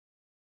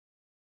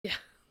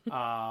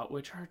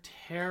which are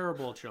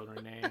terrible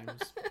children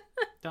names.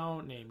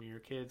 Don't name your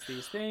kids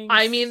these things.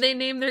 I mean, they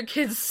named their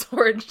kids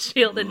Sword,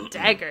 Shield, and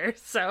Dagger,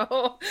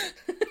 so...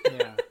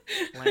 Yeah,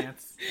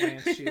 Lance,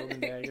 Shield,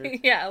 and Dagger.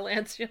 Yeah,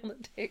 Lance, Shield,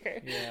 and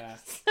Dagger. Yeah.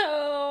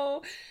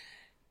 So,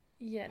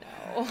 you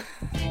know,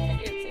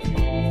 it's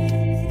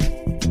okay.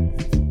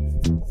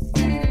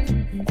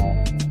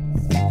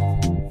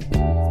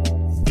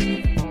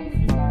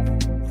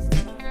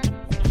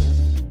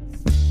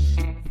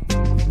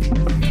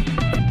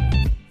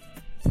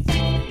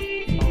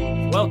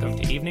 Welcome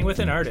to Evening with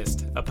an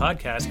Artist, a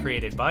podcast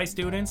created by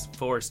students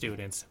for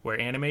students,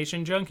 where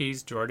animation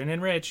junkies Jordan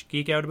and Rich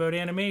geek out about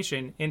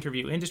animation,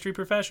 interview industry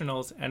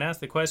professionals, and ask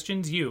the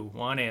questions you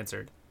want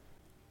answered.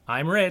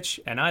 I'm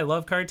Rich, and I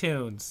love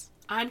cartoons.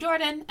 I'm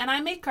Jordan, and I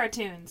make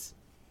cartoons.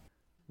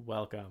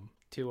 Welcome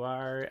to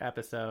our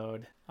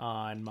episode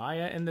on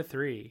Maya and the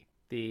Three,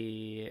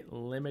 the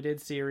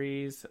limited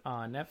series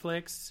on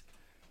Netflix,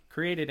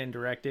 created and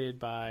directed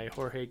by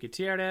Jorge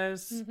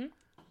Gutierrez. Mm-hmm.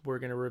 We're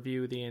going to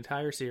review the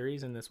entire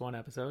series in this one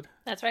episode.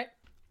 That's right.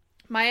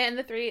 Maya and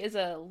the Three is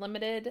a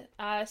limited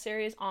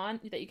series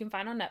that you can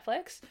find on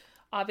Netflix.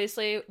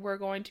 Obviously, we're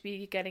going to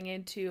be getting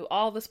into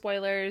all the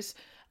spoilers,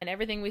 and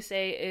everything we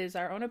say is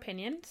our own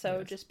opinion,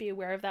 so Just be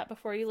aware of that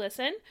before you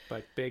listen.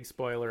 But big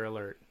spoiler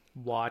alert.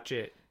 Watch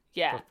it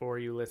before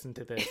you listen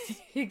to this.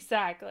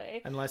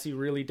 Exactly. Unless you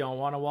really don't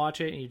want to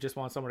watch it and you just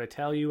want someone to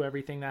tell you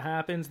everything that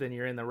happens, then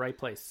you're in the right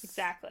place.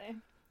 Exactly.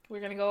 We're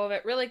going to go over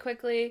it really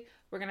quickly.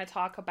 We're going to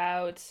talk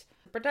about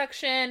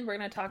production. We're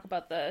going to talk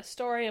about the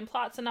story and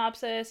plot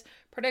synopsis,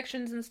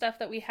 predictions and stuff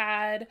that we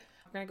had.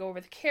 We're going to go over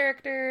the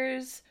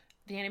characters,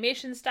 the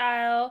animation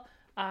style,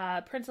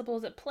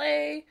 principles at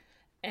play,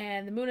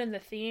 and the mood and the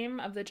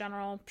theme of the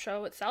general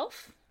show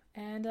itself.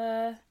 And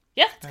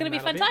it's going to be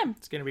a fun time.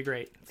 It's going to be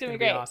great. It's going to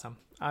be great. Awesome.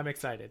 I'm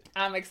excited.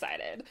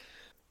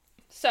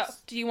 So,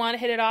 do you want to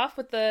hit it off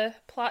with the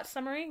plot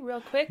summary real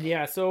quick?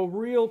 Yeah, so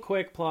real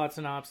quick plot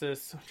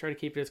synopsis. Try to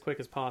keep it as quick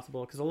as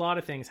possible because a lot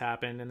of things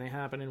happen and they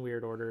happen in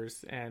weird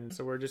orders. And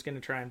so we're just going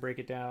to try and break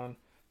it down.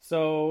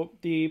 So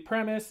the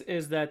premise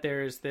is that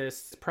there's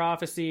this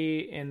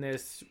prophecy in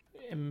this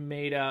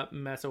made up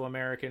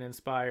Mesoamerican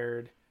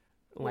inspired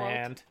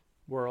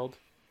world.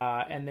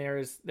 And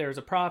there's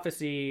a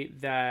prophecy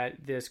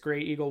that this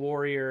great eagle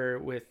warrior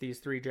with these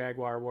three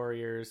jaguar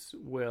warriors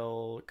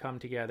will come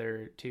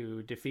together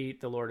to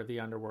defeat the Lord of the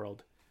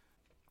Underworld.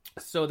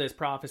 So this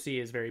prophecy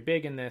is very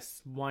big in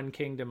this one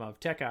kingdom of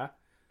Tekka,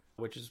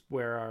 which is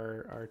where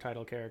our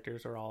title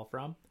characters are all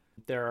from.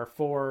 There are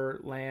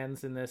 4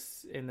 lands in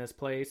this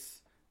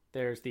place.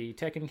 There's the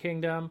Tekkan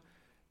Kingdom.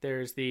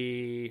 There's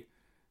the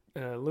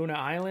Luna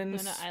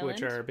Islands,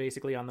 which are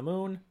basically on the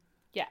moon.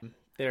 Yeah.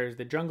 There's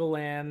the Jungle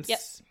Lands. Yep.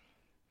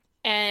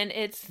 And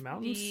it's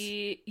mountains?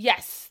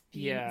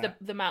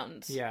 the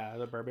mountains. Yeah,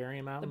 the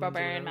Barbarian Mountains. The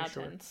Barbarian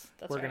Mountains.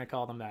 Sure. We're going to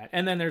call them that.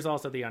 And then there's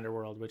also the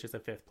Underworld, which is a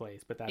 5th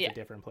place, but that's a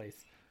different place.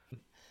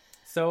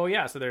 So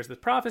there's this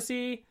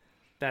prophecy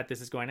that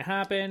this is going to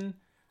happen.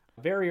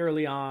 Very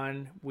early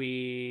on,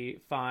 we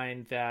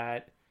find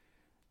that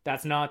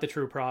that's not the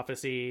true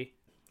prophecy.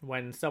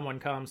 When someone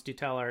comes to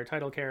tell our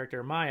title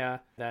character, Maya,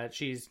 that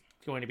she's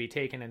going to be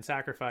taken and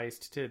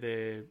sacrificed to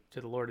the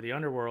Lord of the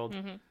Underworld,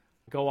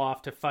 go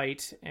off to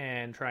fight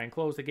and try and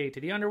close the gate to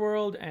the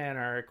Underworld and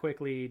are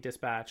quickly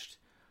dispatched.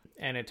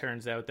 And it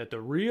turns out that the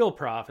real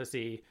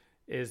prophecy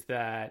is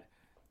that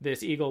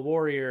this eagle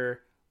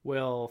warrior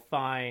will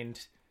find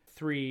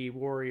 3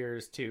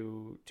 warriors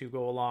to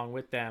go along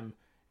with them.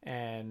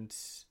 And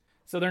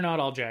so they're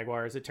not all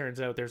jaguars. It turns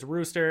out there's a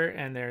rooster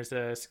and there's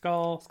a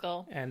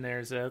skull. And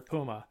there's a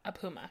puma.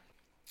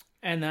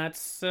 And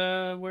that's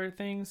where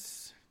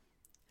things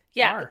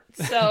are.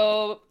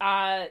 So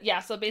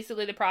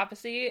basically the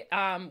prophecy,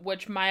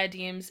 which Maya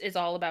deems is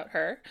all about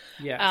her,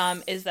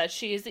 is that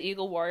she is the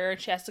eagle warrior and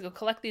she has to go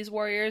collect these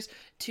warriors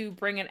to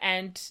bring an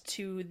end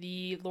to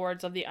the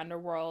lords of the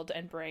underworld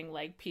and bring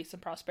peace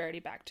and prosperity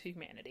back to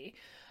humanity.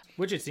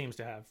 Which it seems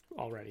to have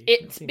already.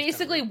 It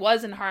basically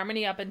was in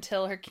harmony up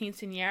until her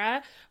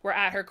quinceañera, where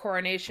at her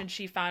coronation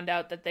she found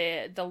out that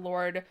the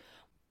Lord,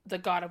 the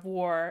god of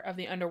war of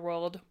the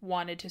underworld,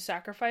 wanted to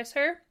sacrifice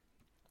her.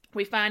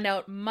 We find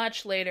out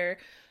much later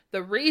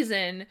the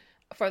reason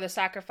for the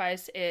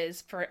sacrifice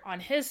is on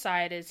his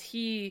side is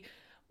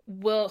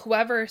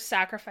whoever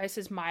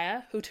sacrifices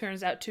Maya, who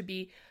turns out to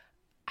be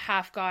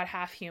half god,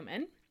 half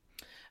human,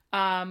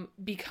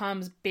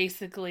 becomes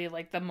basically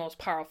the most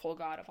powerful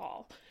god of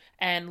all.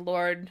 And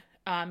Lord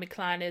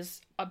Mictlan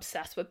is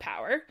obsessed with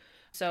power,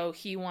 so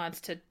he wants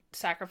to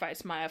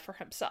sacrifice Maya for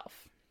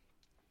himself.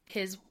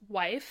 His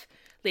wife,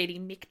 Lady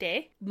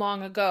Micte,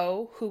 long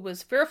ago, who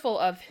was fearful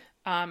of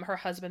her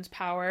husband's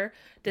power,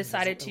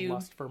 decided to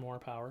lust for more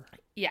power.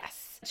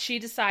 Yes, she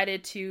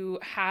decided to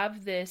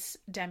have this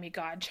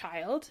demigod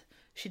child.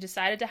 She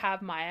decided to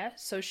have Maya,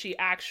 so she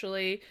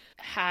actually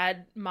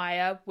had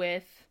Maya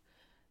with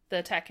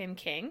the Tekkan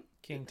king.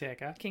 King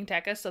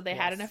Tekka, so they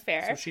had an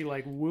affair. So she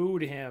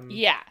wooed him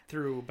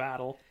through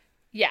battle.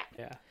 Yeah.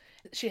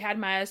 She had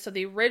Maya, so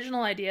the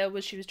original idea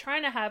was she was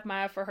trying to have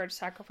Maya for her to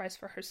sacrifice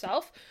for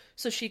herself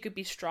so she could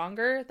be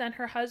stronger than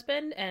her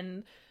husband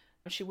and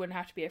she wouldn't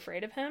have to be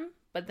afraid of him.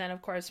 But then,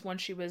 of course,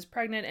 once she was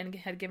pregnant and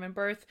had given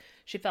birth,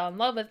 she fell in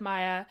love with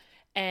Maya,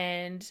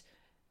 and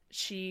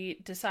she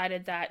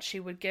decided that she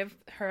would give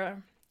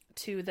her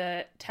to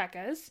the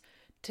Tekkas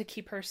to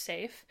keep her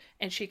safe.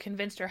 And she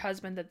convinced her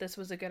husband that this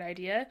was a good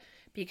idea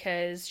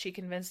because she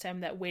convinced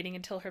him that waiting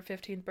until her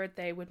 15th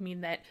birthday would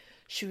mean that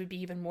she would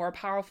be even more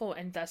powerful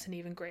and thus an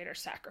even greater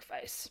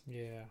sacrifice.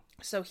 Yeah.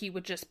 So he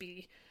would just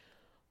be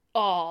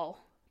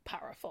all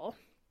powerful.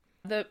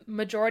 The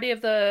majority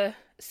of the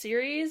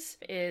series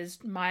is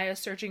Maya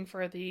searching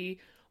for the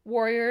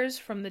warriors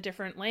from the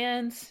different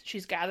lands.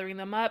 She's gathering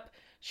them up.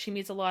 She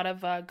meets a lot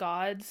of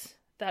gods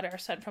that are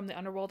sent from the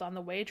underworld on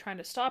the way trying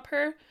to stop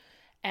her.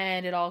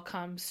 And it all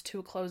comes to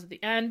a close at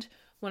the end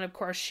when, of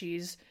course,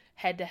 she's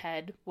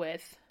head-to-head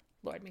with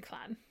Lord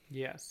Miklan.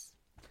 Yes.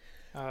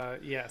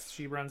 Yes,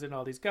 she runs into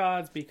all these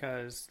gods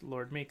because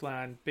Lord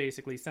Miklan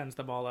basically sends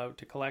them all out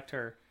to collect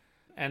her.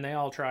 And they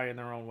all try in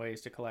their own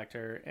ways to collect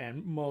her.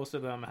 And most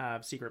of them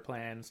have secret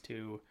plans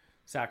to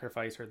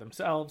sacrifice her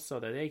themselves so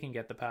that they can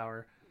get the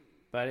power.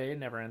 But it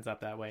never ends up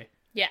that way.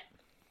 Yeah.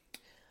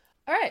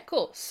 All right,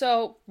 cool.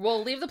 So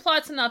we'll leave the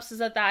plot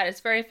synopsis at that.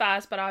 It's very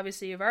fast, but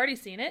obviously you've already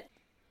seen it.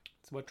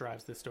 So what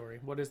drives the story?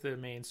 What is the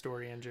main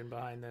story engine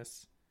behind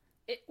this?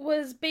 It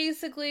was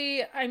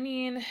basically, I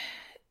mean,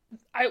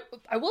 I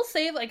will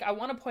say, like, I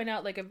want to point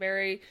out, like, a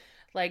very,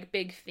 like,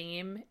 big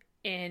theme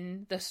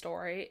in the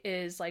story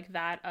is, like,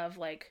 that of,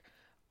 like,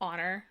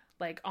 honor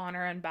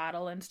and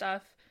battle and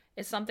stuff.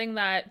 It's something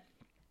that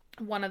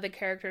one of the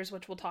characters,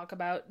 which we'll talk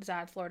about,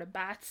 Zad's Lord of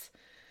Bats,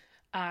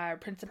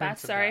 Prince of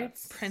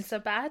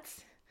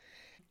Bats.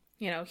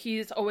 You know,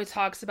 he's always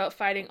talks about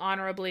fighting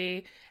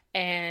honorably,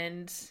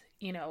 and,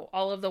 you know,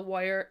 all of the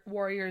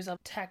warriors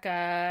of Tekka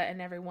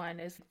and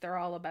everyone they're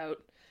all about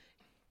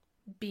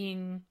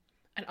being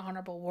an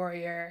honorable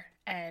warrior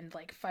and,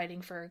 like,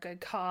 fighting for a good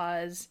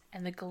cause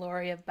and the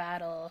glory of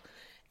battle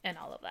and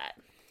all of that.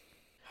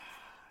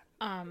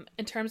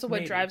 In terms of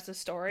what drives the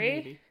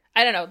story,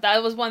 I don't know.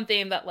 That was one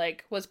theme that,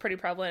 like, was pretty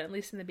prevalent, at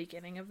least in the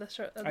beginning of the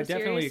show. I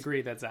definitely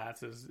agree that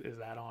Zatz is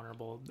that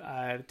honorable.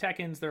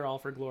 Tekkens, they're all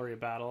for glory of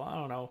battle. I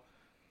don't know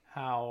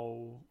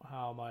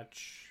how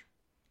much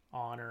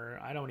honor.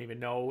 I don't even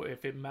know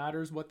if it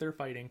matters what they're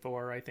fighting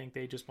for. I think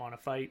they just want to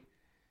fight.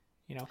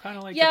 You know, kind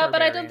of like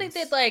but I don't think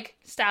they'd, like,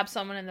 stab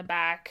someone in the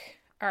back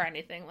or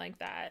anything like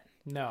that.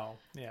 No,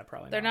 yeah,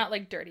 probably They're not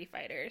like dirty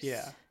fighters.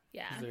 Yeah.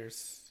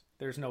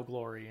 There's no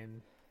glory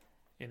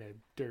in a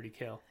dirty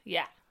kill.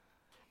 Yeah.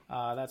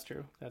 That's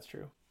true.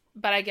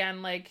 But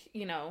again, like,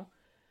 you know,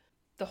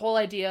 the whole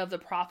idea of the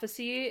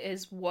prophecy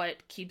is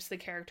what keeps the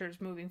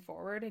characters moving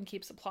forward and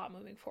keeps the plot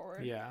moving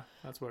forward. Yeah,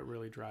 that's what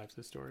really drives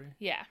the story.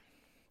 Yeah.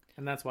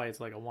 And that's why it's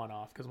like a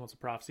one-off, because once the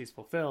prophecy's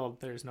fulfilled,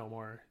 there's no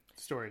more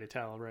story to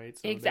tell, right?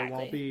 So exactly. There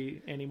won't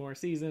be any more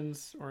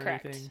seasons or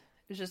Correct. anything.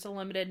 It was just a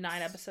limited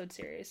 9-episode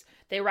series.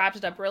 They wrapped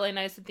it up really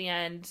nice at the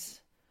end,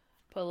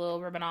 put a little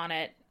ribbon on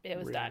it. It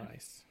was done.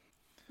 Nice.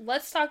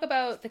 Let's talk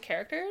about the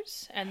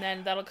characters, and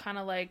then that'll kind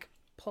of, like,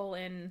 pull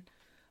in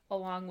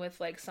along with,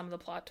 like, some of the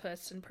plot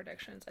twists and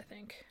predictions, I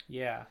think.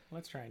 Yeah,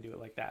 let's try and do it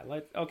like that.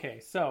 Okay,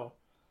 so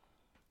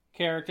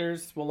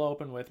characters, we'll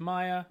open with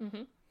Maya,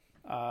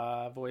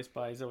 voiced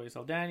by Zoe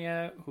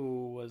Saldana,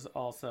 who was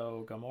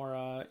also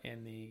Gamora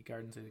in the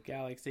Guardians of the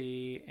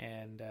Galaxy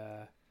and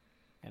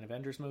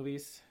Avengers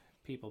movies.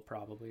 People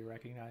probably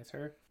recognize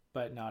her,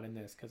 but not in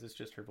this because it's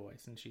just her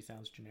voice and she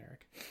sounds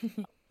generic.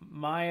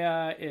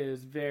 Maya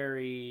is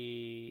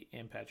very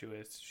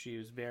impetuous. She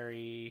was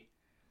very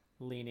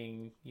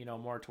leaning, you know,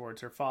 more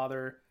towards her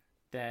father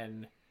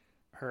than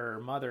her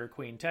mother,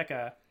 Queen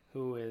Tekka,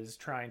 who is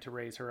trying to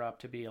raise her up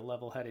to be a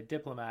level-headed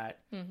diplomat,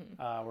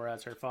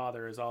 whereas her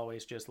father is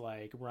always just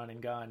like run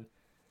and gun,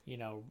 you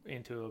know,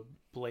 into a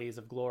blaze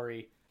of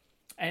glory.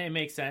 And it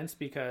makes sense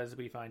because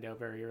we find out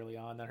very early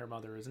on that her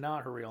mother is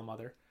not her real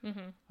mother.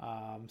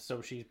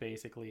 So she's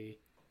basically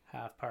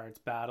half parts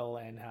battle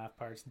and half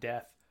parts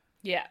death.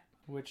 Yeah.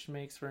 Which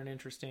makes for an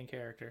interesting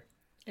character.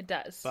 It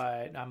does.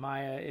 But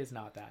Maya is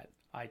not that.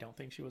 I don't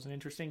think she was an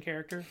interesting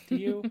character to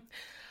you.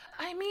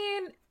 I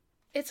mean,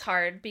 it's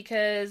hard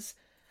because,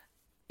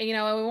 you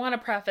know, we want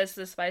to preface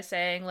this by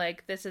saying,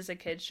 like, this is a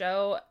kid's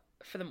show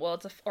for them.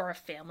 Well, or a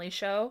family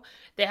show.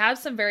 They have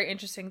some very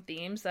interesting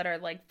themes that are,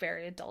 like,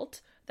 very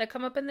adult that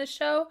come up in this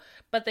show,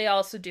 but they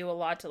also do a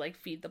lot to, like,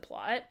 feed the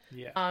plot.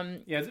 Yeah.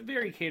 It's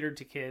very catered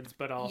to kids,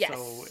 but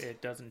also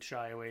it doesn't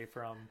shy away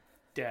from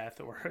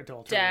death or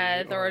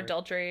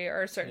adultery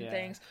or certain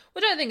things,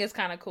 which I think is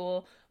kind of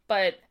cool.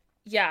 But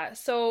yeah,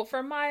 so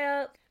for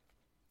Maya,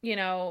 you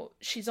know,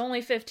 she's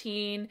only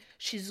 15,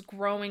 she's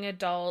growing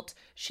adult,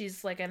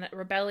 she's like a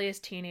rebellious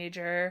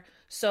teenager,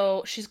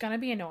 so she's gonna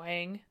be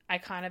annoying. I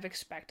kind of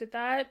expected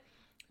that.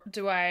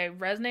 Do I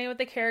resonate with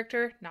the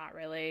character? Not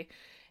really.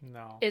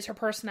 No. Is her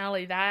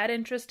personality that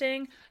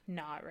interesting?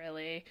 Not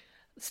really.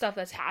 stuff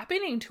that's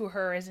happening to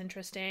her is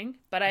interesting,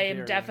 but I am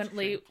Very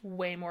definitely interesting.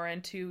 way more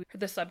into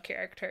the sub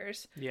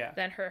characters Yeah.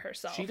 than her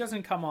herself. She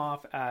doesn't come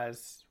off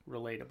as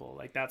relatable.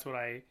 Like, that's what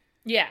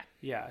Yeah.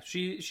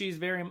 she's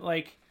very,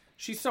 like,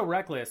 she's so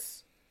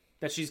reckless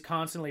that she's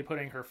constantly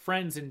putting her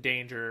friends in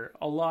danger,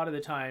 a lot of the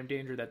time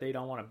danger that they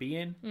don't want to be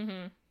in.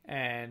 Mm-hmm.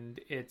 And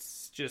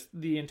it's just,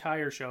 the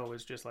entire show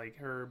is just like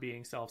her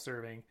being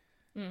self-serving,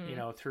 you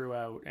know,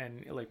 throughout,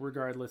 and like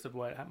regardless of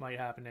what might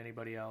happen to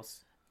anybody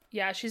else.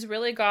 Yeah, she's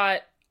really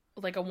got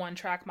like a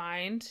one-track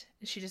mind.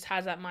 She just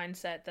has that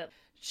mindset that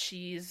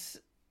she's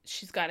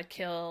got to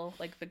kill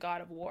like the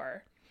god of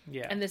war.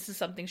 Yeah. And this is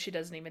something she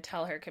doesn't even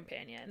tell her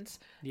companions.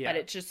 Yeah. But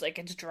it's just like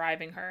it's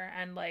driving her,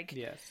 and like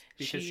Yes,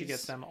 because she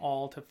gets them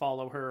all to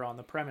follow her on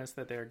the premise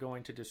that they're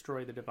going to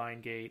destroy the Divine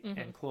Gate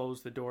and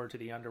close the door to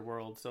the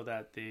underworld so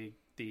that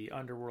the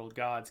underworld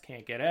gods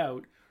can't get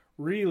out.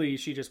 Really,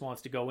 she just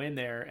wants to go in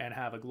there and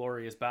have a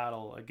glorious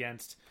battle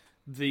against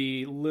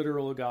the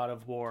literal god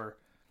of war.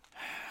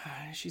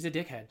 She's a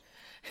dickhead.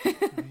 I'm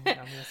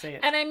gonna say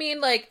it. And I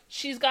mean, like,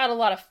 she's got a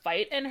lot of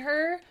fight in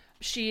her.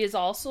 She is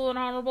also an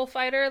honorable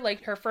fighter.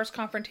 Like, her first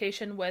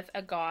confrontation with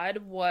a god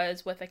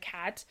was with a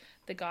cat,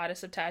 the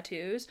goddess of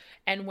tattoos.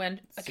 And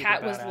when a Super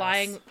cat was badass.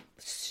 lying,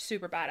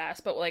 super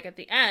badass. But, like, at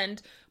the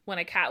end, when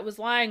a cat was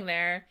lying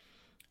there,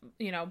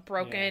 you know,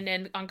 broken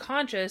and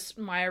unconscious,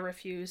 Maya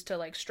refused to,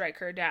 like, strike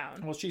her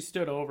down. Well, she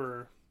stood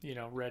over, you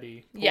know,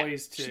 ready, Yeah,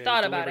 poised she to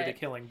thought deliver about the it.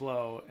 killing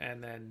blow,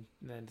 and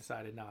then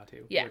decided not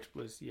to. Yeah. Which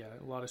was,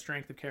 a lot of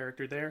strength of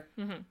character there.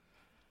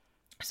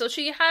 So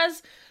she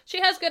has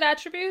good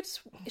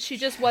attributes. She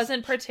just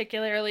wasn't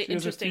particularly She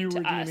has a interesting few to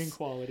redeeming us.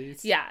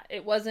 qualities. Yeah,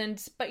 it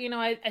wasn't. But, you know,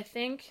 I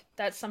think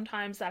that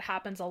sometimes that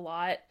happens a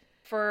lot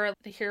for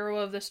the hero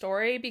of the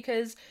story,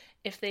 because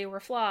if they were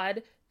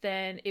flawed,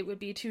 then it would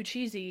be too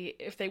cheesy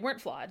if they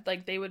weren't flawed.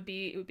 Like, it would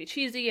be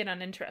cheesy and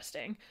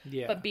uninteresting.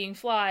 Yeah. But being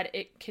flawed,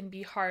 it can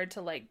be hard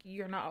to, like,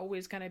 you're not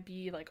always going to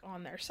be, like,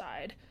 on their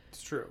side.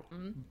 It's true.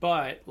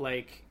 But,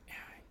 like,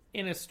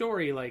 in a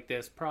story like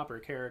this, proper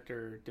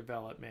character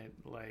development,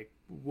 like,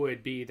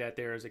 would be that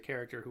there is a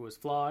character who is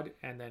flawed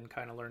and then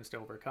kind of learns to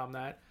overcome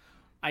that.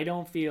 I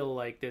don't feel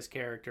like this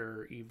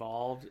character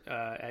evolved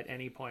at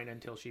any point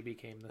until she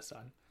became the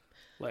sun.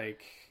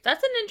 Like,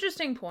 That's an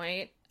interesting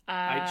point.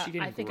 she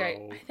didn't I think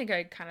grow. I think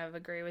I kind of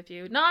agree with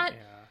you. Not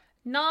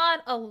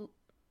a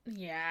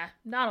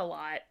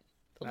lot.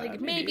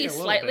 Like, maybe a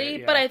little slightly,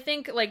 bit, but yeah. I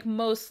think, like,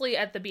 mostly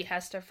at the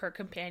behest of her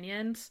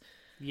companions.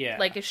 Yeah.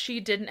 Like, if she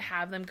didn't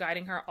have them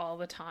guiding her all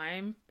the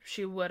time,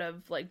 she would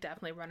have, like,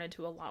 definitely run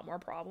into a lot more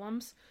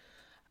problems.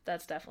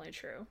 That's definitely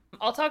true.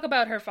 I'll talk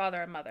about her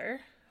father and mother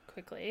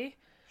quickly.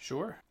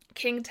 Sure.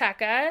 King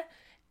Tekka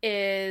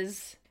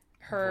is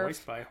her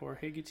Voiced by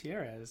Jorge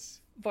Gutierrez.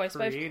 voiced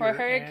by creator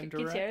Jorge and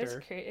Gutierrez,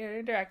 director. creator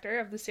and director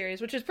of the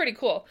series, which is pretty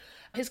cool.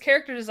 His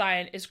character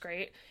design is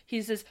great.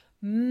 He's this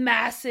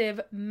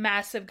massive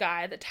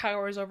guy that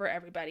towers over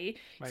everybody.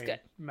 He's got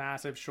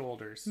Massive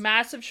shoulders.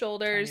 massive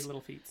shoulders. Tiny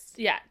little feet.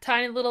 Yeah,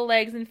 tiny little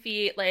legs and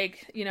feet.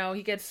 Like, you know,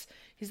 he's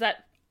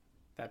that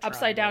That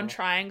upside down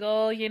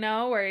triangle, you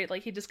know, where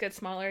like he just gets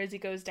smaller as he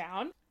goes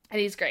down. And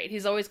he's great.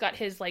 He's always got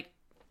his like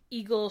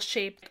eagle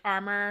shaped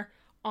armor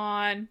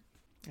on.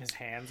 His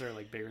hands are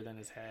like bigger than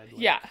his head.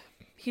 Like, Yeah.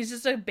 He's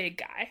just a big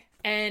guy.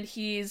 And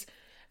he's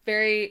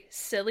very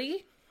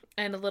silly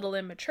and a little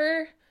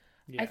immature.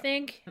 yeah. I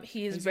think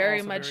he's He's very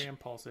also much very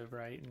impulsive,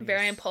 right? And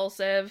very he's-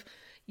 impulsive.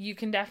 You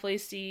can definitely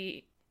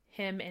see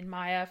him in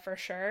Maya for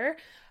sure.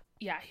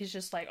 Yeah, he's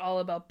just like all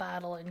about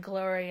battle and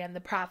glory and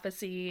the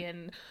prophecy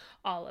and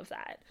all of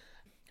that.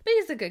 But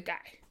he's a good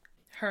guy.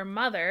 Her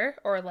mother,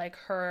 or like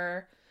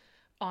her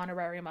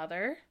honorary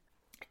mother,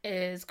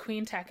 is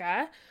Queen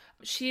Tekka.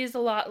 She's a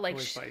lot like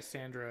Voiced by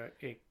Sandra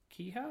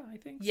Ikiha, I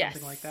think, Yes.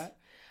 something like that.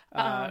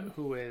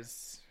 Who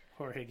is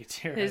Jorge his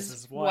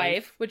Gutierrez's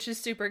wife, which is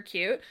super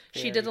cute.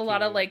 She Very did a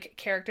lot of cute. like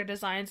character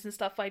designs and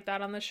stuff like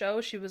that on the show.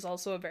 She was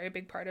also a very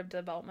big part of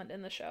development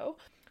in the show.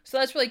 So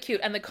that's really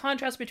cute. And the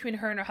contrast between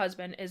her and her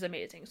husband is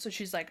amazing. So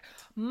she's like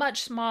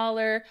much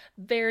smaller,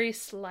 very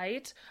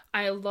slight.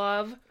 I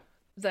love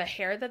the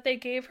hair that they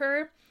gave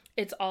her.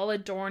 It's all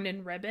adorned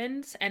in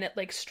ribbons and it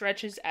like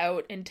stretches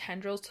out in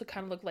tendrils to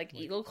kind of look like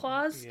eagle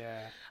claws.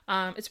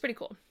 Yeah. It's pretty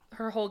cool.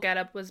 Her whole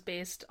getup was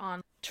based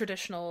on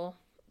traditional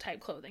type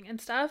clothing and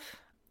stuff.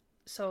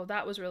 So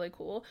that was really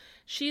cool.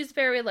 She's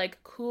very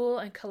like cool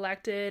and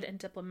collected and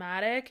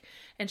diplomatic,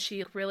 and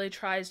she really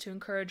tries to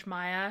encourage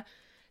Maya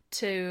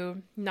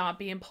to not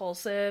be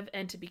impulsive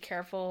and to be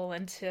careful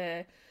and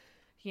to,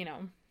 you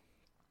know,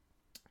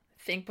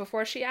 think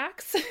before she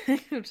acts,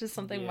 which is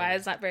something Yeah.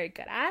 Maya's not very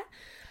good at.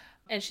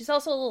 And she's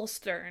also a little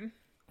stern.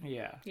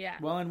 Yeah. Yeah.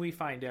 Well, and we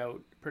find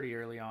out pretty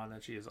early on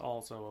that she is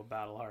also a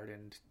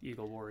battle-hardened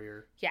eagle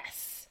warrior.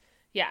 Yes.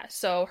 Yeah,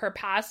 so her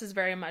past is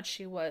very much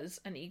she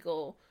was an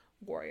eagle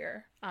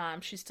warrior.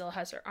 She still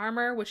has her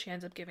armor, which she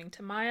ends up giving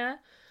to Maya.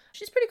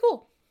 She's pretty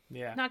cool.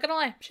 Yeah. Not gonna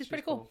lie, she's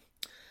pretty cool.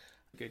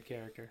 Good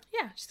character.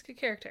 Yeah, she's a good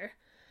character.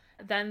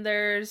 Then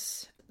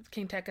there's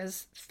King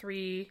Tekka's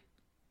three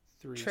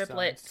Three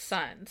triplet sons.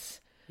 sons.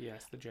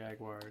 Yes, the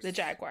Jaguars. The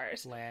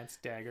Jaguars. Lance,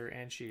 Dagger,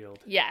 and Shield.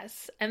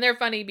 Yes. And they're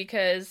funny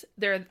because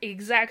they're the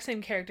exact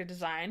same character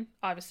design,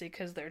 obviously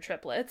because they're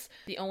triplets.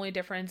 The only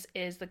difference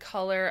is the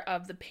color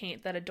of the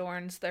paint that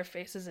adorns their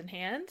faces and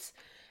hands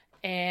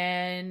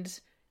and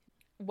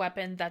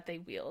weapon that they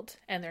wield.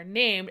 And they're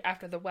named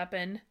after the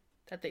weapon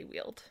that they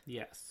wield.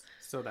 Yes,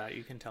 so that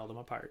you can tell them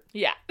apart.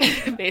 Yeah,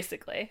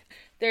 basically.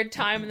 Their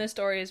time in the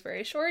story is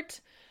very short.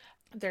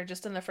 They're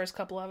just in the first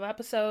couple of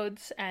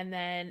episodes, and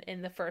then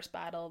in the first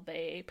battle,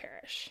 they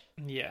perish.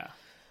 Yeah.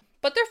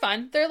 But they're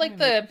fun. They're like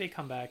They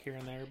come back here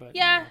and there, but...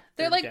 Yeah, you know,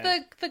 they're like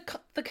dead.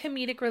 the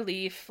comedic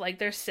relief. Like,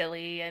 they're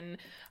silly and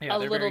Yeah, a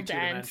they're little very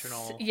dense.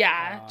 two-dimensional.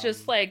 Yeah,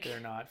 just like... They're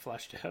not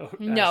fleshed out.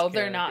 No, as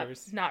they're not.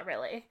 characters. Not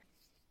really.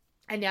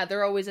 And yeah,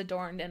 they're always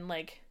adorned in,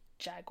 like,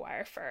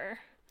 jaguar fur.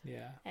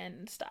 Yeah.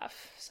 And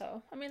stuff.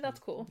 So, I mean, that's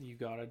cool. You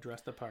gotta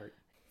dress the part.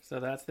 So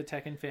that's the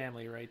Tekken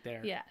family right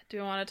there. Yeah. Do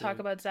we want to talk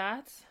about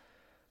Zatz?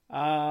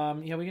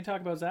 Yeah, we can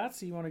talk about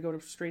Zatz. You want to go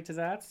straight to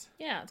Zatz?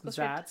 Yeah, let's go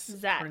straight Zatz, to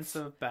Zatz. Prince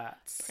of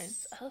Bats.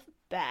 Prince of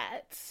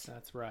Bats.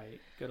 That's right.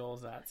 Good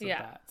old Zatz of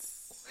Yeah.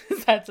 Bats.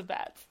 Zatz of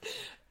Bats.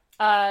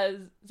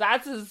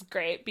 Zatz is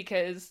great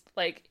because,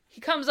 like,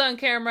 he comes on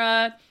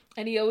camera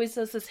and he always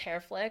does this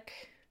hair flick.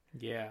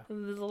 Yeah.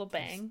 With his little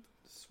bang.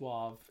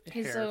 Suave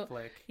He's hair so-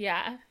 flick.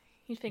 Yeah.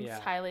 He thinks Yeah.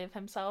 highly of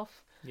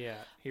himself. Yeah,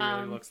 he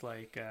really looks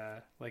like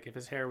if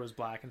his hair was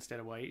black instead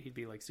of white, he'd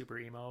be like super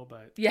emo.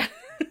 But Yeah.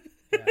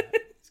 yeah,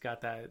 he's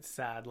got that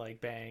sad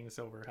like bangs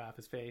over half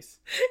his face,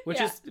 which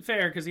Yeah. is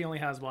fair because he only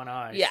has one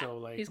eye. Yeah. So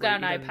like He's got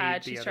an he eye doesn't need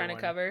patch the he's other trying to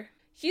one. cover.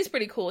 He's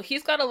pretty cool.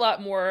 He's got a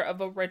lot more of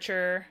a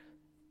richer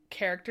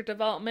character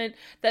development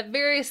that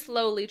very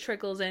slowly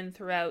trickles in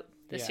throughout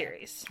the Yeah.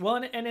 series.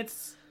 Well, and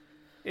it's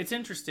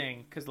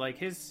interesting because like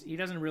he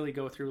doesn't really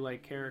go through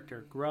like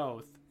character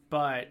growth,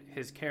 but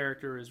his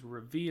character is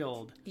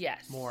revealed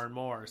Yes. more and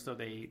more. So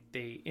they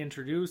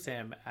introduce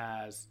him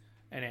as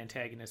an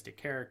antagonistic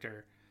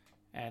character,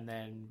 and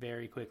then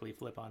very quickly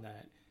flip on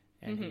that,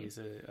 and he's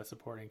a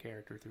supporting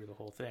character through the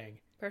whole thing.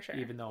 For sure.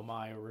 Even though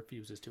Maya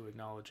refuses to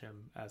acknowledge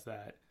him as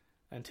that,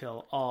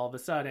 until all of a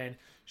sudden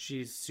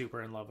she's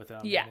super in love with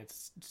him. Yeah. And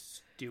it's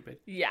stupid.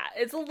 Yeah,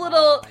 it's a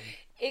little Um,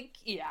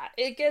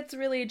 it gets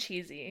really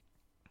cheesy.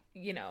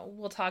 You know,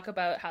 we'll talk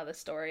about how the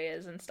story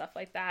is and stuff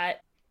like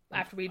that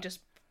after we just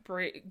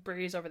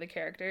breeze over the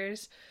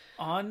characters.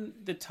 On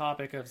the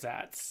topic of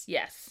Zatz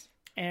Yes.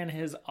 and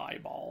his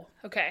eyeball,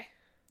 Okay.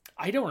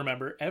 I don't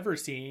remember ever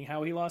seeing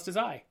how he lost his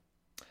eye.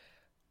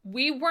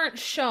 We weren't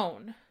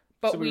shown,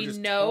 but So we just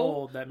know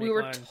told that we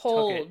were Miklan took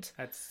told it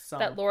at some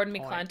that Lord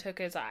point. Miklan took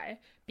his eye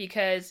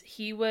because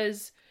he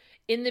was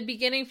in the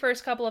beginning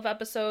first couple of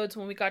episodes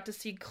when we got to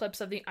see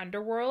clips of the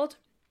underworld.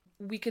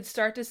 We could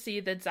start to see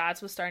that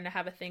Zatz was starting to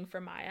have a thing for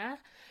Maya,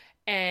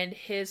 and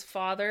his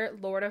father,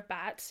 Lord of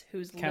Bats,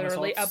 who's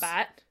literally a Camazotz.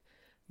 bat.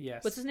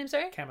 Yes. What's his name,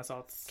 sorry?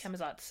 Camazotz.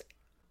 Camazotz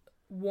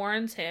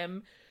warns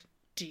him,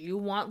 do you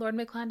want Lord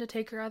Miklan to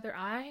take your other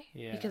eye?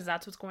 Yeah. Because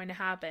that's what's going to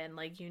happen.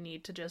 Like, you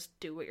need to just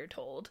do what you're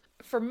told.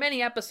 For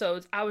many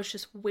episodes, I was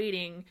just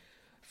waiting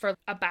for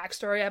a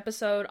backstory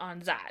episode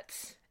on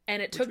Zatz.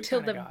 And it took we till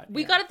kinda the... got,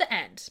 we yeah. got at the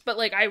end. But,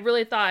 like, I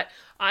really thought...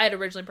 I had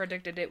originally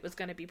predicted it was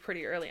going to be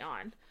pretty early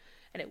on.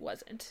 And it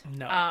wasn't.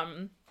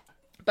 No.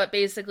 But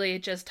basically,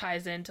 it just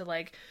ties into,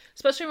 like...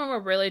 Especially when we're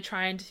really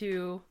trying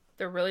to...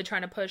 They're really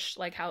trying to push,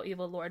 like, how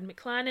evil Lord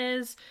Miklan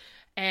is.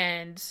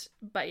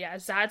 But yeah,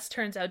 Zatz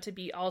turns out to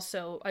be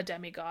also a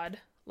demigod,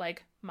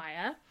 like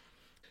Maya.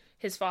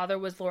 His father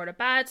was Lord of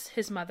Bats.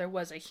 His mother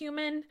was a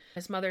human.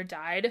 His mother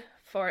died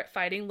for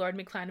fighting Lord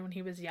Miklan when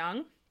he was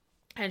young.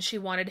 And she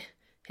wanted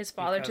his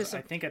father Because to...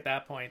 I think at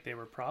that point they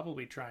were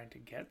probably trying to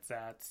get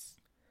Zatz.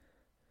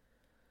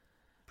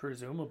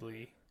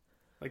 Presumably.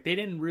 Like, they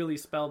didn't really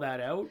spell that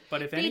out,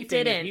 but if anything,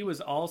 didn't. if he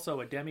was also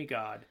a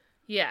demigod,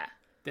 Yeah.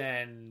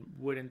 then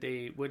wouldn't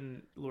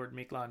Lord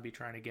Miklan be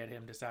trying to get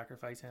him to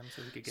sacrifice him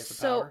so he could get the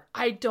So power?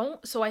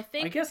 I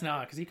think I guess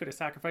not, because he could have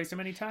sacrificed him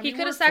anytime he could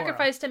have worked for him.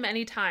 sacrificed him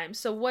any time.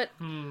 So what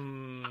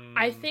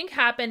I think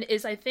happened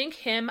is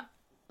him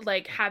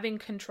like having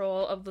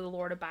control of the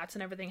Lord of Bats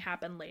and everything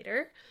happened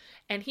later,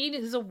 and he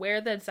is aware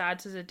that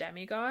Zatz is a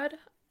demigod,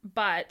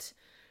 but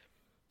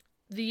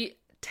the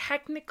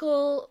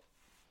technical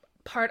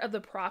part of the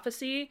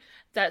prophecy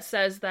that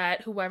says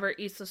that whoever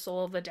eats the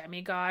soul of the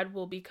demigod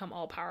will become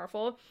all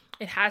powerful,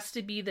 it has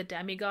to be the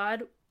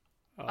demigod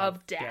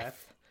of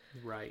death.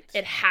 Right.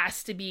 It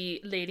has to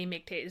be Lady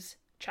Mikte's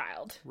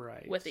child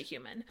Right. with a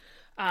human.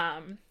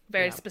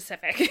 Very Yeah.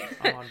 specific.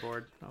 I'm on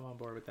board. I'm on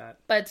board with that.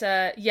 But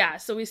yeah,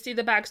 so we see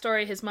the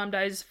backstory. His mom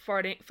dies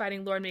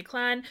fighting Lord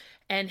Miklan,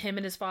 and him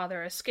and his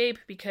father escape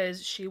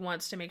because she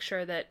wants to make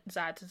sure that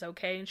Zatz is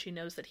okay, and she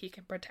knows that he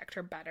can protect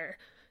him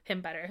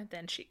better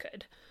than she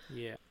could.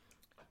 Yeah.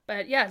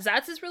 But yeah,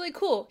 Zatz is really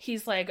cool.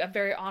 He's like a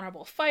very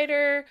honorable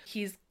fighter.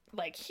 He's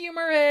like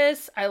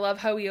humorous. I love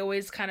how he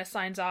always kind of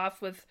signs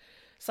off with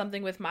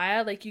something with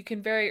Maya. Like, you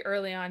can very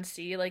early on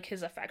see like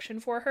his affection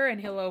for her, and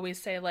he'll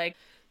always say like,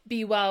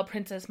 "Be well,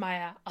 Princess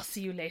Maya. I'll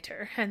see you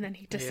later." And then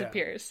he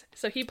disappears.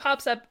 So he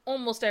pops up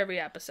almost every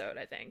episode,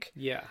 I think.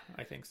 Yeah,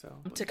 I think so.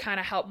 To kind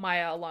of help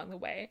Maya along the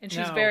way. And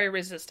she's very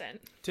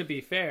resistant. To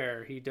be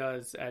fair, he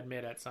does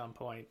admit at some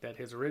point that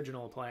his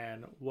original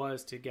plan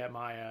was to get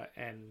Maya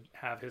and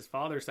have his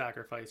father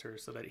sacrifice her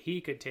so that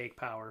he could take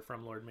power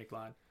from Lord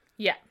Miklan.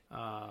 Yeah.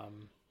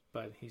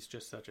 But he's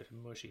just such a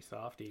mushy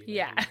softie.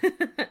 Yeah.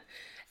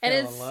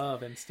 And fell in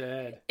love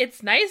instead.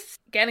 It's nice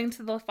getting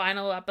to the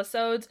final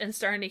episodes and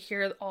starting to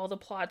hear all the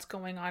plots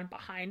going on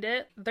behind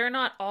it. They're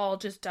not all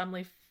just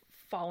dumbly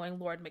following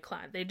Lord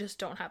Miklan. They just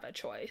don't have a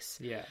choice.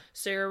 Yeah.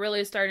 So you're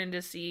really starting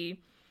to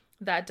see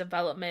that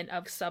development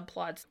of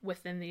subplots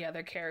within the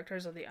other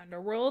characters of the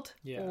underworld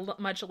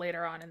much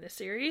later on in the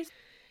series.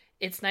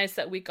 It's nice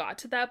that we got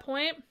to that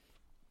point,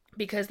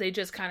 because they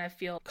just kind of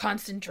feel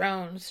constant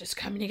drones just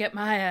coming to get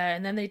Maya,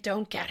 and then they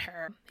don't get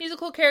her. He's a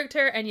cool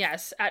character, and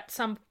yes,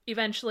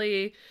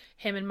 eventually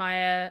him and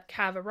Maya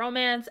have a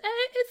romance, and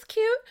it's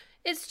cute.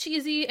 It's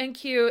cheesy and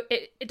cute.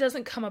 It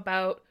doesn't come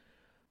about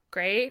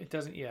great. It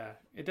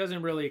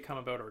doesn't really come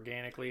about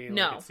organically.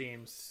 No. Like, it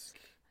seems...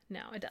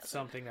 No, it doesn't.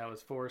 Something that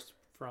was forced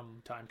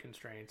from time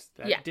constraints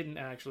that didn't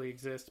actually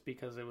exist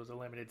because it was a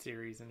limited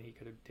series and he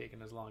could have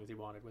taken as long as he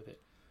wanted with it.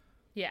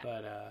 Yeah.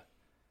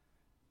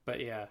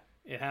 But yeah.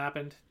 It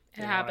happened.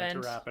 It happened.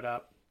 Wanted to wrap it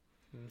up.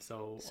 And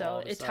so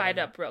it tied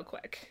up real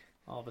quick.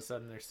 All of a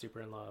sudden, they're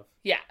super in love.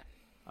 Yeah.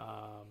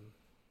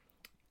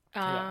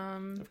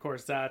 Of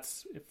course,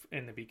 that's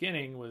in the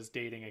beginning was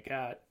dating a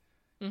cat.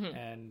 Mm-hmm.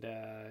 And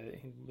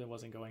it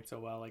wasn't going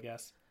so well, I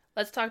guess.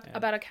 Let's talk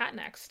about a cat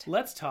next.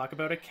 Let's talk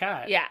about a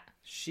cat. Yeah.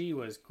 She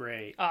was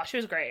great. Oh, she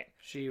was great.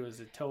 She was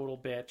a total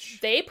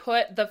bitch. They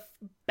put the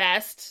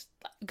best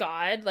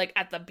god, like,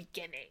 at the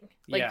beginning.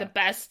 Like, the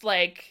best,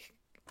 like...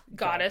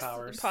 goddess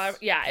power.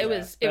 It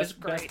was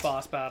great. Best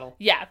boss battle.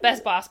 Yeah,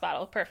 best boss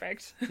battle.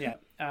 Perfect. Yeah.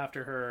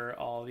 After her,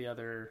 all the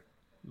other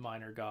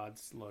minor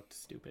gods looked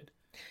stupid.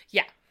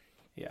 Yeah.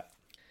 Yeah.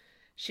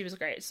 She was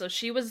great. So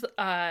she was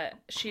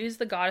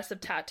the goddess of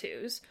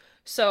tattoos.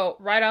 So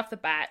right off the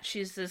bat,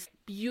 she's this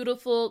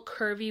beautiful,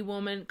 curvy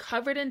woman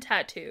covered in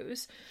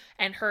tattoos,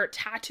 and her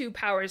tattoo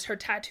powers, her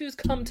tattoos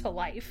come to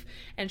life,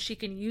 and she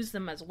can use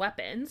them as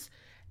weapons.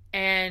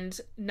 And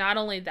not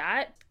only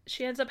that,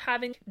 she ends up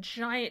having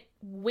giant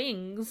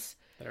wings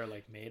that are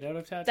like made out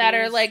of tattoos.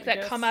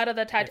 That come out of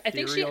the tattoo. I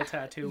think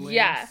tattoo wings.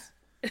 Yeah.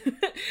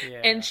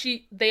 Yeah. And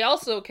they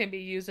also can be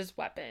used as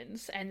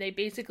weapons, and they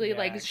basically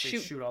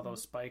shoot all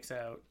those spikes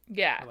out.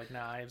 Yeah. Or like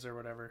knives or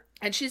whatever.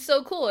 And she's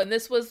so cool. And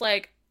this was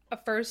like a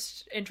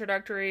first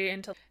introductory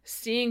into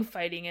seeing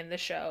fighting in the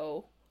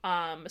show,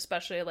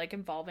 especially like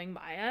involving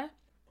Maya.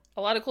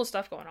 A lot of cool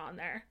stuff going on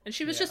there. And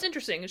she was just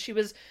interesting. And she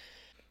was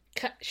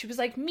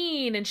like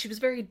mean, and she was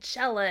very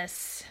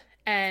jealous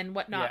and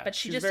whatnot, but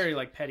she was just very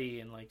like petty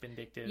and like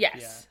vindictive.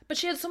 Yes, but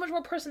she had so much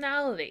more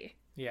personality.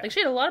 Yeah, like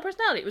she had a lot of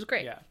personality. It was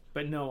great. Yeah,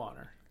 but no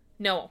honor.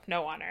 No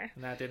honor.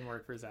 And that didn't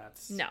work for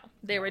Zatz. No,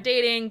 they were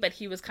dating, but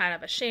he was kind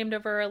of ashamed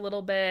of her a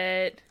little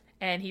bit,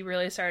 and he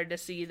really started to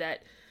see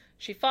that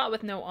she fought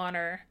with no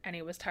honor, and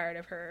he was tired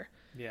of her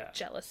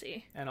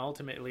jealousy. And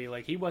ultimately,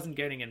 like, he wasn't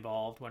getting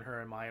involved when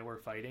her and Maya were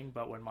fighting,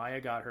 but when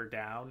Maya got her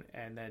down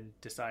and then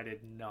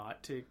decided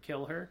not to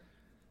kill her,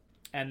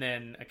 and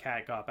then a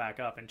cat got back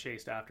up and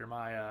chased after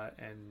Maya,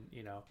 and,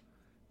 you know,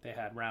 they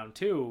had round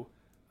 2,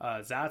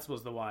 Zatz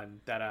was the one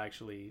that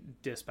actually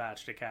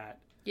dispatched a cat.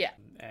 Yeah.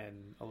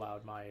 And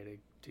allowed Maya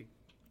to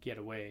get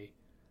away,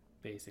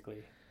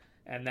 basically.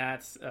 And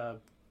that's a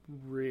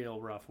real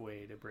rough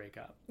way to break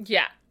up.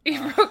 Yeah. He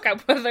broke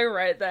up with her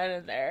right then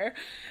and there.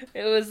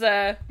 It was,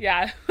 it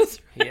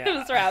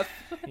was rough.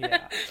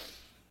 Yeah.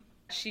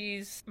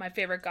 She's my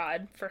favorite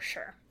god, for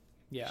sure.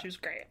 Yeah. She was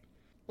great.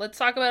 Let's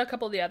talk about a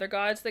couple of the other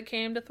gods that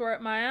came to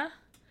thwart Maya.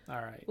 All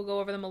right. We'll go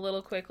over them a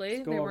little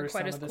quickly. They weren't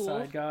quite as cool. The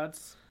side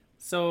gods.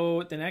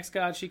 So the next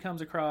gods she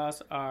comes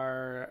across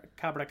are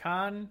Kabra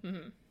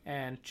Khan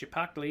and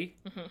Chipakli,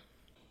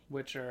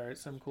 which are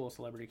some cool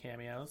celebrity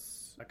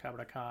cameos.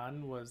 Kabra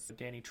Khan was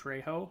Danny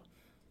Trejo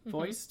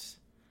voiced,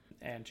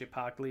 and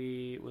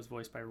Chipakli was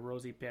voiced by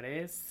Rosie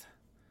Perez.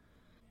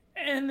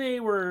 And they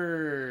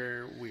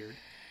were weird.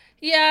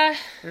 Yeah.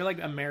 They're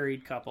like a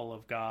married couple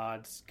of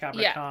gods.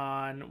 Kabra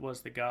Khan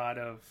was the god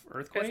of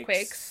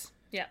earthquakes.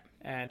 Yeah.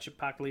 And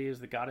Chipakli is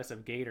the goddess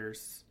of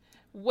gators.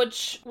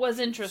 Which was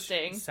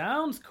interesting.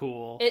 Sounds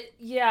cool.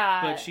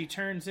 But she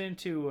turns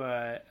into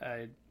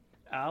a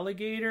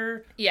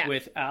alligator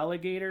with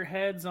alligator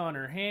heads on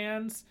her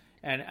hands,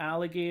 and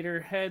alligator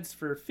heads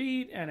for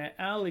feet, and an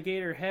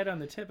alligator head on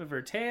the tip of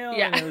her tail.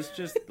 Yeah. And it was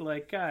just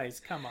like,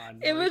 guys, come on.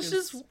 It was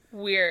just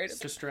weird.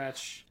 It's a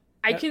stretch.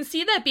 I can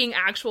see that being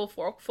actual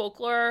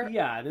folklore.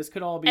 Yeah, this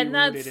could all be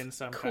rooted in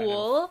some kind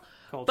of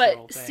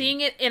cultural thing. Seeing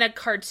it in a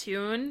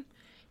cartoon,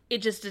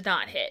 it just did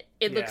not hit.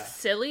 It looked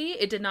silly.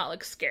 It did not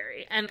look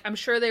scary. And I'm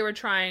sure they were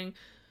trying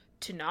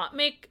to not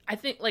make... I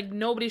think, like,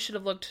 nobody should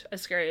have looked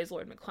as scary as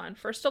Lord Miklan,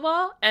 first of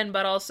all.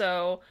 But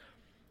also,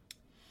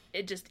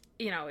 it just,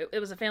 you know, it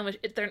was a family...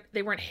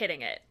 they weren't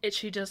hitting it.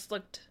 She just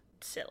looked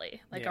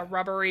silly. Like a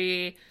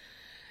rubbery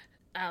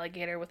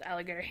alligator with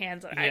alligator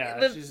hands. Yeah,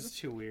 she's just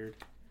too weird.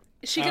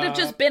 She could have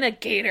just been a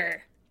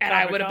gator, and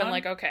I would have been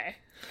like, okay.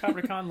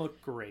 Cobra Khan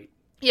looked great.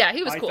 Yeah,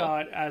 he was cool.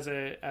 I thought as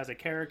a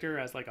character,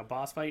 as like a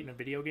boss fight in a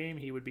video game,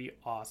 he would be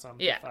awesome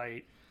to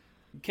fight.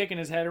 Kicking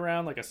his head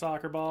around like a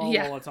soccer ball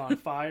while it's on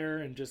fire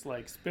and just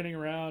like spinning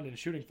around and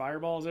shooting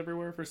fireballs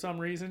everywhere for some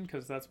reason,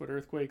 because that's what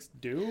earthquakes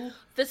do.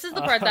 This is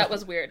the part that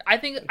was weird. I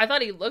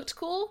thought he looked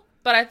cool,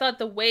 but I thought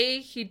the way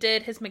he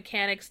did his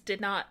mechanics did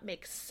not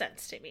make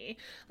sense to me.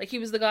 Like, he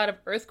was the god of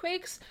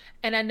earthquakes,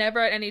 and I never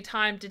at any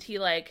time did he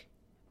like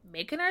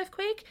make an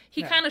earthquake.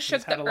 He kind of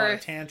shook the earth. He had a lot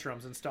of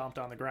tantrums and stomped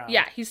on the ground.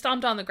 Yeah, he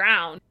stomped on the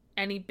ground.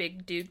 Any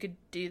big dude could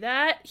do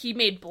that. He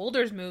made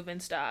boulders move and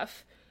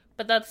stuff,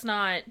 but that's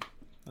not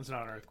an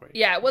earthquake.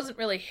 Yeah, it wasn't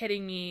really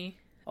hitting me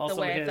the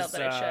way I felt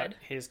that it should.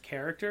 His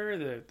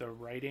character, the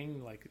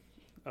writing like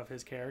of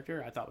his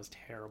character, I thought was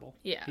terrible.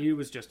 Yeah. He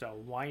was just a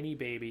whiny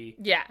baby.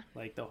 Yeah.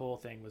 Like, the whole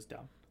thing was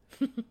dumb.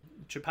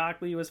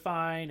 Chipakli was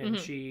fine, and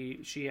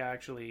she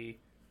actually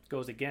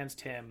goes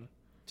against him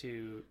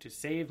to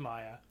save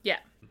Maya. Yeah.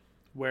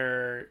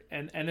 Where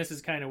and this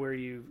is kind of where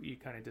you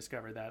kind of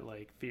discover that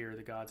like fear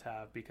the gods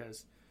have,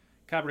 because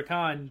Cobra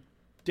Khan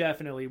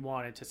definitely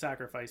wanted to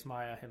sacrifice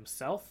Maya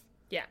himself.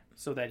 Yeah.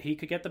 So that he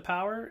could get the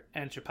power,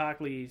 and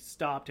Chipakli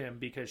stopped him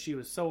because she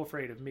was so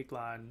afraid of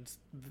Mictlan's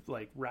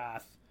like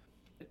wrath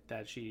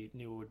that she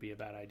knew it would be a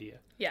bad idea.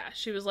 Yeah,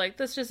 she was like,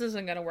 this just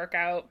isn't going to work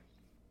out.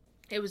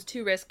 It was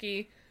too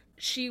risky.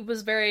 She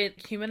was very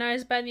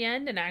humanized by the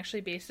end and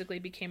actually basically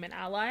became an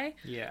ally.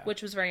 Yeah.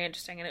 Which was very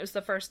interesting. And it was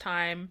the first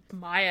time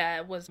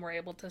Maya was more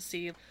able to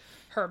see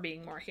her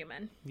being more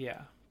human.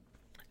 Yeah.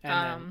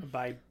 And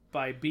then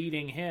by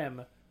beating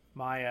him,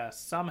 Maya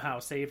somehow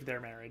saved their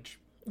marriage.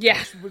 Yeah.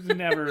 Which was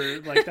never,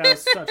 like, that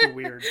was such a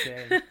weird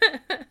thing.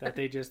 That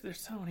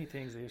there's so many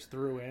things they just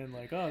threw in,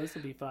 like, oh, this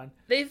will be fun.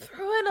 They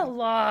threw in a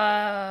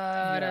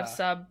lot of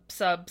sub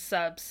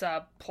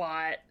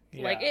plot.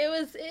 Yeah. Like,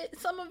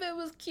 some of it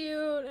was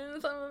cute, and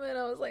some of it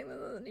I was like, this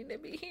doesn't need to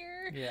be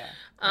here. Yeah.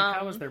 Like,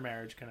 how was their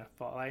marriage gonna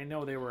fall? I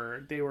know they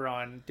were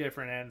on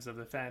different ends of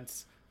the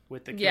fence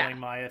with the killing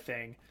Maya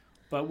thing,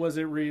 but was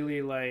it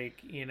really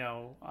like,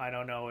 I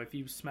don't know, if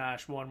you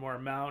smash one more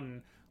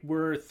mountain,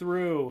 we're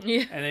through,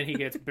 and then he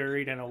gets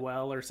buried in a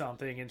well or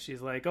something, and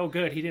she's like, oh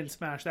good, he didn't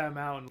smash that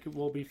mountain,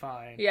 we'll be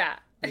fine. Yeah.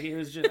 Like, it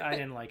was just, I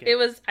didn't like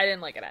it. I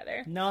didn't like it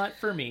either. Not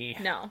for me.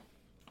 No.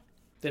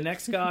 The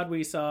next god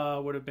we saw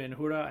would have been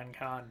Hura and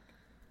Khan.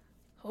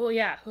 Oh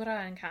yeah,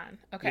 Hura and Khan.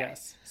 Okay.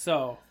 Yes.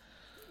 So,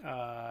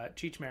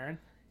 Cheech Marin,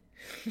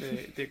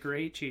 the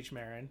great Cheech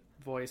Marin,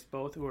 voiced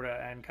both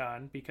Hura and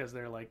Khan because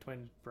they're like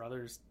twin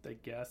brothers, I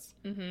guess.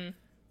 Mm-hmm.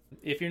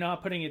 If you're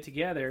not putting it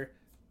together,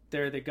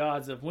 they're the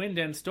gods of wind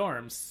and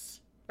storms.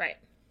 Right.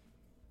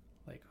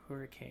 Like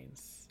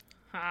hurricanes.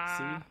 See?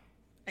 I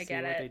get it. See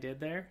what they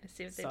did there? I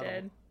see what subtle. they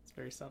did. It's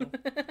very subtle.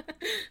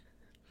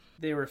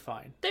 They were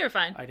fine. They were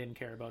fine. I didn't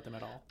care about them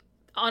at all.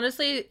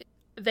 Honestly,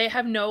 they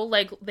have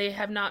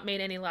not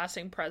made any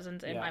lasting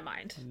presence in my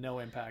mind. No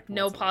impact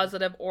whatsoever. No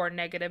positive or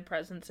negative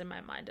presence in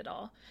my mind at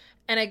all.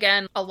 And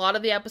again, a lot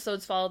of the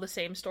episodes follow the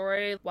same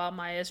story. While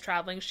Maya is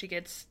traveling, she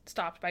gets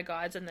stopped by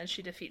gods and then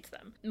she defeats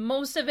them.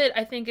 Most of it,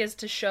 I think, is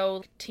to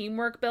show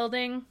teamwork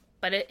building,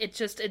 but it's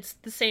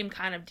the same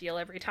kind of deal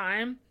every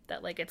time,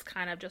 that like it's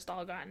kind of just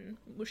all gotten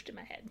whooshed in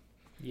my head.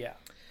 Yeah.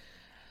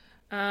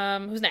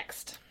 Who's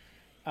next?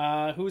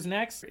 Who's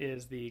next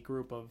is the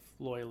group of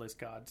loyalist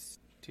gods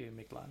to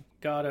Mictlan.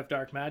 God of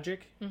dark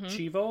magic,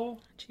 Chivo.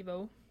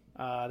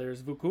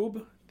 There's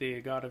Vukub,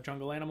 the god of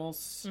jungle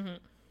animals.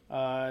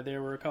 Mm-hmm.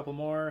 There were a couple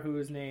more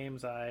whose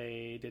names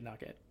I did not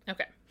get.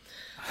 Okay.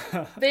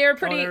 They are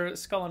pretty... they're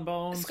Skull and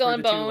Bones. Skull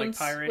and Bones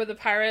were the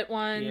pirate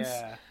ones.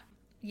 Yeah.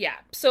 Yeah.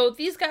 So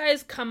these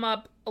guys come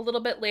up a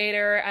little bit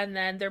later, and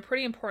then they're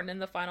pretty important in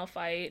the final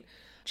fight.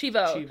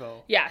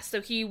 Chivo. Yeah,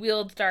 so he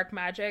wields dark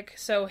magic.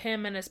 So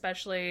him, and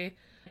especially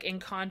in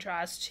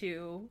contrast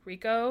to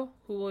Rico,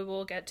 who we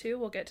will get to.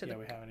 We'll get to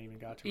we haven't even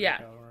got to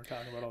Rico. We're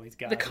talking about all these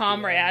guys. The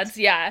comrades,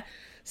 yeah.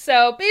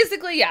 So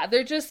basically, yeah,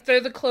 they're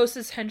the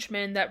closest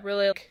henchmen that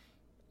really,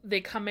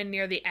 they come in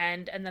near the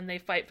end, and then they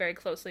fight very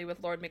closely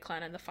with Lord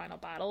Mictlan in the final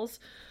battles.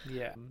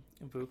 Yeah.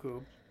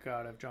 Vuku,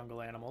 god of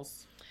jungle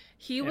animals.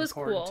 He was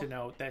important to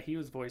note that he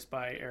was voiced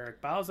by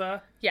Eric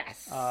Bauza.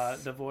 Yes.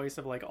 The voice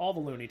of like all the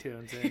Looney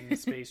Tunes in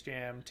Space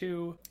Jam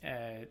 2.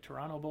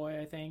 Toronto boy,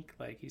 I think.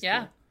 Like he's cool.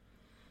 Yeah.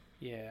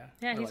 Yeah,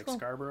 or he's like cool.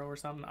 Scarborough or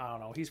something. I don't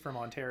know. He's from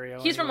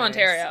Ontario. He's from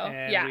Ontario.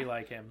 And yeah. we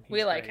like him.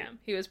 We like him.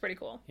 He was pretty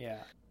cool. Yeah.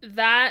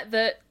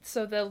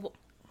 So the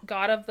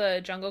god of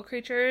the jungle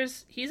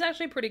creatures, he's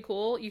actually pretty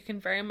cool. You can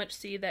very much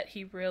see that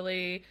he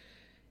really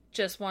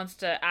just wants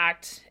to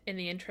act in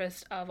the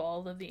interest of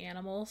all of the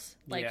animals.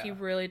 Like, he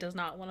really does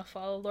not want to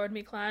follow Lord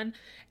Mictlan,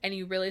 and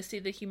you really see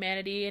the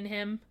humanity in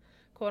him,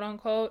 quote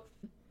unquote.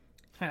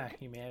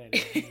 Humanity.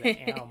 He's an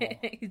animal.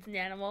 He's an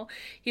animal.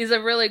 He's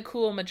a really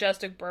cool,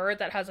 majestic bird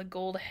that has a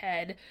gold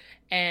head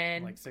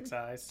and like 6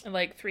 eyes. And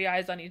like 3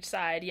 eyes on each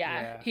side.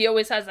 Yeah. He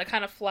always has a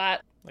kind of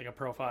flat, like a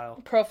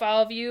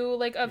profile view,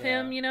 like, of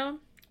him, you know?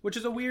 Which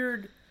is a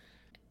weird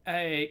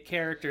a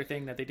character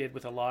thing that they did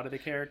with a lot of the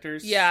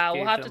characters. Yeah,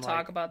 we'll Gave have to them,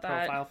 talk about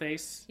that. Profile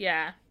face.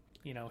 Yeah.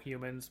 You know,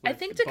 humans. I With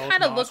think to both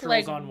kind of look nostrils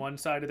like on one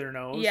side of their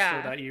nose,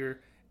 Yeah. so that you're.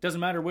 Doesn't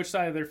matter which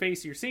side of their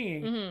face you're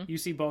seeing, Mhm. you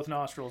see both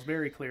nostrils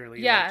very clearly.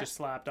 Yeah. Like, just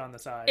slapped on the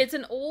side. It's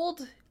an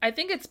old, I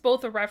think it's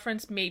both a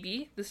reference,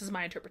 maybe, this is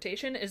my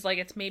interpretation, is like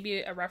it's maybe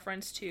a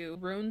reference to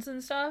runes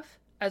and stuff,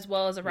 as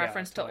well as a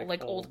reference to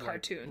like old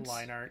cartoons.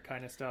 Line art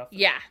kind of stuff.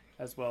 Yeah.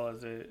 As well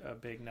as a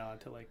big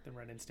nod to like the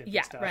Ren and Stimpy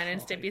Yeah, style. Ren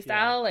and Stimpy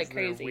style, like 'cause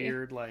they're crazy.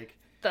 weird, like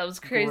Those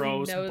crazy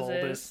gross, noses.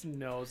 bulbous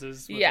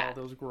noses with Yeah. all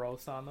those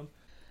growths on them.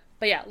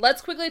 But yeah,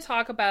 let's quickly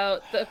talk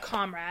about the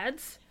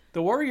comrades.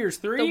 The Warriors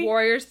 3? The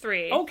Warriors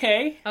 3.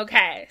 Okay.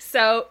 Okay,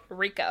 so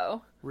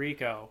Rico.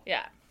 Rico.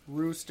 Yeah.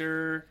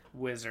 Rooster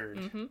Wizard.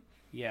 Mm-hmm.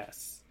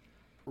 Yes.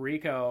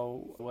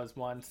 Rico was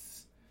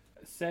once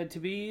said to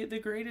be the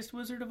greatest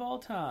wizard of all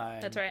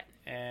time. That's right.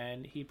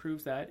 And he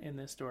proves that in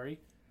this story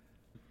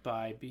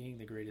by being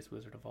the greatest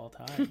wizard of all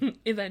time.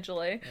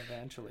 Eventually.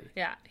 Eventually.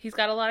 Yeah, he's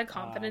got a lot of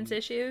confidence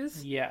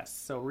issues. Yes.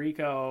 So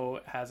Rico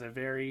has a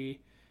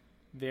very,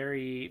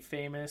 very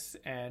famous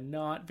and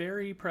not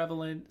very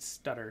prevalent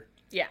stutter.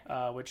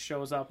 Yeah. Which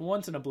shows up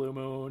once in a blue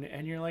moon,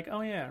 and you're like, oh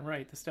yeah,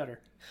 right, the stutter.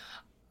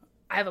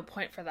 I have a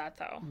point for that,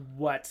 though.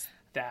 What's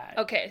that?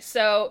 Okay,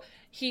 so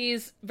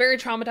he's very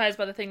traumatized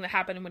by the thing that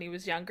happened when he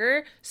was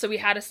younger. So he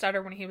had a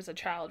stutter when he was a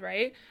child,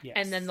 right? Yes.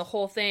 And then the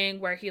whole thing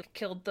where he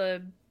killed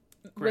the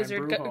Gran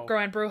wizard Brujo.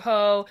 Gran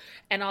Brujo,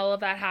 and all of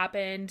that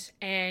happened,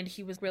 and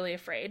he was really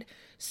afraid.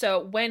 So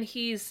when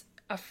he's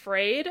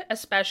afraid,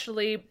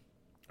 especially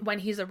when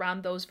he's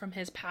around those from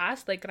his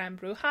past, like Gran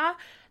Bruja,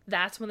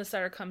 that's when the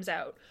stutter comes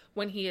out.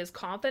 When he is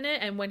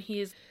confident and when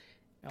he's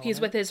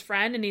with his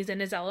friend and he's in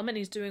his element and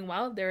he's doing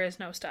well, there is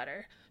no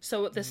stutter.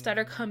 So the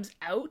stutter comes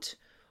out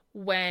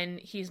when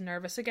he's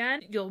nervous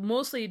again. You'll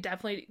mostly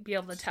definitely be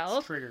able to tell.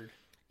 It's triggered.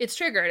 It's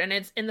triggered, and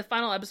it's in the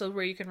final episode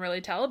where you can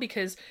really tell,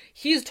 because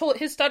he's told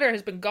his stutter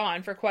has been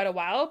gone for quite a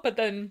while, but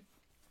then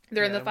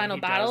they're in the when final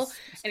he battle does,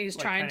 and he's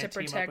like, trying to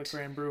kinda team up protect. with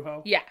Gran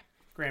Brujo. Yeah,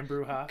 Gran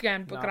Bruja.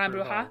 Gran not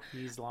Bruja.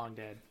 He's long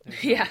dead.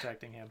 There's Yeah. no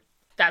protecting him.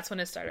 that's when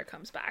his stutter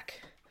comes back.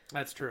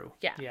 That's true.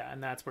 Yeah. Yeah,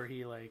 and that's where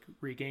he like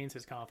regains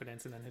his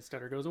confidence, and then his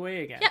stutter goes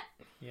away again. Yeah.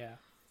 Yeah.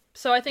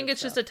 So I think Good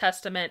it's just a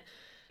testament.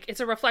 It's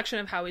a reflection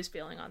of how he's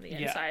feeling on the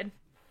inside.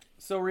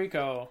 So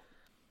Rico,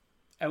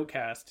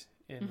 outcast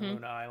in Mm-hmm. the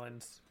Luna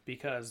Islands,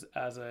 because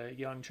as a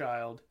young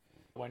child,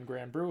 when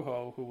Gran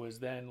Brujo, who was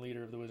then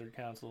leader of the Wizard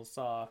Council,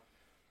 saw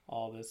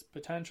all this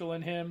potential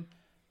in him,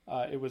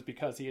 it was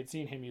because he had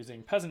seen him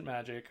using peasant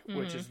magic,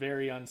 which Mm-hmm. is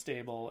very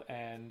unstable,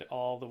 and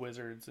all the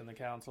wizards in the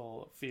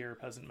council fear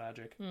peasant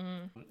magic.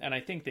 Mm-hmm. And I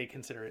think they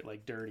consider it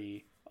like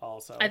dirty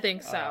also. I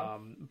think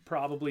so.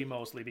 Probably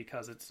mostly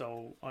because it's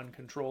so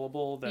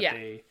uncontrollable that Yeah.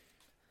 they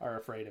are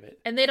afraid of it.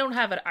 And they don't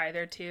have it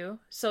either, too.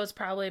 So it's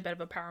probably a bit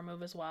of a power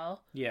move as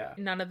well. Yeah.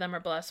 None of them are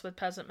blessed with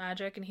peasant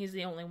magic, and he's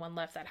the only one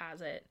left that has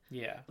it.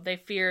 Yeah. They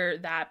fear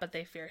that, but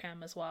they fear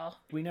him as well.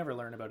 We never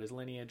learn about his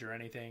lineage or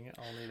anything,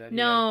 only that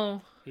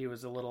No. he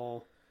was a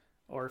little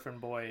orphan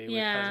boy with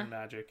Yeah. peasant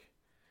magic.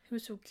 He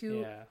was so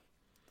cute. Yeah.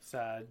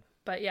 Sad.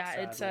 But yeah,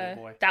 Sad it's little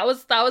boy. that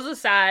was a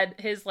sad,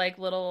 his like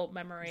little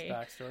memory. His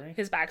backstory.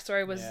 His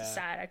backstory was Yeah.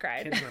 sad. I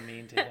cried. Kids were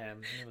mean to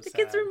him. It was The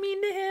kids sad. were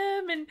mean to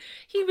him, and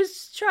he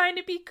was trying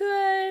to be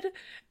good.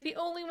 The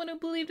only one who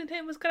believed in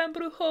him was Gran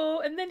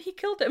Brujo, and then he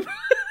killed him.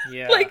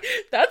 Yeah. Like,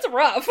 that's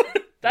rough.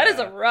 That is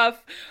a Yeah.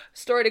 rough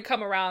story to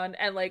come around,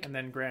 and like, And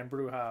then Gran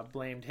Bruja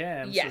blamed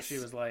him, Yes. so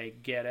she was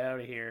like, "Get out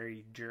of here,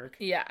 you jerk!"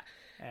 yeah,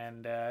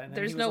 And then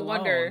There's he was no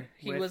wonder alone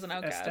he with was an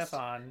outcast.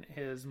 Estefan,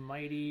 his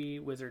mighty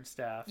wizard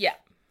staff. yeah,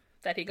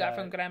 that he got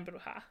from Gran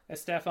Bruja.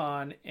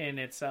 Estefan in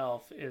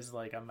itself is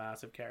like a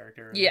massive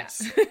character. and Yeah,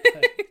 it's-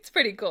 it's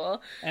pretty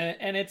cool. And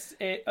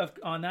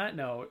on that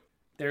note,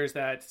 there's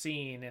that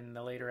scene in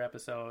the later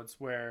episodes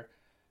where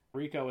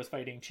Rico is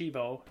fighting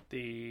Chivo,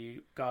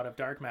 the god of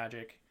dark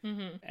magic,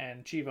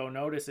 and Chivo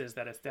notices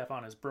that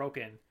Estefan is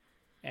broken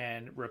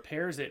and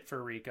repairs it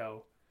for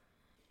Rico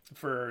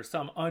for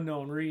some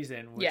unknown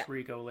reason, which Yeah.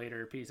 Rico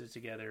later pieces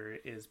together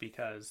is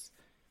because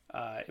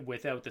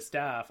without the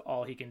staff,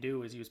 all he can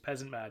do is use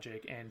peasant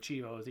magic, and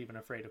Chivo is even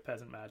afraid of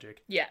peasant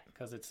magic Yeah,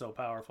 because it's so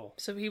powerful.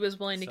 so he was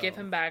willing to give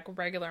So- him back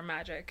regular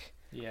magic,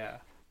 Yeah.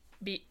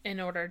 in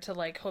order to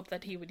like hope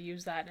that he would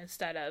use that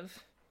instead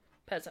of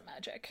peasant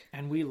magic.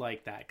 And we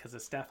like that because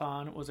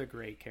Estefan was a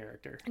great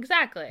character.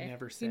 Exactly.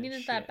 Never You said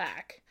needed that shit.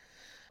 back.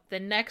 The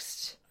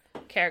next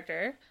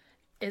character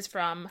is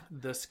from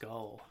The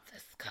Skull the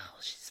Skull.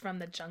 She's from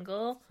the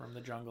jungle. from the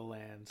Jungle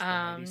Lands. The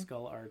mighty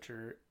Skull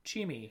Archer,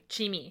 Chimi.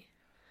 Chimi.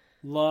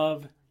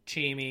 Love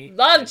Chimi.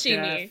 Love to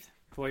Chimi. death,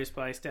 voiced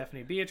by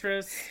Stephanie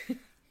Beatrice,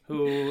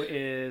 who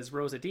is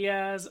Rosa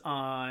Diaz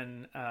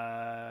on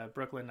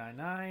Brooklyn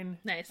Nine-Nine.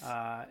 Nice.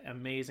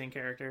 Amazing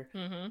character.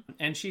 Mm-hmm.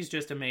 And she's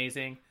just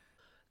amazing.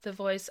 The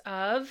voice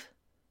of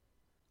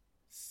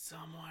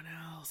Someone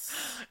else.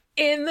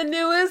 in the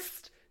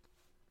newest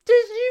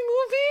Disney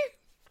movie.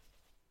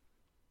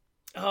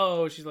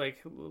 Oh, she's like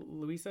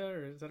Luisa,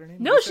 or is that her name?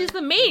 No, Luisa? she's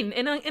the main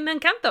in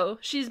Encanto.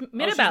 She's Oh,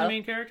 Mirabel. she's the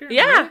main character?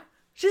 Yeah. Really?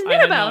 She's I had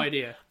Mirabelle. no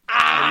idea.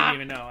 I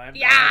didn't even know. I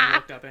haven't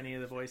looked up any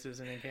of the voices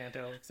in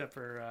Encanto except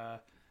for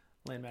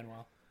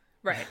Lin-Manuel.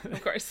 Right,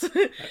 of course.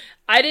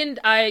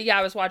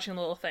 I was watching a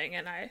little thing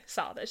and I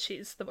saw that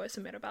she's the voice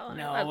of Mirabelle.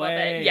 No I way. love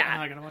it. Yeah. Am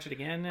I gonna watch it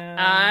again?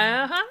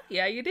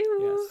 Yeah, you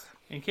do.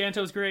 Yes.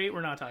 Encanto's great. We're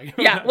not talking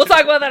about Yeah, we'll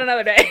talk about that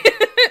another day.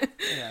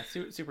 Yeah,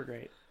 super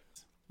great.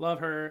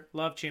 Love her.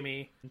 Love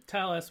Chimmy.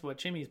 Tell us what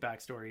Chimmy's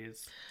backstory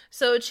is.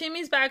 So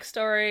Chimmy's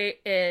backstory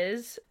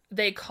is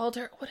they called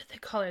her, what did they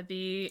call her?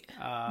 The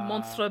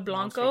Monstre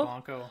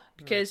Blanco.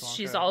 Because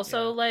she's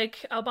also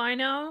like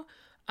albino.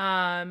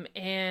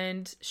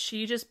 And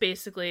she just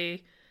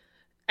basically,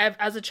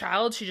 as a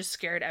child, she just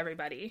scared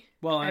everybody.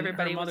 Well,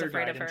 everybody her mother was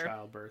afraid died of her. in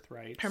childbirth,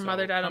 right? Her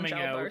mother died in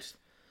childbirth.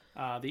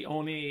 The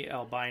only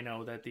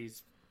albino that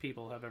these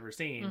people have ever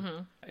seen,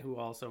 who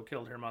also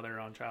killed her mother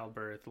on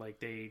childbirth, like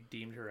they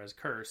deemed her as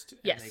cursed,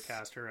 and they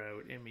cast her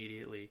out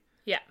immediately.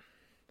 Yeah.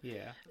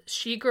 Yeah.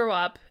 She grew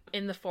up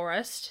in the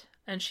forest,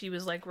 and she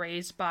was like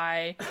raised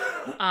by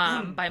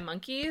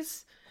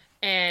monkeys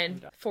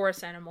and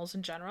forest animals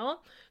in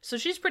general. So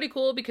she's pretty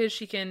cool because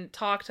she can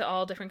talk to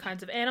all different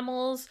kinds of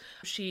animals.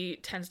 She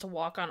tends to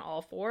walk on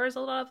all fours a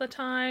lot of the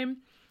time.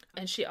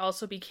 And she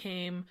also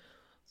became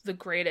the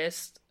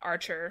greatest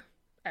archer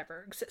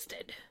ever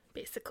existed,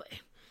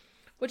 basically.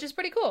 Which is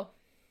pretty cool.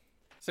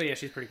 So yeah,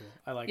 she's pretty cool.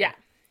 I like her.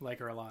 Like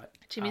her a lot.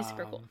 Chimmy's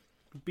super cool.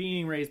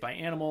 Being raised by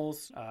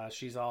animals,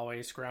 she's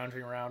always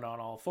scrounging around on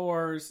all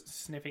fours,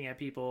 sniffing at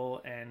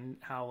people, and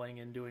howling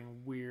and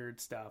doing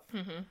weird stuff.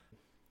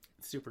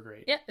 Super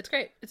great. Yeah, it's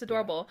great. It's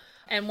adorable.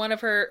 Yeah. And one of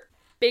her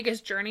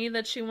biggest journey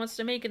that she wants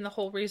to make, and the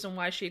whole reason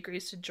why she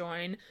agrees to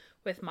join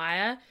with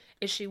Maya,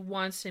 is she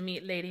wants to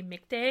meet Lady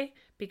Micte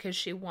because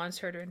she wants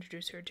her to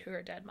introduce her to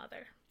her dead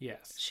mother.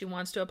 Yes. She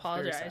wants to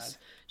apologize.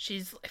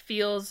 She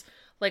feels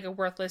like a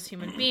worthless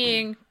human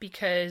being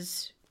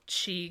because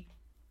she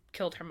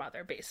killed her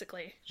mother,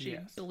 basically. She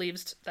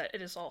believes that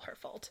it is all her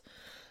fault.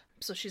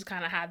 So she's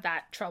kind of had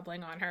that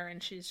troubling on her,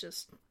 and she's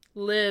just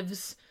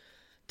lives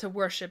to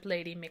worship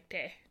Lady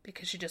Micte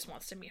because she just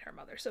wants to meet her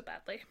mother so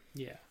badly.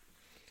 Yeah.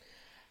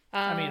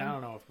 I mean, I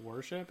don't know if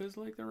worship is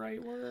like the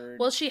right word.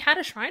 Well, she had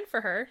a shrine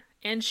for her,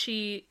 and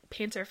she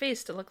paints her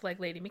face to look like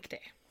Lady Micte.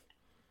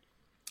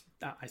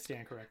 I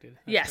stand corrected.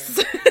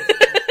 Yes.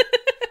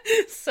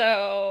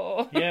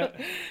 So. Yeah,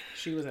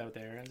 she was out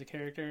there as a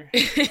character.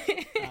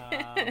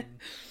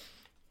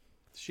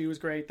 She was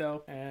great,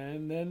 though.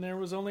 And then there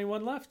was only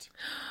one left.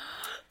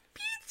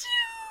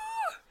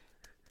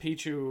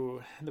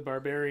 Pichu, the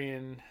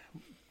barbarian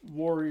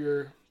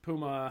warrior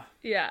puma.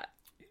 Yeah.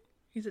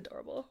 He's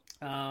adorable.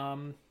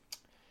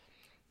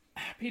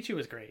 Pichu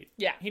was great.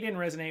 Yeah. He didn't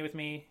resonate with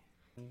me.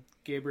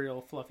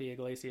 Gabriel Fluffy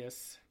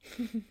Iglesias,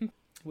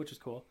 which was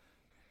cool.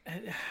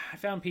 I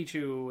found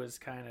Pichu was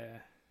kind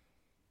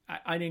of...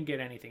 I didn't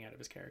get anything out of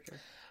his character.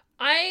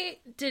 I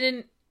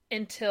didn't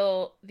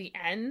until the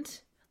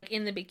end.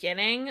 In the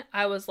beginning,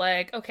 I was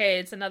like, okay,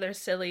 it's another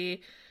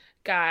silly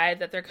guy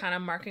that they're kind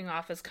of marking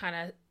off as kind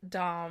of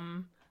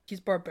dumb. He's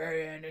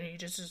barbarian, and he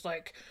just is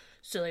like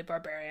silly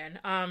barbarian.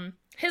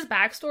 His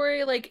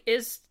backstory like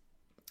is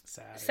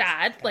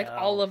sad. Like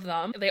all of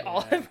them, they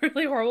all have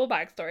really horrible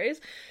backstories.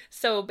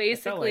 So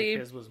basically, I felt like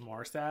his was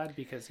more sad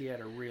because he had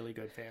a really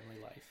good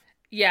family life.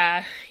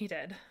 Yeah, he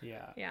did.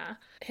 Yeah.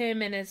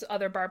 Him and his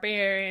other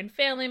barbarian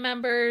family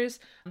members,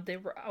 they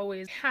were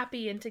always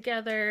happy and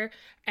together.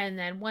 And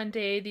then one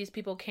day, these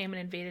people came and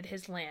invaded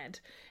his land.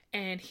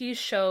 And he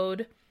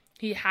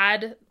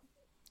had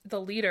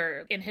the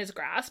leader in his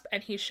grasp,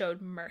 and he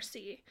showed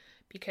mercy.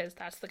 Because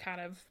that's the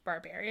kind of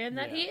barbarian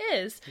that he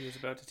is. He was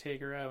about to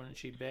take her out, and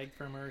she begged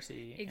for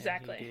mercy.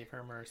 Exactly. And he gave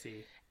her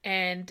mercy.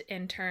 And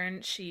in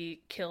turn,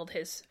 she killed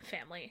his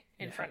family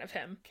in front of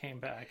him.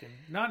 Came back, and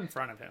not in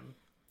front of him.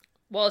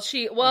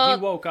 He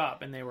woke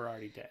up and they were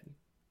already dead.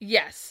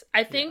 Yes.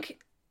 I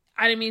think,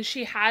 I mean,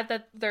 she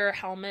had their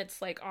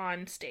helmets like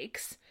on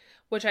stakes,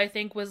 which I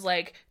think was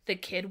like the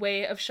kid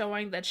way of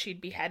showing that she'd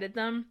beheaded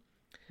them.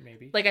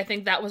 Maybe. Like, I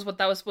think that was what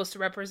that was supposed to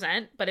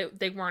represent, but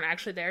they weren't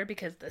actually there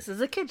because this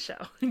is a kid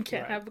show. You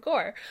can't have the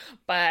gore.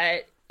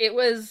 But it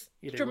was...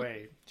 Either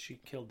way, she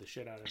killed the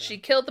shit out of them. She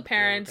killed the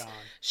parents.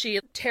 She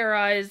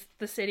terrorized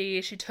the city.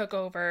 She took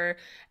over,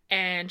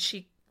 and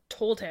she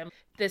told him,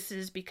 this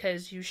is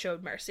because you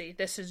showed mercy.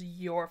 This is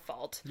your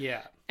fault.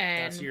 Yeah.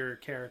 And that's your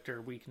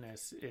character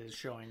weakness, is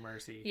showing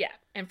mercy. Yeah.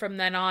 And from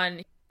then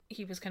on,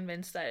 he was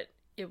convinced that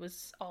it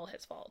was all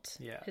his fault.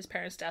 Yeah. His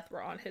parents' death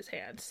were on his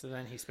hands. So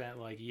then he spent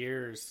like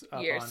years up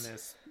on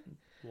this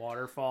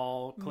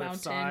waterfall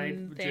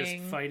cliffside just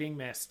fighting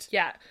mist.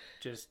 Yeah.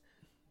 Just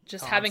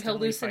having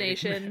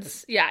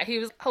hallucinations. Yeah, he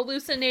was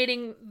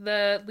hallucinating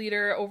the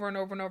leader over and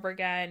over and over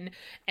again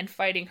and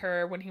fighting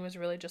her when he was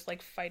really just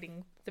like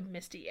fighting the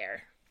misty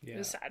air. Yeah. It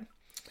was sad.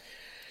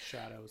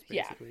 Shadows,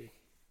 basically. Yeah.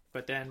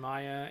 But then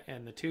Maya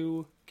and the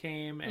two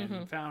came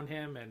and found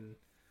him and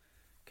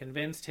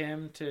convinced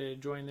him to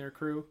join their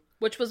crew.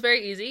 Which was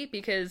very easy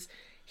because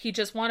he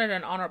just wanted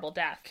an honorable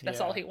death.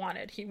 That's all he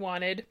wanted. He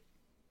wanted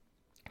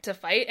to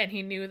fight, and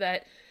he knew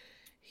that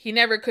He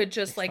never could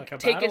just like a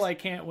take battle I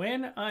can't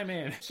win, I'm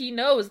in. He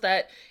knows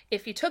that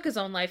if he took his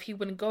own life, he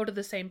wouldn't go to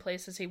the same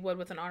place as he would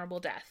with an honorable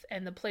death.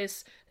 And the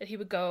place that he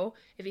would go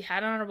if he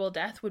had an honorable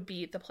death would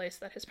be the place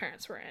that his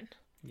parents were in.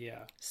 Yeah.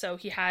 So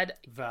he had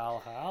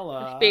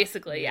Valhalla.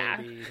 Basically, maybe. yeah.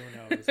 Who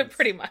knows? It's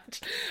pretty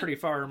much. pretty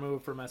far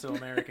removed from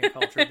Mesoamerican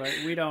culture, but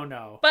we don't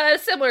know. But a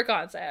similar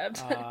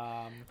concept.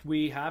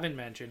 We haven't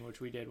mentioned, which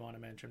we did want to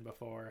mention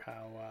before,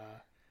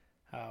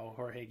 how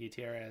Jorge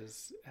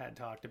Gutierrez had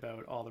talked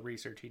about all the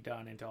research he'd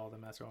done into all the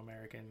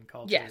Mesoamerican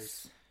cultures.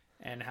 Yes.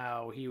 And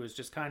how he was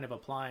just kind of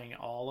applying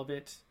all of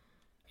it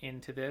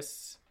into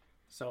this.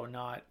 So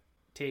not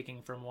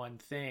taking from one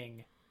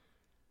thing,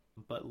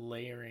 but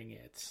layering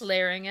it.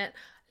 Layering it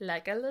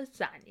like a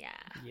lasagna.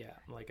 Yeah,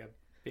 like a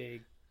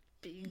big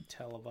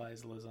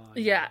televised lasagna.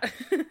 Yeah.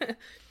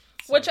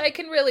 Which I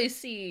can really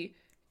see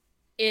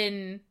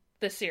in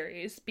the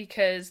series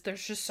because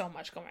there's just so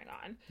much going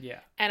on. Yeah.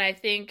 And I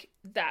think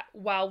that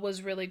while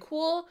was really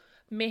cool,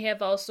 may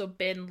have also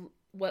been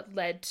what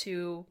led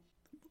to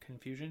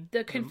confusion.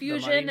 The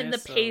confusion and the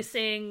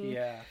pacing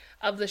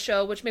of the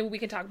show, which maybe we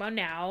can talk about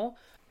now.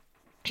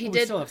 We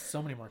still have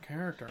so many more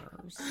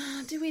characters.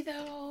 Do we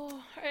though?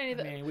 I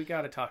mean, we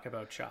got to talk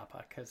about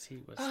Choppa because he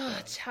was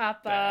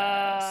Choppa.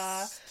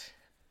 Best.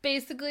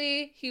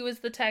 Basically, he was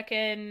the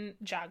Tekken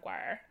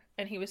Jaguar,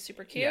 and he was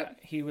super cute. Yeah,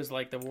 he was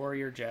like the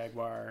warrior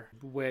jaguar,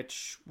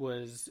 which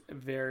was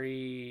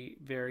very,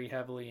 very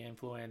heavily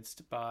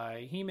influenced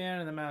by He-Man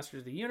and the Masters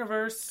of the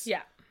Universe.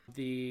 Yeah,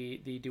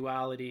 the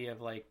duality of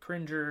like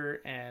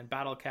Cringer and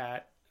Battle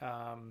Cat.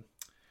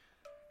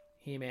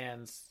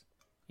 He-Man's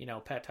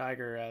pet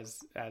tiger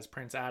as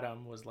Prince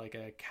Adam was like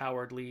a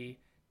cowardly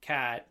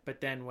cat,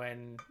 but then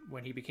when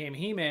he became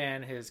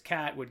He-Man, his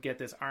cat would get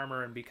this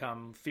armor and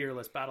become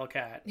fearless Battle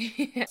Cat.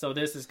 Yeah. So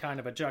this is kind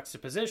of a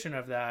juxtaposition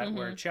of that,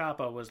 where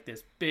Choppa was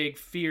this big,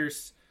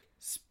 fierce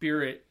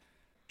spirit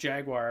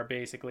jaguar,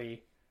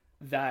 basically,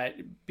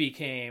 that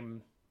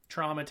became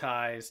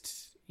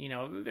traumatized,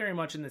 very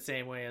much in the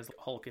same way as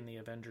Hulk in the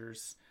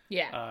Avengers.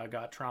 Yeah.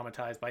 Got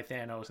traumatized by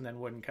Thanos and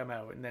then wouldn't come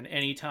out. And then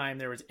anytime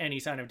there was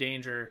any sign of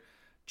danger,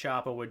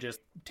 Choppa would just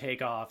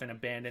take off and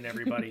abandon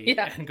everybody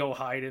and go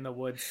hide in the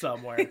woods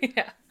somewhere.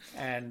 Yeah.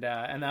 And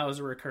that was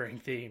a recurring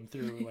theme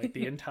through like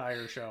the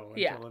entire show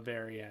until the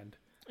very end.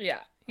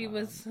 Yeah. He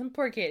was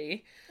poor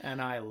kitty.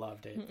 And I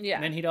loved it. Yeah.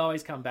 And then he'd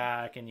always come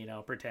back and,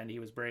 pretend he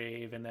was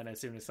brave. And then as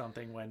soon as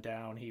something went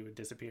down, he would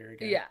disappear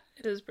again. Yeah.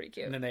 It was pretty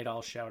cute. And then they'd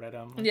all shout at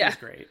him. Yeah. It was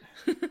great.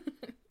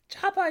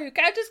 Choppa, you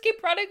can't just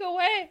keep running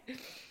away.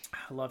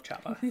 I love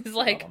Choppa. He's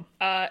like,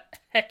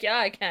 heck yeah,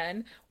 I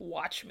can.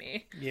 Watch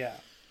me. Yeah.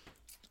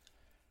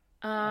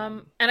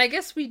 And I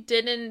guess we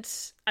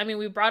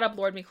brought up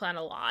Lord Miklan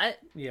a lot.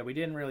 Yeah, we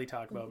didn't really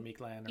talk about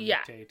Miklan or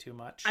Mikte too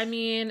much. I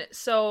mean,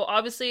 so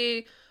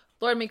obviously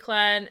Lord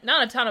Miklan,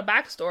 not a ton of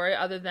backstory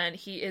other than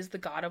he is the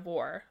god of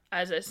war.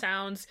 As it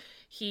sounds,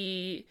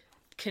 he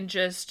can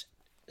just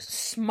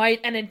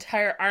smite an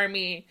entire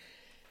army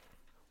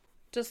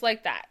just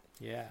like that.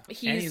 Yeah. And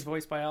he's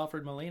voiced by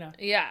Alfred Molina.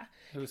 Yeah.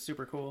 Who's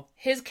super cool.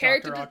 His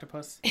character Dr.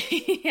 Octopus.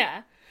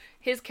 Yeah.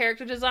 His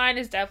character design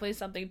is definitely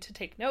something to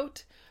take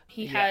note.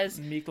 He has...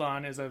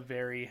 Miklan is a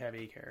very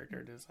heavy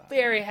character design.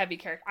 Very heavy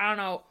character. I don't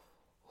know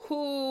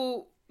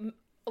who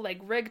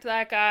rigged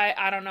that guy.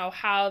 I don't know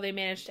how they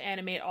managed to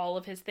animate all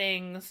of his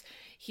things.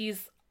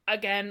 He's,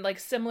 again,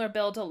 similar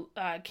build to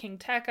King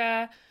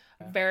Tekka.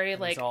 Very,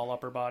 he's all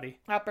upper body.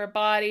 Upper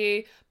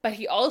body. But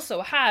he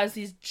also has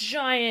these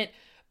giant...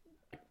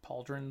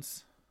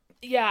 pauldrons.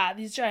 Yeah,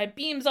 these giant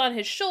beams on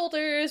his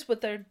shoulders with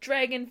their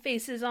dragon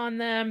faces on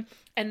them.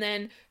 And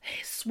then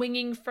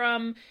swinging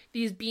from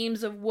these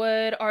beams of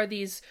wood are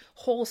these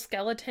whole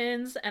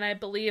skeletons. And I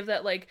believe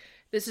that,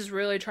 this is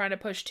really trying to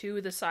push to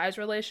the size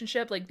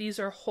relationship. These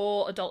are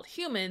whole adult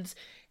humans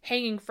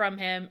hanging from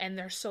him, and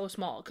they're so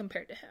small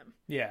compared to him.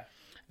 Yeah.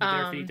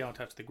 Their feet don't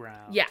touch the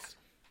ground. Yeah.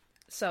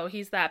 So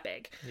he's that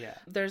big. Yeah.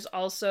 There's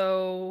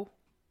also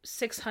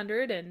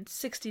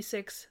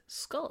 666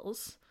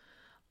 skulls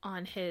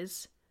on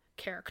his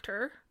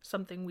character,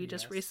 something we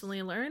just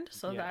recently learned,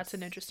 so that's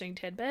an interesting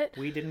tidbit.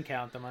 We didn't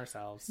count them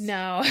ourselves.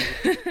 No.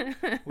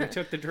 We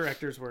took the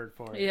director's word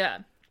for it. Yeah.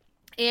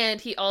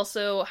 And he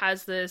also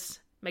has this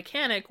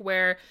mechanic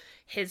where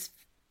his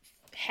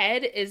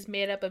head is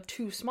made up of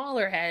two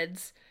smaller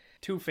heads.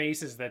 Two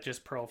faces that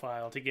just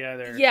profile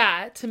together.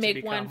 Yeah, to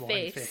make one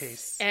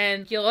face.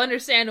 And you'll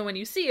understand when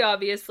you see,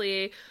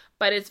 obviously,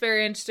 but it's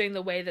very interesting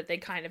the way that they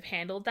kind of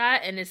handled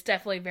that, and it's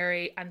definitely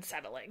very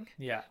unsettling.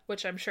 Yeah.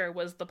 Which I'm sure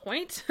was the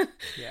point.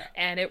 Yeah.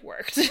 And it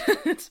worked.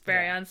 It's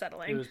very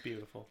unsettling. It was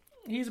beautiful.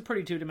 He's a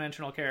pretty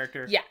two-dimensional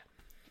character. Yeah.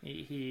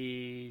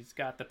 He's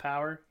got the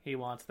power. He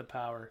wants the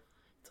power.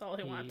 That's all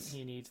he wants.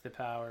 He needs the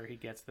power. He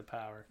gets the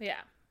power. Yeah.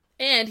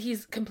 And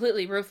he's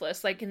completely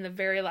ruthless. In the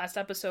very last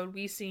episode,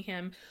 we see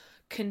him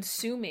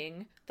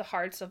consuming the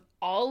hearts of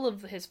all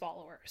of his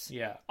followers.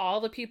 Yeah.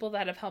 All the people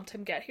that have helped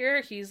him get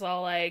here. He's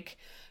all like,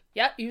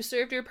 yep, you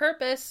served your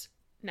purpose.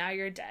 Now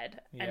you're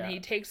dead. Yeah. And he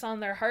takes on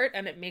their heart,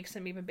 and it makes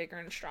him even bigger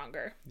and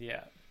stronger.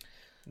 Yeah.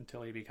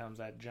 until he becomes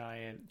that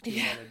giant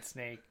two-headed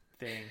snake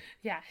thing.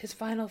 Yeah, his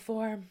final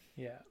form.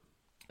 Yeah.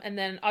 And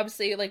then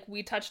obviously, like,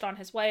 we touched on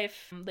his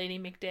wife, Lady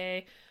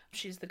Macday.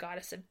 She's the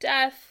goddess of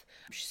death.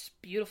 She's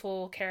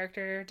beautiful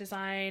character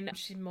design.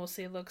 She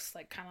mostly looks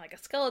like kind of like a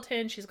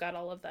skeleton. She's got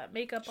all of that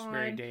makeup on.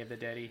 Very Day of the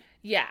Dead-y.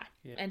 Yeah.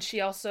 And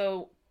she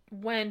also,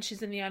 when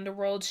she's in the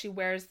underworld, she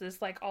wears this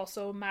like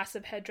also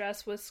massive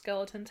headdress with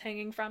skeletons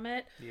hanging from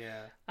it.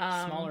 Yeah.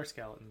 Smaller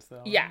skeletons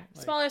though. Yeah.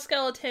 Smaller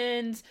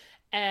skeletons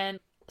and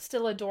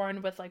still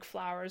adorned with like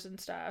flowers and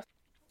stuff.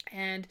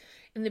 And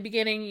in the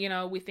beginning, you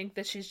know, we think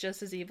that she's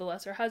just as evil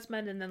as her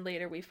husband, and then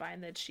later we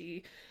find that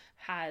she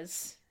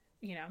has,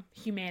 you know,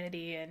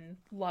 humanity and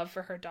love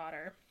for her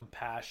daughter.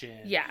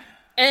 Passion. Yeah.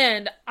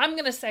 And I'm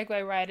going to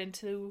segue right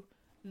into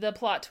the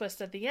plot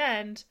twist at the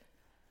end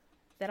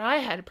that I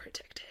had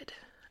predicted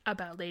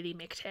about Lady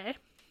Macday.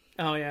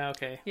 Oh, yeah,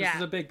 okay. Yeah. This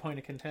is a big point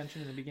of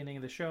contention in the beginning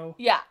of the show.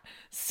 Yeah.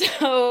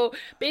 So,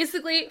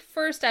 basically,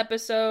 first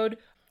episode,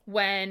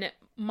 when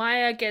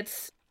Maya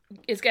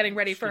is getting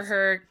ready for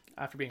her...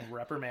 After being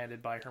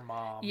reprimanded by her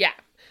mom. Yeah.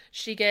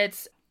 She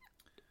gets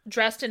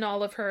dressed in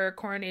all of her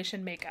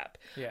coronation makeup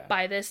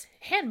by this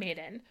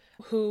handmaiden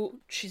who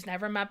she's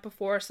never met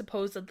before,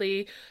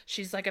 supposedly.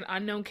 She's like an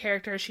unknown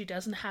character. She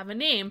doesn't have a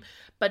name,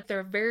 but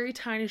their very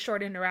tiny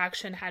short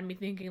interaction had me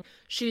thinking,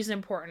 she's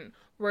important.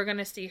 We're going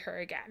to see her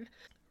again.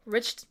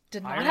 Rich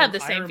did not have the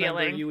same feeling.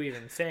 I remember you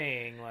even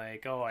saying,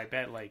 like, oh, I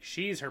bet, like,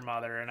 she's her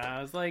mother. And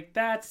I was like,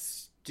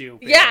 that's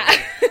stupid. Yeah.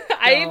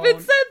 I even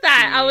said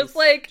that. I was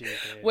like,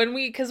 stupid.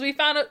 Because we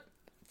found out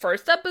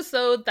first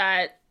episode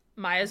that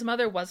Maya's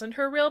mother wasn't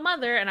her real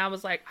mother, and I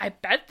was like, I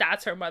bet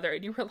that's her mother.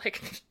 And you were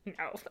like,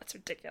 no, that's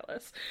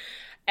ridiculous.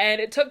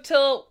 And it took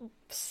till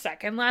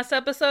second last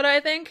episode, I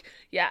think,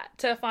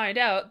 to find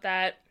out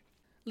that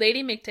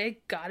Lady Macday,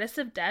 goddess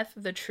of death,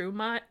 the true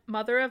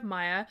mother of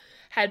Maya,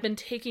 had been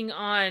taking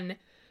on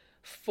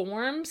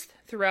forms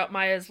throughout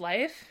Maya's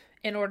life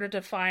in order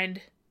to find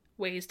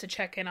ways to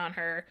check in on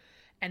her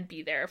and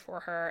be there for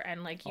her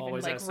and like even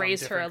always like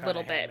raise her a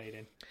little bit.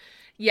 Handmaiden.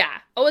 Yeah.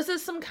 Oh, is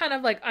this some kind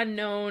of like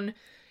unknown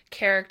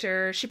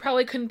character? She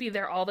probably couldn't be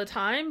there all the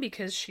time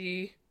because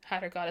she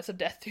had her goddess of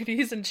death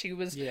duties and she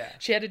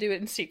had to do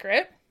it in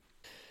secret.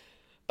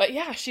 But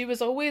yeah, she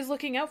was always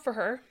looking out for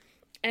her.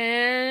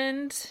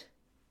 And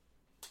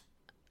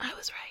I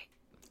was right.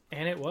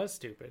 And it was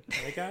stupid,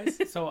 right,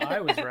 guys? So I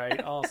was right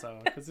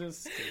also, because it was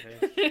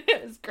stupid.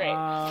 It was great.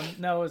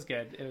 No, it was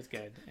good. It was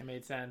good. It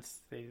made sense.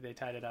 They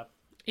tied it up.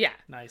 Yeah.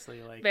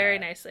 Nicely, like very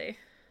nicely.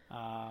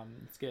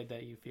 It's good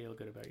that you feel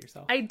good about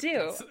yourself. I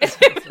do. I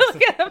feel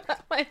good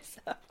about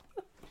myself.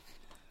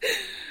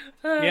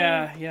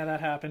 Yeah, that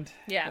happened.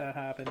 Yeah. That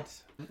happened.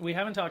 We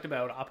haven't talked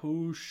about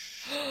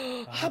Apush.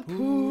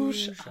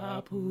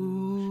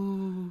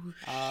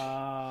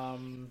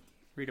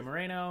 Rita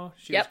Moreno.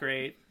 She was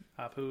great.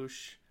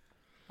 Apush.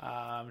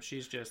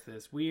 She's just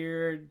this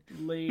weird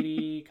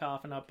lady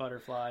coughing up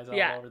butterflies all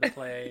over the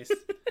place.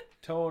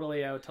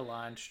 Totally out to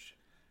lunch.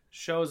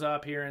 Shows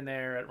up here and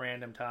there at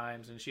random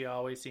times, and she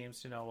always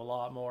seems to know a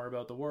lot more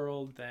about the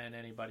world than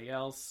anybody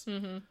else.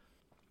 Mm-hmm.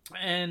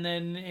 And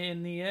then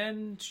in the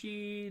end,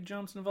 she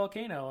jumps in a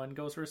volcano and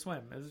goes for a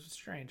swim. It's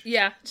strange.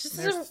 Yeah, she's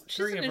an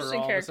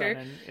interesting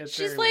character.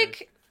 She's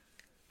like,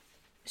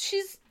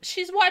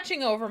 she's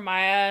watching over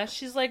Maya.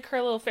 She's like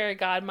her little fairy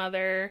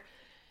godmother.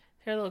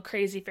 Her little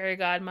crazy fairy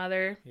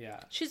godmother. Yeah.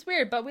 She's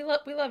weird, but we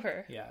love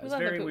her. Yeah, it's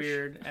very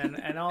weird.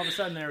 And all of a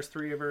sudden there was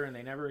three of her and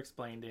they never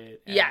explained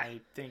it. And yeah. I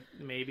think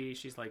maybe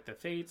she's like the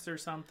Fates or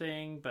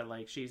something, but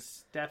like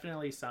she's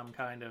definitely some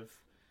kind of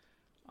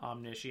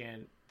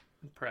omniscient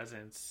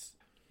presence.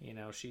 You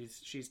know,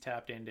 she's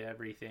tapped into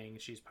everything.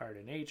 She's part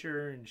of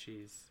nature, and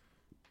she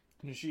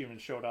even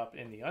showed up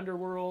in the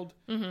underworld.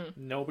 Mm-hmm.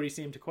 Nobody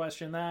seemed to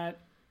question that.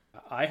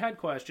 I had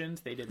questions.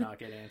 They did not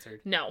get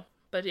answered. No.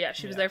 But yeah,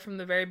 she was there from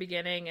the very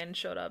beginning and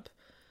showed up,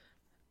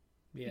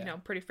 you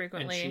know, pretty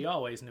frequently. And she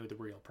always knew the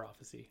real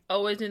prophecy.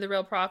 Always knew the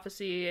real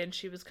prophecy, and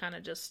she was kind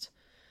of just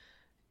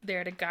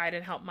there to guide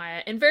and help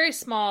Maya in very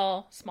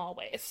small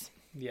ways.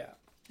 Yeah.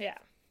 Yeah.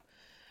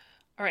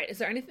 All right. Is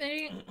there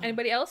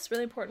anybody else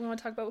really important we want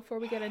to talk about before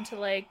we get into,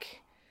 like,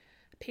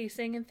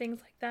 pacing and things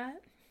like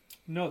that?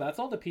 No, that's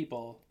all the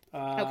people.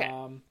 Okay.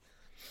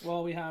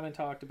 Well, we haven't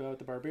talked about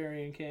the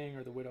Barbarian King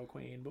or the Widow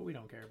Queen, but we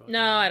don't care about that.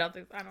 No, I don't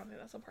think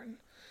that's important.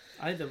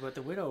 But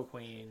the Widow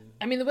Queen...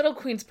 I mean, the Widow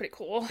Queen's pretty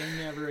cool. They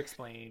never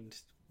explained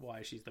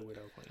why she's the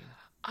Widow Queen.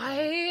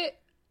 I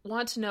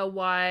want to know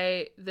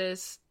why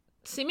this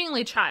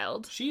seemingly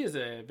child... She is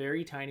a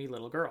very tiny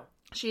little girl.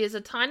 She is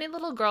a tiny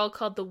little girl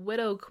called the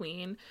Widow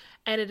Queen,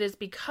 and it is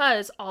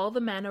because all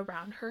the men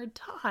around her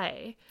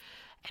die.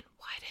 And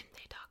why didn't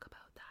they talk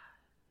about that?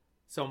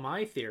 So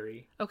my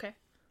theory... Okay.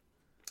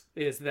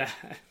 Is that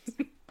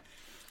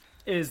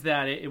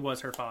it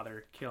was her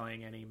father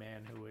killing any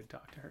man who would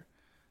talk to her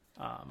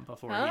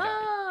before he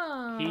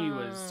died. He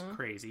was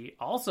crazy.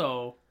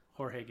 Also,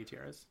 Jorge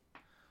Gutierrez.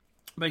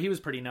 But he was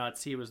pretty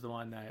nuts. He was the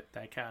one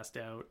that cast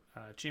out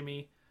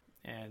Jimmy,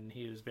 and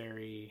he was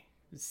very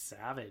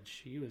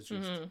savage. He was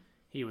just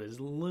He was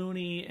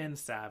loony and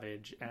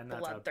savage, and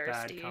that's a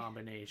Bloodthirsty. bad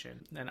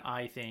combination. And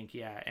I think,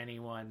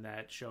 anyone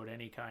that showed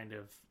any kind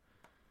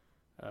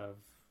of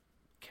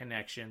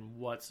connection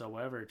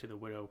whatsoever to the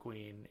Widow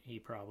Queen, he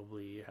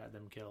probably had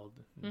them killed,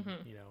 and,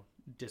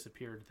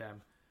 disappeared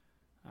them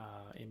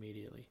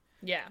immediately.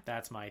 Yeah.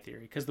 That's my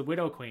theory. Because the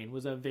Widow Queen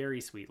was a very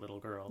sweet little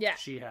girl. Yeah.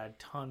 She had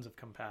tons of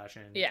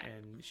compassion. Yeah.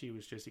 And she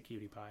was just a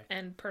cutie pie.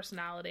 And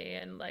personality,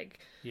 and like,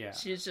 Yeah.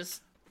 she was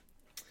just...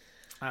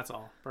 That's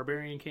all.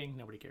 Barbarian King,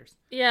 nobody cares.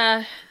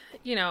 Yeah,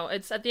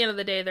 it's at the end of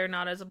the day, they're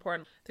not as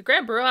important. The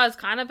Grand Bruja is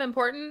kind of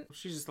important.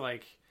 She's just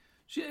like,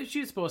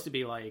 she's supposed to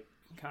be like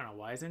kind of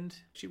wizened.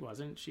 She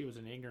wasn't. She was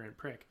an ignorant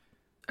prick.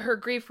 Her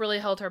grief really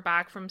held her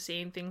back from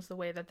seeing things the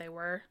way that they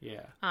were.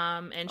 Yeah.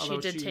 And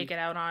Although she did take it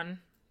out on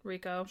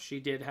Rico. She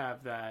did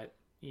have that,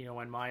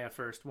 when Maya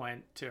first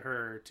went to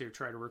her to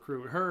try to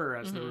recruit her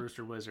as the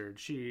Rooster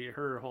Wizard,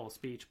 her whole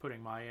speech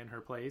putting Maya in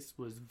her place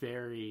was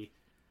very,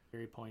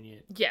 very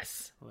poignant.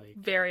 Yes. Like,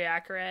 very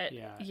accurate.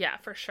 Yeah. Yeah,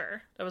 for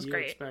sure. That was you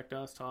great. Expect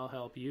us to all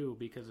help you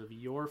because of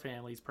your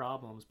family's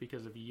problems,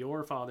 because of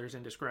your father's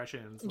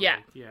indiscretions. Yeah.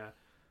 Yeah.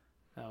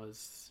 That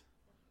was...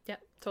 Yeah,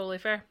 totally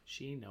fair.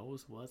 She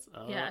knows what's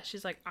up. Yeah,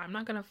 she's like, I'm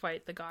not going to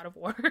fight the God of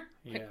War.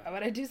 Yeah. Why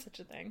would I do such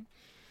a thing?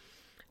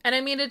 And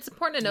I mean, it's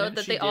important to note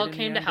that they all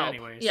came to help.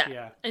 Anyways.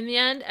 Yeah. In the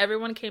end,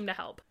 everyone came to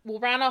help. We'll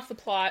round off the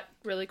plot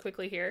really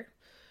quickly here.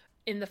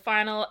 In the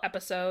final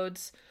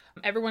episodes,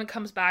 everyone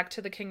comes back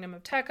to the Kingdom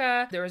of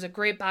Tekka. There is a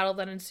great battle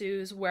that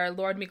ensues where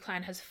Lord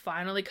Miklan has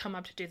finally come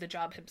up to do the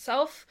job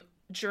himself.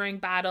 During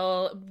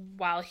battle,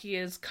 while he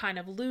is kind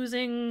of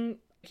losing,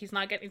 he's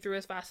not getting through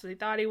as fast as he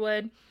thought he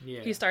would.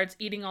 Yeah. He starts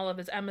eating all of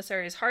his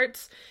emissaries'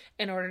 hearts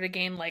in order to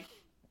gain, like,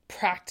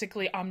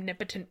 practically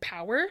omnipotent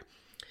power.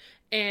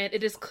 And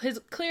it is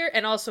clear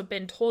and also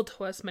been told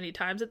to us many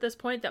times at this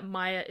point that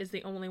Maya is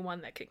the only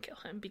one that can kill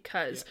him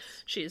because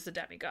she is the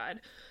demigod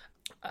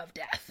of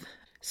death.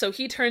 So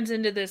he turns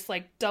into this,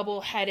 like,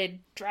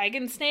 double-headed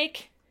dragon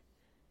snake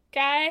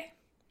guy.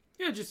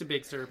 Yeah, just a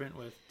big serpent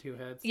with two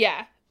heads.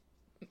 Yeah.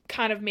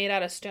 Kind of made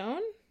out of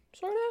stone,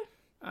 sort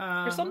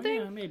of? Or something?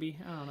 Yeah, maybe.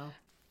 I don't know.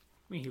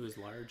 I mean, he was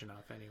large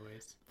enough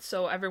anyways.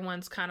 So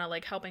everyone's kind of,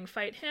 like, helping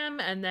fight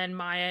him, and then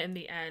Maya, in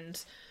the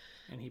end...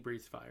 And he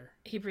breathes fire.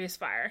 He breathes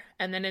fire.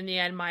 And then in the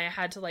end, Maya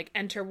had to, like,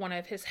 enter one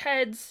of his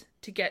heads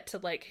to get to,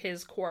 like,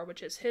 his core,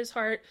 which is his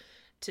heart,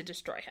 to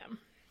destroy him.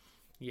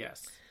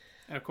 Yes.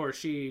 And of course,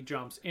 she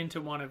jumps into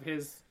one of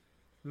his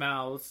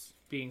mouths,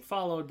 being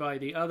followed by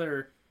the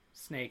other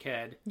snake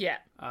head. Yeah.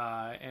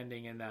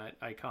 Ending in that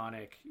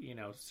iconic,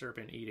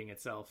 serpent eating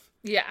itself.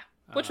 Yeah.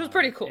 Which was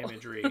pretty cool.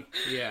 Imagery.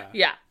 Yeah.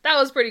 Yeah. That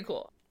was pretty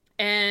cool.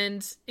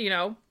 And,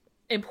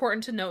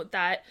 important to note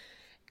that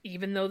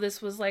even though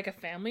this was, like, a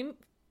family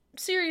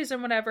series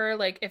and whatever,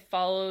 like, it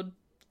followed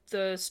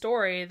the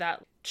story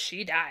that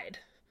she died.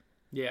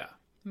 Yeah.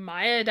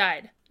 Maya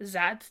died.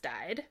 Zatz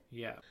died.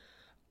 Yeah.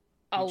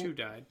 Pichu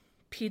died.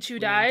 Pichu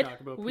died.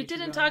 We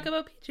didn't didn't talk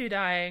about Pichu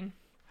dying.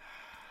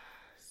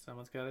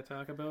 Someone's got to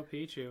talk about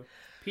Pichu.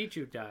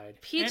 Pichu died.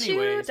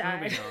 Pichu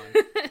died.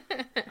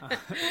 Moving on.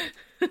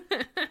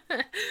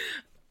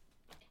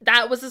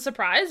 That was a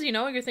surprise,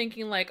 you're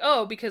thinking like,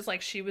 oh, because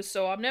like she was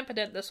so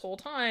omnipotent this whole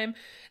time,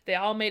 they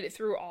all made it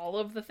through all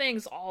of the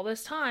things all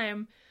this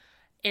time.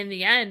 In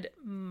the end,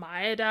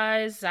 Maya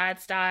dies,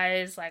 Zatz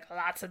dies, like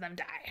lots of them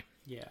die.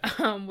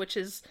 Yeah. Which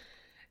is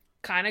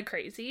kind of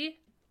crazy.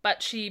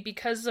 But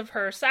because of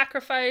her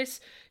sacrifice,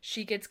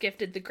 she gets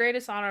gifted the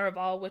greatest honor of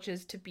all, which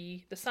is to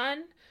be the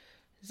sun.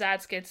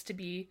 Zatz gets to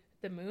be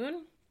the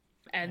moon.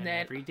 And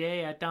then every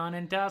day at dawn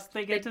and dusk,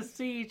 they get to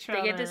see each other.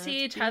 They get to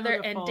see each other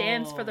and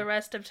dance for the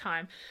rest of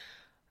time.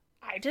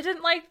 I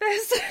didn't like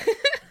this.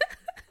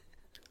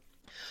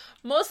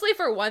 Mostly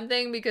for one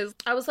thing, because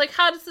I was like,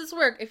 how does this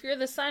work? If you're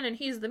the sun and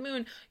he's the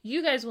moon,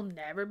 you guys will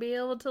never be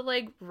able to,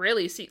 like,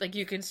 really see. Like,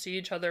 you can see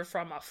each other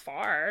from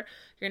afar.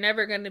 You're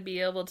never going to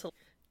be able to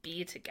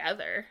be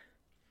together.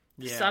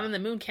 The sun and the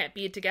moon can't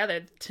be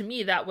together. To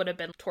me, that would have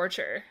been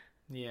torture.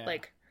 Yeah.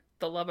 Like,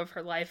 the love of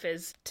her life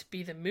is to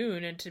be the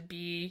moon and to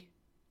be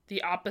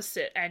the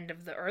opposite end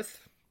of the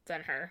earth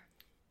than her.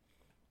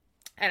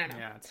 I don't know.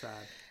 Yeah, it's sad.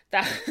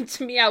 That,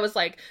 to me, I was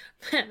like,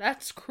 man,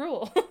 that's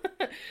cruel.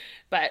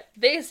 But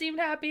they seemed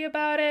happy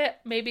about it.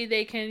 Maybe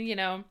they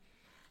can,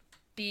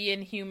 be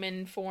in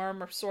human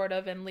form or sort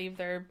of and leave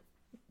their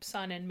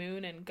sun and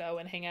moon and go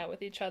and hang out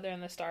with each other in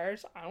the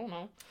stars. I don't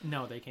know.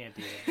 No, they can't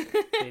do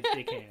that.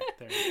 they can't.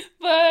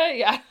 But,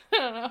 yeah, I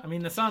don't know. I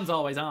mean, the sun's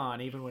always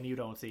on, even when you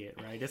don't see it,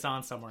 right? It's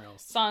on somewhere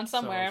else. It's on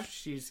somewhere. So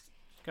she's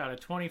got a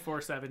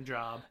 24/7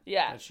 job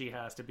that she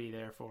has to be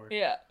there for.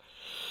 Yeah.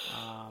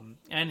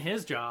 And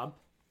his job,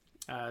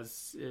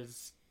 as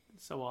is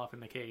so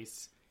often the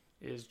case,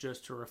 is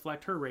just to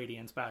reflect her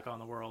radiance back on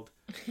the world.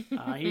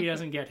 He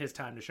doesn't get his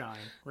time to shine,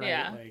 right?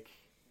 Yeah. Like,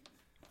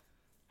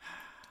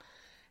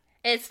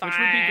 it's fine. which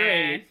would be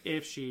great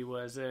if she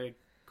was a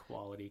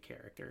quality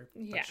character.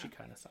 But she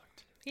kind of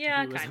sucked.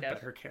 Yeah, he was kind a of.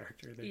 better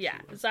character than yeah,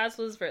 she was. Zatz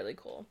was really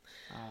cool.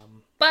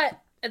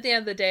 But at the end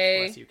of the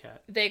day, Bless you,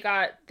 Cat.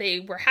 they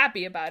were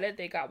happy about it.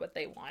 They got what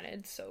they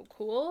wanted. So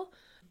cool.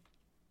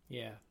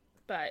 Yeah.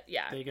 But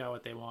yeah. They got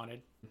what they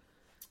wanted.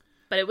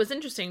 But it was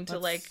interesting to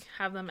like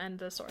have them end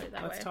the story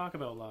that way. Let's talk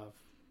about love.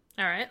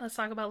 All right, let's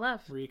talk about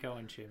love. Rico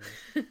and Chimney.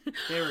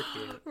 They were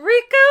cute.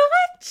 Rico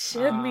and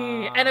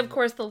Chimney. And of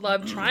course the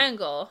love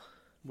triangle.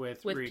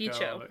 With Rico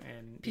Pichu.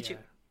 And Pichu.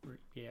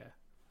 Yeah.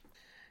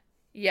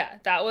 Yeah,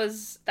 that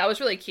was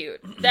really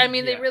cute. I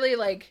mean, they really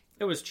like...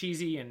 It was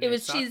cheesy and it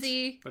was sucked,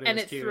 cheesy but and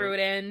was it cute. threw it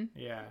in.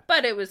 Yeah.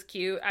 But it was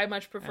cute. I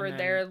much preferred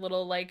their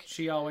little like...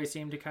 She always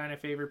seemed to kind of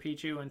favor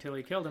Pichu until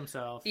he killed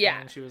himself.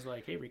 Yeah. And she was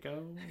like, hey,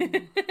 Rico.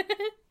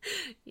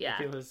 Yeah.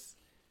 Like it was...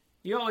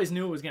 You always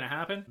knew it was going to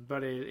happen,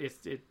 but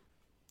it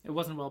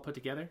wasn't well put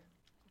together.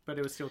 But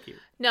it was still cute.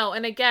 No,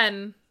 and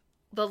again,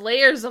 the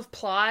layers of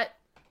plot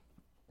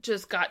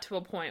just got to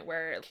a point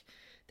where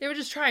they were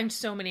just trying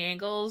so many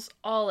angles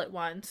all at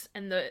once,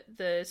 and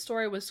the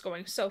story was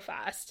going so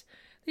fast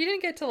that you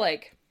didn't get to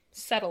like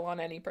settle on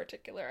any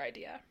particular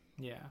idea.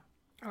 Yeah.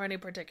 Or any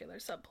particular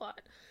subplot.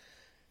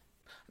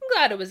 I'm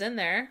glad it was in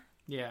there.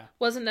 Yeah.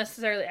 Wasn't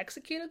necessarily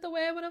executed the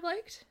way I would have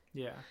liked.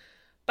 Yeah.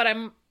 But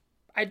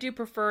I do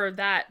prefer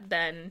that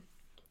than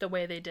the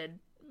way they did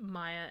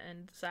Maya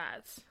and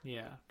Zaz.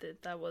 Yeah.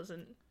 That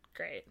wasn't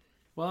great.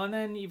 Well, and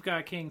then you've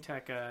got King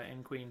Tekka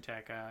and Queen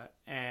Tekka,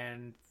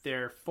 and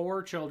their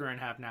 4 children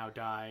have now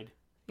died.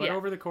 But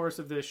over the course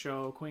of this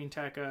show, Queen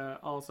Tekka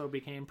also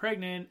became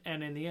pregnant,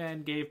 and in the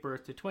end gave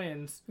birth to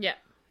twins. Yeah.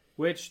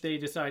 Which they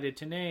decided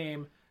to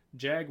name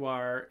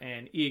Jaguar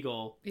and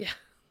Eagle.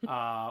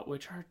 Yeah.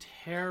 Which are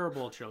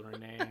terrible children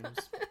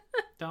names.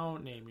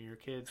 Don't name your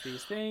kids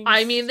these things.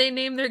 I mean, they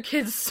named their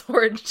kids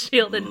Sword,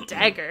 Shield, and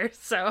Dagger,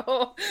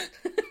 so...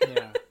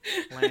 Yeah.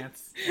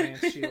 Lance,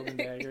 Shield, and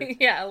Dagger.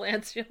 Yeah,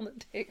 Lance, Shield,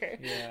 and Dagger.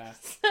 Yeah.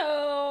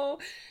 So,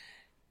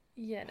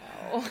 you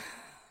know,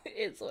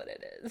 it's what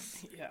it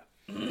is. Yeah.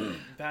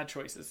 Bad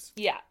choices.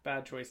 Yeah.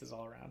 Bad choices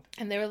all around.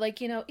 And they were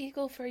like,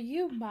 Eagle for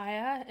you,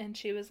 Maya. And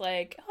she was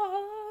like,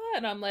 ah.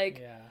 And I'm like...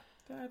 Yeah.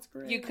 That's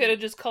great. You could have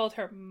just called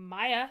her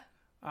Maya.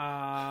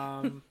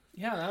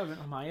 Yeah, that would have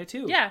been Maya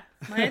too. Yeah,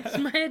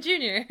 Maya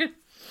Jr.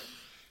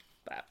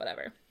 But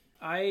whatever.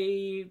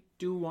 I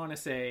do want to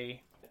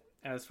say,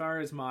 as far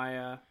as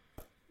Maya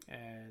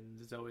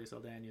and Zoe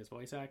Saldana's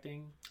voice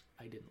acting,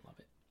 I didn't love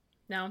it.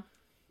 No?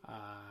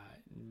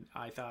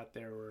 I thought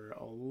there were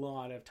a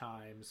lot of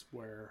times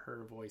where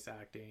her voice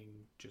acting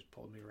just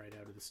pulled me right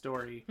out of the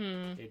story.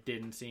 It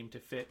didn't seem to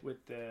fit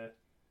with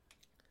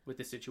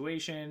the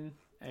situation.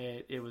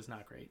 It was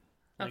not great.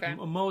 Like, okay.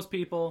 Most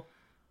people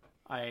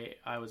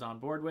I was on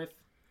board with,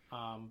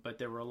 but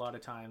there were a lot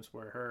of times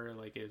where her,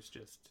 like, it was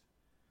just...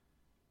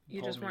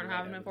 You just weren't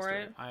having it for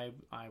it? I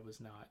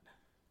was not.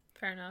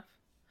 Fair enough.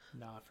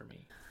 Not for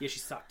me. Yeah, she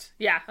sucked.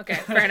 Yeah, okay,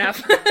 fair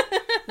enough.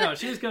 No,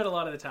 she was good a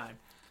lot of the time.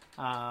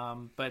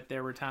 But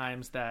there were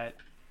times that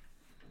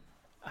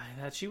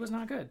she was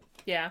not good.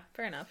 Yeah,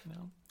 fair enough.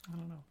 No, I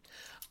don't know.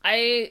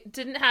 I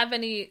didn't have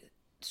any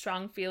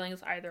strong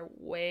feelings either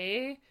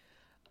way.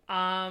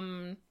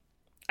 I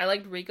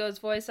liked Rico's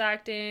voice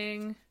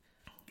acting.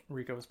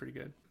 Rico was pretty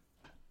good.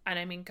 And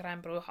I mean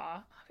Gran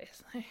Bruja,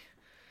 obviously.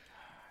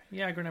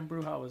 Yeah, Gran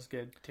Bruja was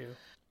good too.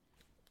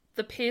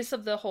 The pace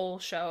of the whole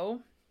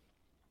show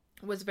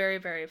was very,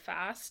 very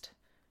fast.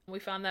 We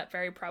found that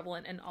very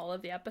prevalent in all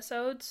of the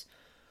episodes,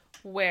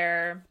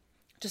 where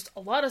just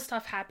a lot of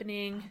stuff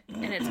happening,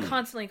 and it's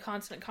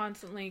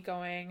constantly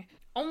going,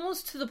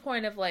 almost to the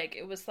point of, like,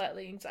 it was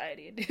slightly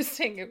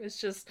anxiety-inducing. It was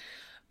just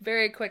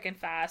very quick and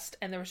fast,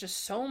 and there was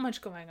just so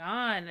much going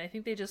on, and I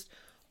think they just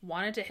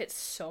wanted to hit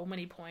so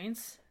many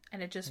points,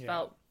 and it just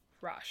felt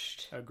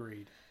rushed.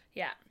 Agreed.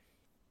 Yeah.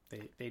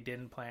 They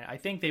didn't plan. I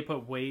think they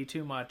put way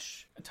too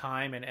much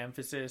time and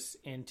emphasis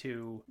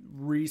into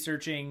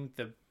researching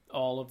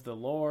all of the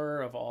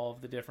lore of all of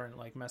the different,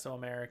 like,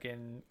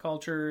 Mesoamerican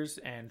cultures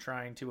and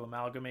trying to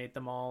amalgamate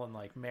them all and,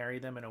 like, marry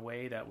them in a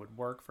way that would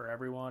work for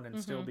everyone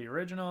and still be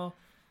original.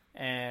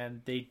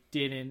 And they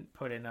didn't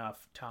put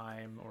enough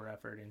time or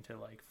effort into,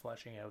 like,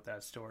 fleshing out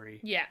that story.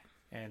 Yeah.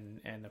 And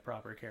the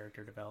proper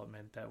character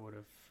development that would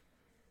have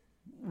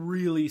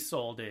really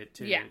sold it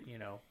to,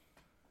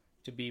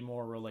 to be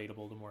more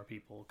relatable to more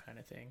people, kind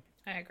of thing.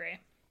 I agree.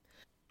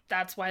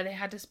 That's why they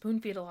had to spoon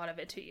feed a lot of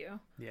it to you.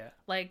 Yeah.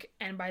 Like,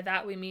 and by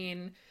that we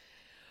mean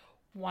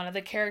one of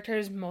the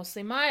characters,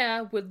 mostly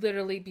Maya, would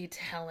literally be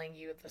telling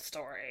you the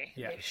story.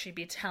 Yeah. Like, she'd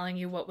be telling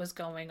you what was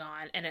going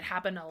on. And it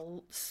happened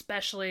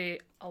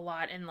especially a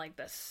lot in, like,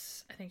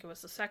 this, I think it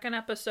was the second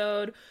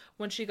episode,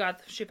 when she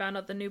found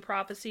out the new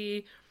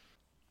prophecy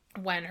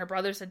when her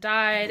brothers had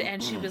died,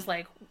 and she was,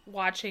 like,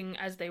 watching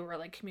as they were,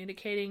 like,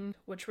 communicating,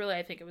 which really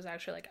I think it was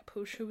actually, like,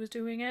 Apoosh who was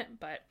doing it,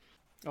 but...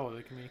 Oh,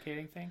 the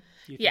communicating thing?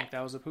 You think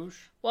that was Apoosh?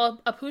 Well,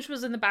 Apoosh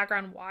was in the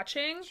background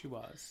watching. She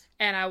was.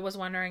 And I was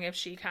wondering if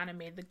she kind of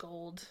made the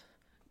gold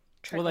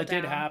trickle Well, that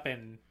down. did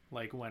happen,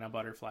 like, when a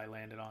butterfly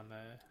landed on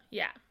the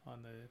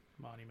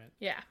monument.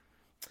 Yeah.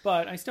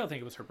 But I still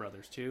think it was her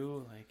brothers,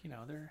 too. Like,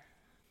 they're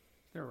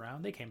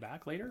around. They came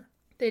back later.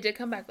 They did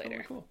come back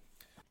later. Oh, cool.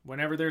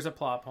 Whenever there's a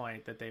plot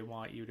point that they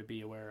want you to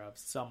be aware of,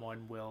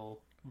 someone will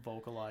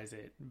vocalize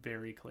it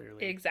very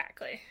clearly.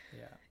 Exactly.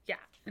 Yeah. Yeah.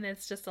 And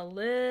it's just a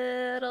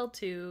little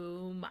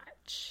too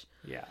much.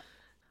 Yeah.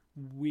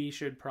 We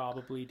should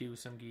probably do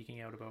some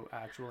geeking out about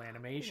actual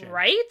animation.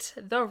 Right?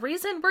 The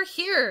reason we're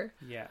here.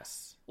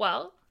 Yes.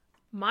 Well,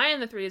 Maya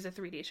and the Three is a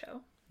 3D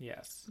show.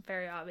 Yes.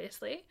 Very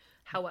obviously.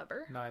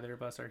 However, neither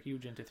of us are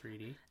huge into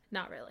 3D.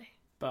 Not really.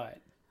 But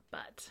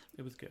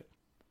it was good.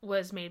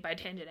 Was made by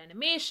Tangent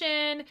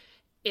Animation.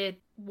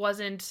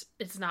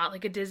 It's not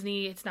like a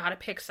Disney, it's not a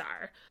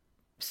Pixar.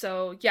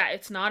 So yeah,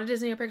 it's not a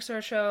Disney or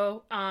Pixar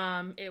show.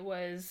 It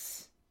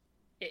was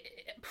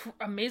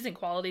amazing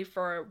quality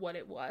for what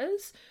it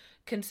was,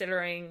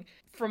 considering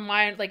from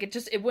my, like,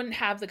 it wouldn't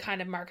have the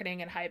kind of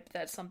marketing and hype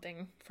that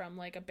something from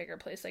like a bigger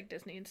place like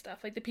Disney and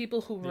stuff, like the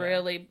people who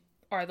really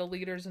are the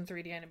leaders in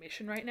 3D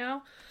animation right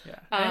now. Yeah.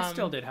 And it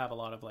still did have a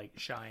lot of like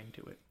shine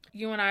to it.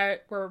 You and I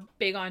were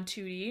big on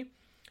 2D.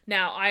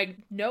 Now I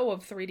know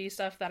of 3D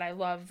stuff that I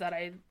love, that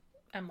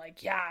I'm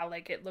like, yeah,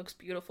 like it looks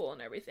beautiful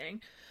and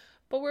everything.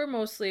 But we're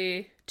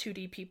mostly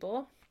 2D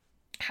people.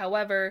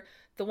 However,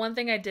 the one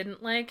thing I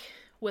didn't like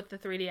with the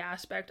 3D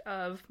aspect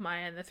of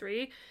Maya and the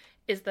Three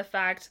is the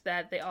fact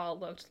that they all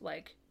looked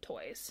like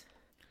toys.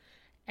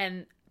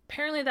 And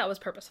apparently that was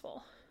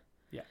purposeful.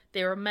 Yeah.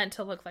 They were meant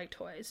to look like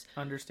toys.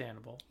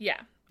 Understandable. Yeah.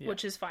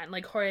 Which is fine.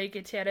 Like, Jorge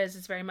Gutierrez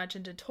is very much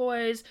into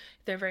toys.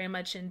 They're very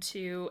much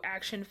into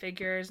action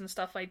figures and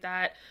stuff like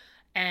that.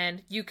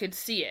 And you could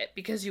see it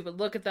because you would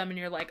look at them and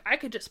you're like, I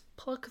could just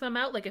pluck them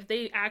out. Like, if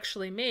they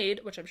actually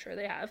made, which I'm sure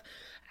they have,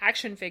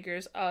 action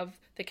figures of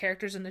the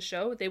characters in the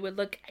show, they would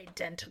look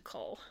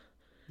identical.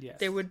 Yes.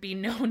 There would be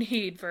no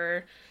need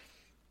for,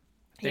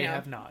 they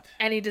have not.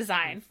 Any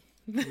design.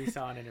 We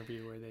saw an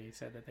interview where they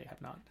said that they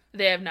have not.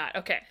 They have not.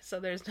 Okay. So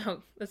there's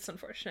no, that's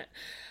unfortunate.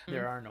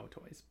 There are no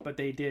toys. But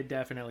they did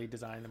definitely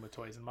design them with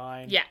toys in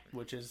mind. Yeah.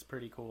 Which is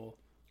pretty cool.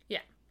 Yeah.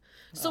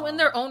 So in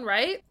their own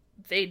right,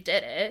 they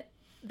did it.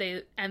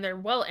 They're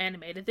well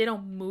animated. They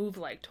don't move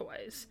like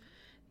toys.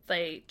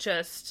 They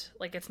just,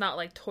 like, it's not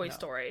like Toy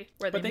Story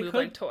where they move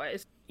like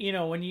toys. You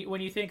know, when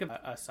you think of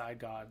a side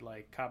god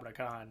like Kabra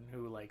Khan,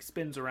 who like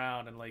spins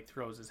around and like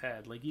throws his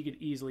head, like you could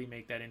easily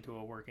make that into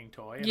a working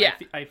toy. And yeah.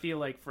 I feel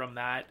like from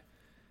that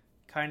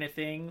kind of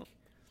thing,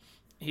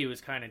 he was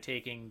kind of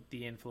taking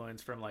the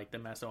influence from like the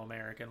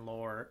Mesoamerican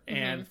lore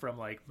and from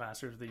like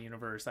Masters of the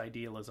Universe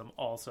idealism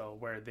also,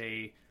 where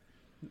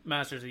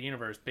Masters of the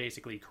Universe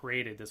basically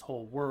created this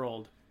whole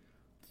world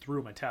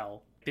through Mattel.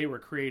 They were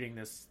creating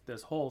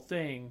this whole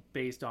thing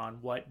based on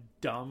what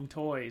dumb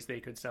toys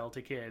they could sell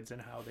to kids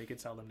and how they could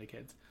sell them to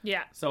kids.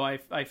 Yeah. So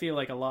I feel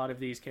like a lot of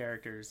these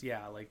characters,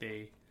 like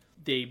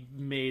they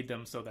made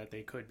them so that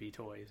they could be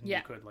toys. And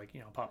you could, like,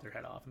 pop their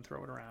head off and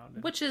throw it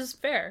around. Which is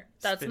fair.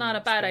 That's not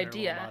a bad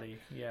idea.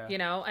 Yeah.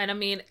 And I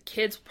mean,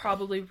 kids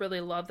probably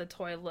really love the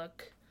toy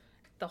look,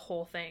 the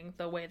whole thing,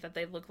 the way that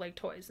they look like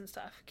toys and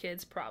stuff.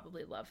 Kids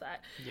probably love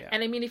that. Yeah.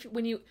 And I mean,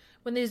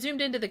 when they zoomed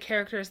into the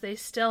characters, they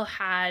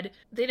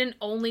didn't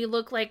only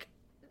look like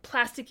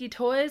plasticky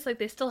toys. Like,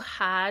 they still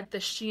had the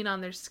sheen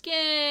on their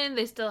skin.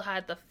 They still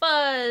had the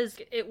fuzz.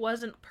 It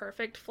wasn't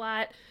perfect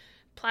flat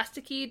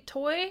plasticky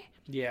toy.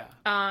 Yeah.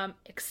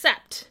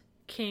 Except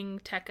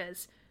King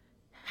Tekka's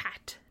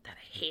hat that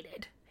I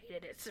hated.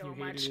 It so you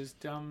much. Hated his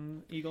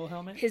dumb eagle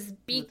helmet? His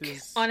beak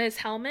on his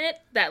helmet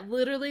that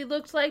literally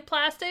looked like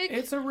plastic.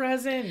 It's a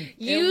resin.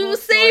 You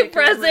say like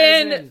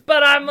resin,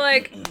 but I'm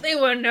like, they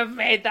wouldn't have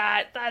made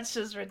that. That's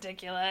just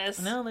ridiculous.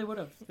 No, they would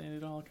have. They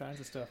did all kinds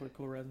of stuff with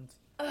cool resins.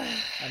 I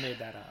made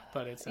that up,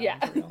 but it sounds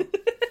yeah. real.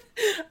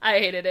 I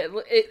hated it.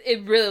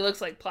 It really looks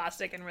like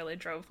plastic and really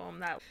drove home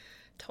that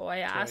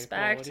toy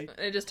aspect.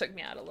 Quality. It just took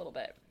me out a little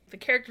bit. The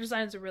character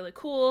designs are really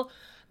cool.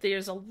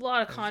 There's a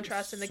lot of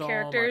contrast in the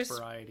characters. So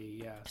much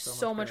variety, yeah.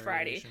 So much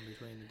variety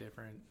between the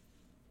different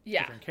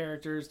Yeah. different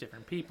characters,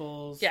 different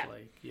peoples. Yeah.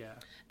 Like, yeah.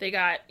 They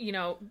got, you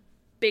know,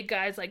 big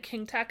guys like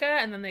King Tekka,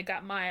 and then they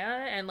got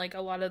Maya, and like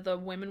a lot of the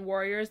women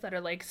warriors that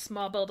are like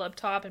small build up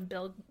top and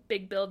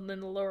big build in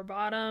the lower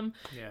bottom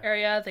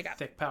area. They got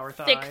thick power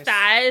thighs. Thick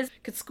thighs.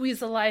 Could squeeze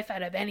the life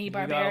out of any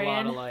barbarian. You got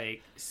a lot of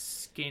like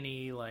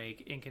skinny,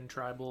 like Incan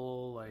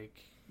tribal, like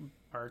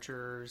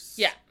archers.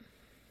 Yeah.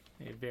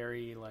 A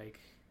very like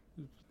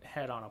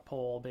head on a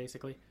pole,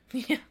 basically.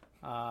 Yeah.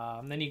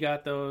 Then you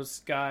got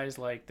those guys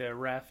like the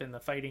ref in the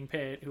fighting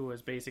pit, who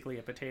was basically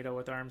a potato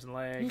with arms and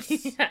legs.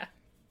 Yeah.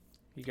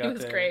 It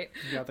was great.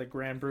 You got the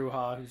Grand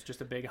Bruja, who's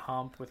just a big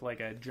hump with like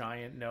a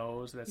giant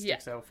nose that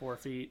sticks out 4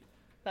 feet.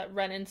 That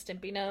Ren and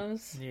Stimpy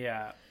nose.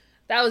 Yeah.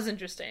 That was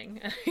interesting.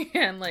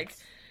 And like,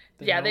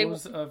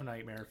 nose of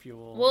nightmare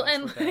fuel. Well,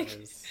 and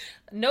like,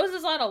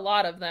 noses on a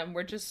lot of them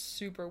were just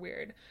super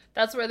weird.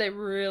 That's where they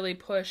really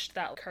pushed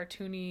that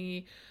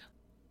cartoony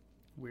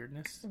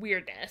weirdness.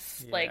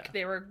 Yeah. Like,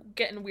 they were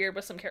getting weird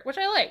with some characters, which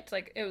I liked.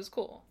 Like, it was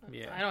cool.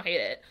 Yeah. I don't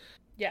hate it.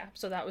 Yeah,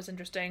 so that was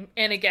interesting.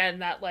 And again,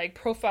 that like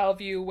profile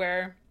view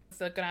where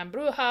the Gran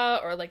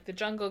Bruja or like the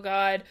Jungle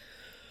God,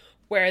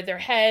 where their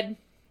head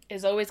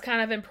is always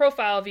kind of in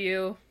profile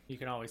view. You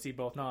can always see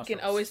both nostrils. You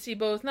can always see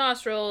both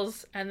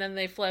nostrils, and then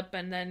they flip,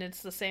 and then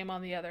it's the same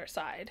on the other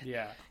side.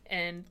 Yeah.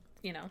 And,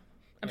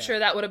 I'm sure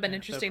that would have been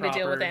interesting to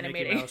deal with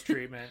animating. Mickey Mouse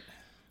treatment.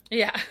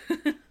 Yeah.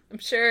 I'm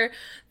sure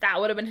that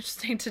would have been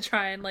interesting to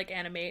try and,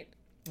 animate.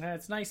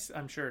 It's nice,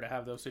 I'm sure, to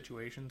have those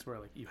situations where,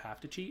 you have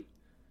to cheat.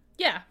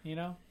 Yeah.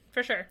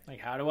 For sure.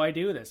 How do I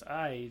do this?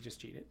 I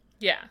just cheat it.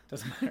 Yeah.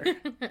 Doesn't matter.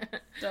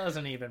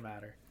 Doesn't even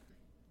matter.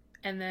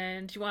 And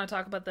then, do you want to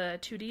talk about the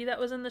 2D that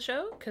was in the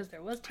show? Because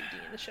there was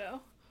 2D in the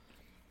show.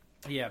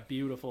 Yeah,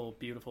 beautiful,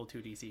 beautiful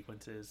 2D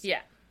sequences. Yeah.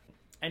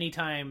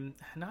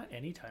 Not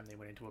anytime they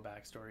went into a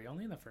backstory,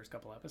 only in the first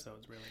couple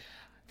episodes, really.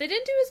 They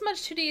didn't do as much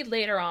 2D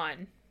later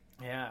on.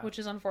 Yeah. Which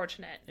is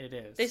unfortunate. It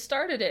is. They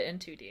started it in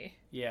 2D.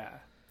 Yeah.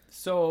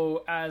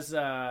 So, as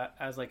a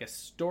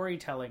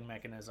storytelling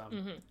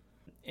mechanism,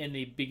 in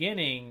the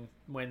beginning,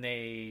 when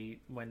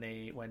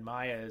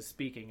Maya is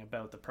speaking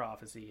about the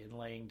prophecy and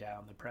laying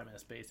down the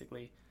premise,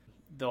 basically,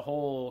 the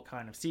whole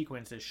kind of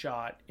sequence is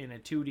shot in a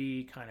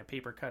 2D kind of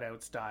paper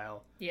cutout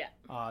style. Yeah.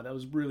 That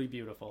was really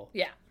beautiful.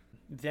 Yeah.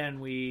 Then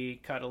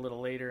we cut a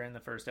little later in the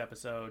first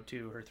episode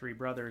to her three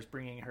brothers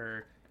bringing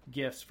her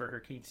gifts for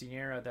her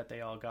quinceañera that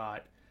they all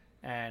got.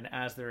 And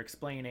as they're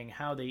explaining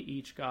how they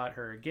each got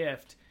her a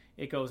gift,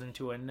 it goes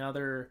into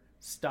another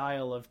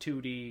style of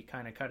 2D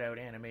kind of cutout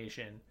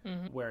animation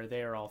where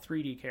they are all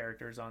 3D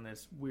characters on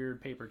this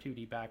weird paper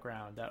 2D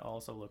background that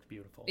also looked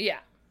beautiful. Yeah.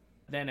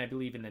 Then I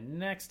believe in the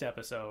next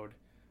episode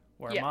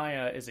where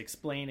Maya is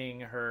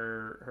explaining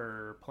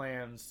her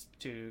plans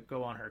to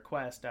go on her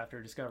quest after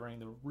discovering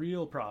the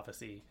real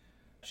prophecy.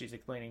 She's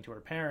explaining to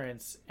her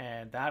parents,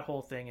 and that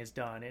whole thing is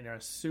done in a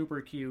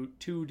super cute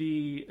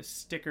 2D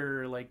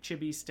sticker,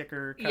 chibi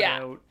sticker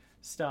cutout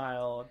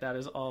style that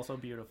is also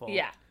beautiful.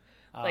 Yeah.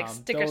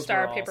 Sticker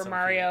Star, Paper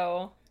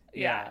Mario.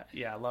 Cute.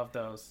 Yeah, love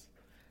those.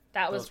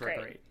 That was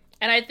great.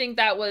 And I think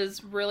that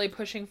was really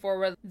pushing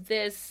forward.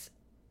 This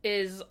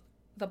is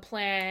the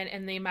plan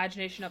and the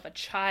imagination of a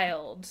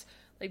child.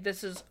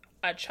 This is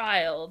a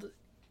child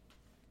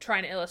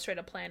trying to illustrate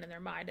a plan in their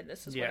mind, and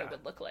this is what it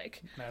would look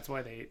like. That's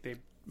why they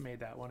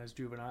made that one as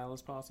juvenile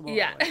as possible.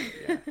 Yeah.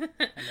 That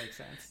makes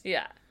sense.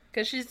 Yeah.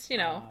 Because she's,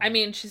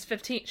 she's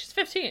 15. She's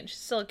 15. She's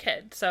still a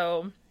kid.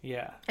 So,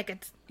 yeah.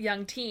 It's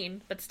young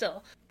teen, but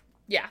still.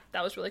 Yeah,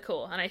 that was really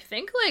cool. And I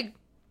think,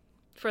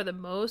 for the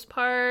most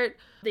part,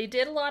 they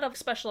did a lot of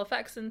special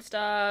effects and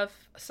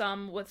stuff.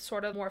 Some with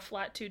sort of more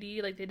flat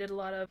 2D. They did a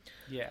lot of,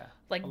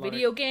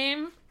 video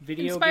game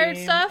inspired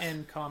stuff.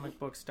 And comic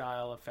book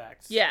style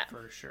effects. Yeah.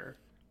 For sure.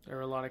 There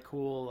were a lot of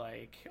cool,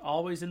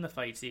 always in the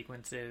fight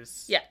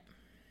sequences. Yeah.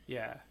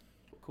 Yeah.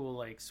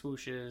 Cool,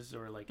 swooshes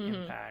or,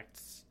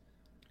 impacts.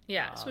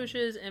 Yeah,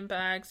 swooshes,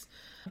 impacts,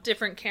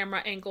 different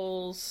camera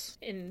angles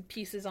in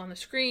pieces on the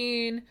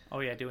screen. Oh,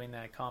 yeah, doing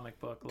that comic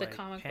book,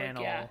 comic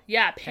panel. Book,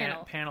 yeah.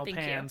 Panel. Panel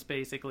pans,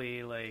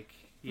 basically,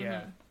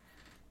 yeah.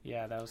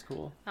 Yeah, that was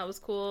cool. That was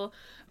cool.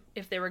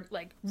 If they were,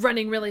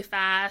 running really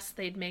fast,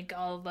 they'd make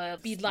all the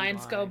speed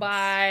lines go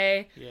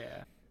by.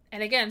 Yeah.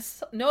 And again,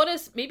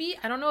 notice, maybe,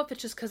 I don't know if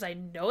it's just because I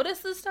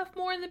noticed this stuff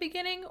more in the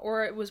beginning,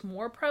 or it was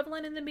more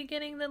prevalent in the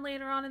beginning than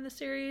later on in the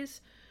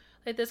series.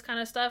 This kind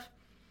of stuff.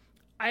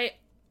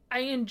 I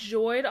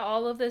enjoyed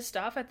all of this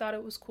stuff. I thought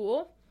it was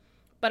cool.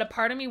 But a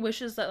part of me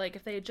wishes that,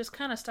 if they had just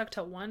kind of stuck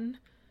to one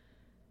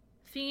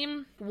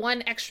theme,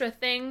 one extra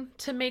thing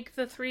to make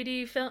the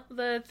 3D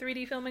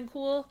filming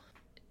cool.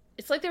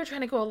 It's they were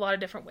trying to go a lot of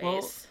different ways.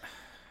 Well,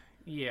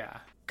 yeah.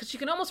 Because you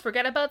can almost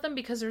forget about them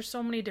because there's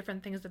so many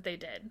different things that they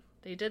did.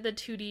 They did the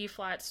 2D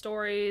flat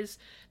stories.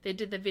 They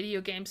did the video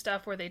game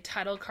stuff where they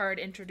title card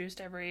introduced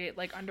every,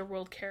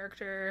 underworld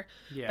character.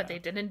 Yeah. But they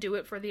didn't do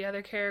it for the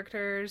other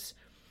characters.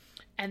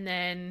 And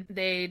then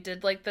they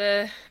did,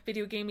 the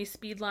video gamey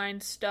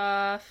speedline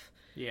stuff.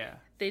 Yeah.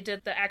 They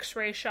did the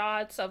x-ray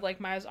shots of,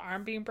 Maya's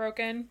arm being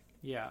broken.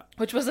 Yeah.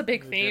 Which was a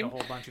big theme. Did a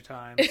whole bunch of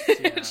times.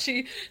 Yeah.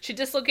 She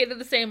dislocated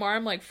the same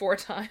arm, 4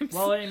 times.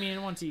 Well, I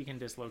mean, once you can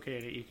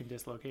dislocate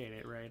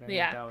it, right? I mean,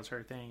 that was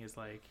her thing, is,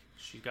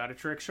 she got a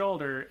trick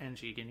shoulder, and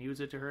she can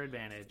use it to her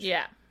advantage.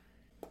 Yeah.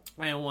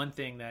 And one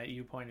thing that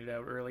you pointed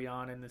out early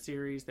on in the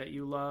series that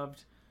you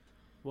loved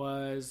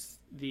was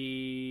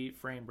the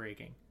frame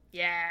breaking.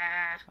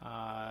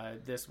 Yeah.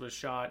 This was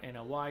shot in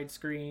a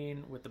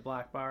widescreen with the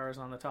black bars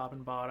on the top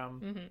and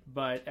bottom,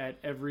 but at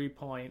every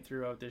point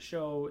throughout the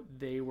show,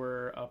 they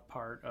were a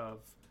part of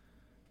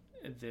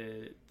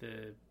the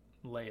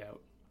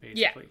layout,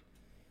 basically.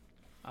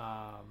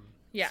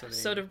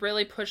 So to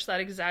really push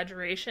that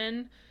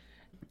exaggeration,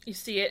 you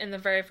see it in the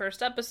very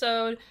first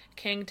episode.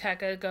 King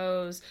Tekka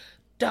goes,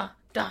 da,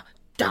 da,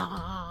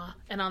 da.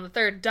 And on the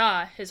third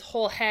da, his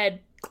whole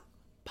head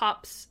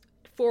pops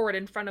forward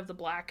in front of the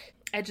black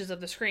edges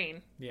of the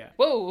screen. Yeah.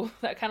 Whoa,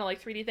 that kind of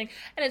 3D thing.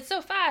 And it's so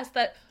fast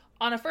that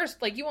on a first,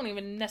 you won't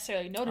even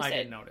necessarily notice it. I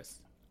didn't notice.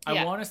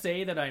 I want to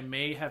say that I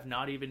may have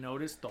not even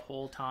noticed the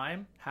whole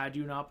time had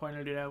you not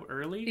pointed it out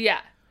early. Yeah.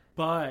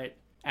 But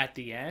at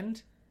the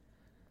end,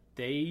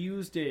 they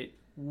used it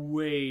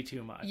way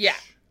too much. Yeah.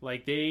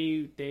 Like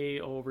they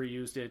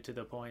overused it to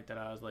the point that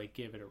I was like,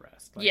 give it a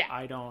rest. Like, Yeah.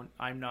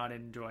 I'm not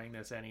enjoying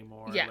this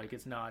anymore. Yeah. Like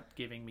it's not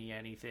giving me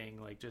anything.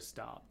 Like just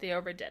stop. They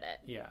overdid it.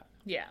 Yeah.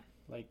 Yeah.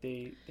 Like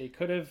they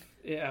could have,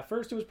 at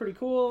first it was pretty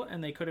cool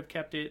and they could have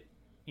kept it,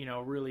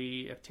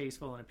 really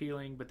tasteful and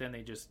appealing, but then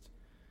they just,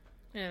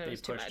 And they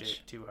was too pushed much.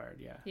 it too hard.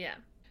 Yeah. Yeah.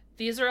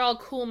 These are all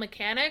cool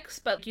mechanics,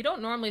 but you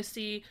don't normally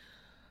see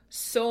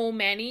so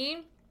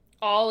many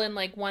all in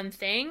like one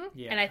thing.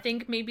 Yeah. And I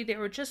think maybe they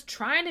were just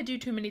trying to do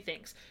too many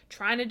things,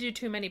 trying to do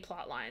too many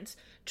plot lines,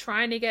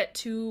 trying to get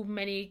too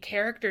many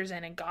characters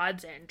in and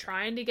gods in,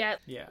 trying to get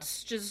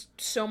just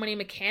so many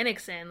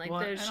mechanics in. Like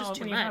there's just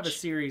too when much. you have a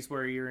series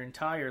where your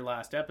entire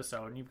last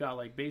episode, and you've got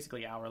like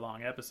basically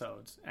hour-long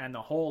episodes, and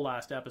the whole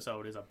last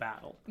episode is a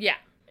battle. Yeah.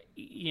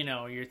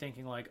 You're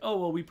thinking like, oh,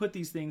 well, we put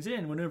these things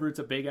in whenever it's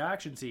a big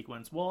action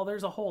sequence. Well,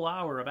 there's a whole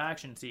hour of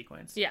action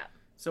sequence. Yeah.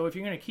 So if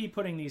you're going to keep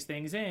putting these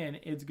things in,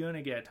 it's going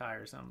to get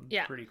tiresome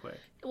pretty quick.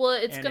 Well,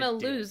 it's And going to it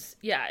did. lose.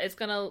 Yeah, it's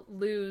going to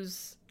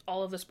lose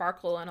all of the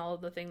sparkle and all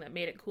of the thing that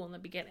made it cool in the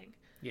beginning.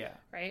 Yeah.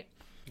 Right?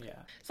 Yeah.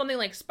 Something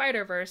like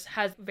Spider-Verse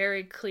has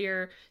very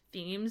clear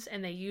themes,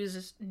 and they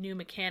use new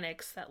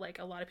mechanics that like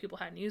a lot of people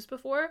hadn't used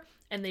before,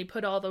 and they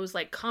put all those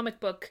like comic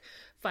book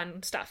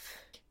fun stuff.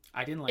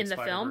 I didn't like In the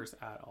film? Spider-Verse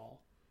at all.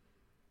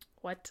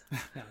 What? No,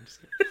 I'm just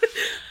kidding.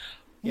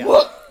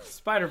 Yeah.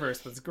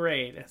 Spider-Verse was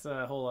great. It's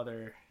a whole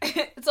other...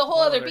 It's a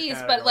whole other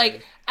beast, but like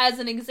category. as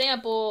an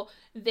example,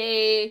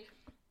 they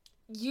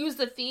used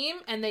the theme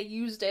and they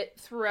used it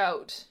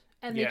throughout,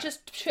 and they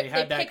just they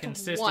had that picked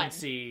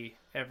consistency.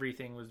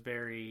 Everything was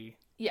very...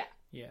 Yeah.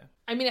 Yeah.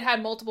 I mean, it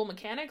had multiple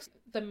mechanics.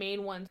 The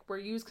main ones were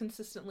used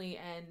consistently,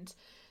 and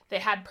they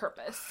had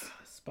purpose.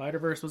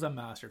 Spider-Verse was a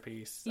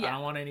masterpiece. Yeah. I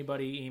don't want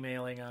anybody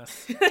emailing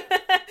us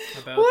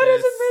about What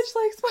this. isn't Rich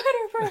like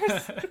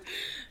Spider-Verse?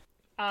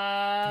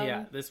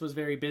 Yeah, this was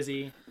very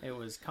busy. It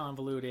was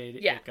convoluted.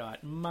 Yeah. It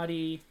got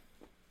muddy.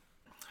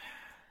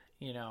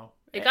 It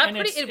got and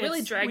pretty- it really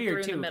it's dragged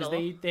weird through in the too, 'cause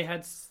middle. They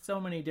had so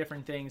many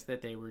different things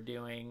that they were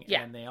doing,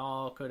 Yeah. and they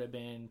all could have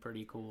been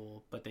pretty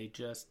cool, but they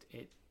just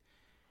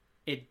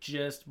it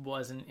just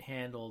wasn't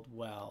handled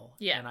well.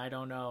 Yeah. And I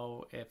don't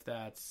know if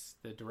that's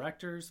the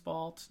director's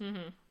fault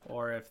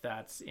or if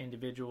that's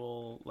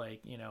individual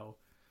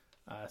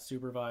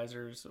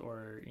supervisors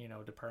or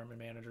department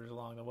managers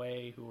along the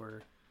way who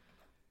were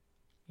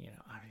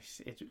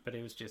but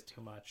it was just too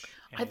much.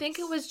 And I think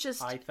it was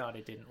just... I thought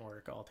it didn't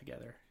work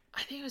altogether.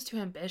 I think it was too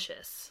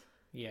ambitious.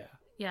 Yeah.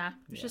 Yeah,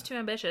 it was just too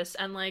ambitious.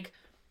 And like,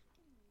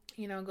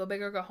 go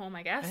big or go home,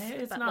 I guess.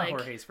 It's But, not like,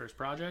 Jorge's first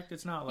project.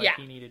 It's not like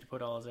he needed to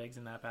put all his eggs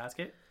in that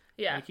basket.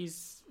 Yeah. Like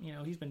he's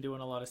been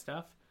doing a lot of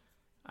stuff.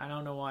 I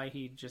don't know why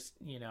he just,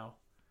 yeah.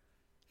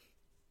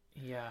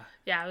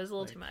 Yeah, it was a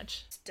little too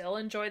much. Still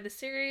enjoyed the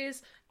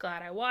series.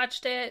 Glad I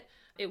watched it.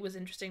 It was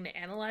interesting to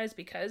analyze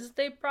because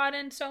they brought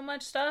in so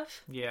much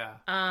stuff. Yeah.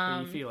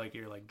 But you feel like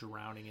you're like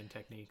drowning in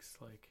techniques.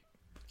 Like,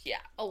 Yeah,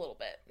 a little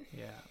bit.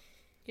 yeah.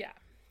 Yeah.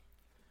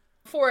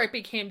 Before it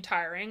became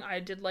tiring,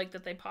 I did like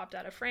that they popped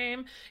out of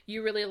frame.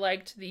 You really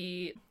liked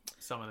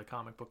Some of the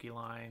comic booky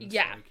lines.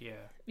 Yeah. Like,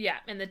 yeah,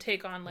 and the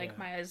take on like Yeah.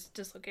 Maya's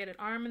dislocated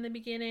arm in the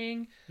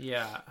beginning.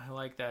 Yeah, I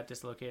like that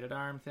dislocated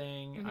arm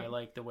thing. Mm-hmm. I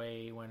like the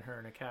way when her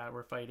and a cat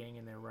were fighting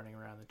and they're running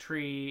around the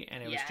tree,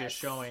 and it was Yes. just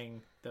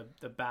showing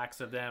the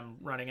backs of them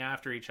running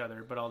after each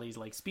other, but all these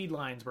like speed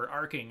lines were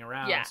arcing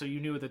around, Yeah. so you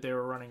knew that they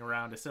were running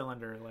around a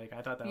cylinder. Like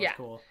I thought that was Yeah.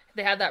 cool.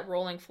 They had that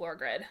rolling floor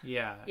grid.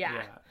 Yeah,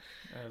 Yeah.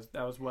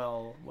 That was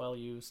well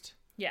used.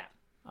 Yeah.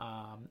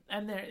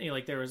 And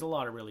there was a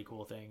lot of really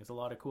cool things, a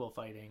lot of cool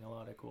fighting, a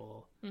lot of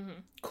cool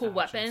Cool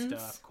action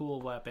weapons. stuff,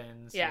 cool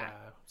weapons, Yeah.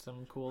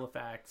 some cool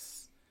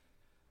effects.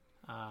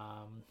 It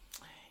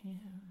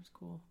was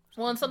cool.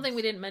 Well, and something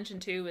we didn't mention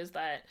too is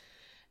that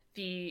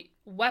the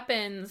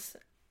weapons,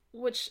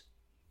 which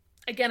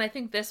again, I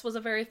think this was a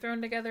very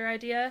thrown together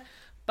idea,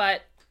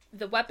 but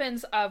the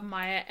weapons of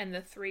Maya and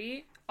the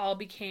three all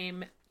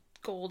became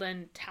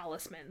golden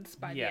talismans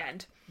by the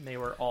end. They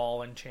were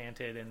all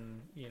enchanted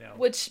and,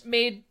 Which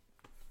made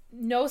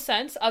no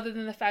sense other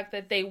than the fact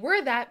that they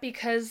were that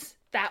because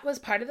that was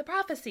part of the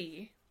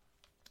prophecy.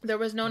 There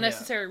was no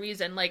necessary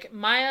reason. Like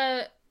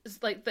Maya,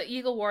 like the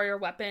Eagle Warrior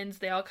weapons,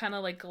 they all kind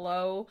of like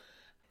glow,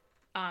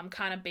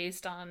 kind of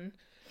based on,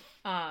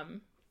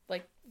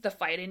 like the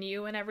fight in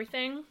you and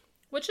everything,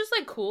 which is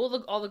like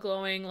cool. All the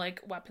glowing like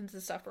weapons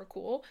and stuff were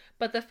cool,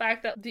 but the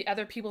fact that the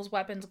other people's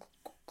weapons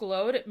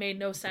glowed, it made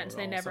no sense.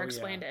 They never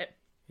explained it.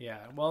 Yeah,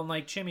 well, and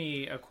like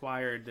Chimmy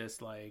acquired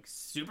this like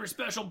super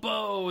special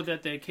bow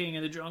that the King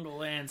of the Jungle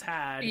Lands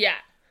had. Yeah.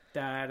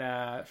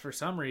 That for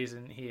some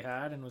reason he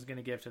had and was going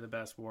to give to the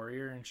best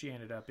warrior, and she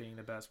ended up being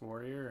the best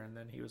warrior. And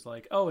then he was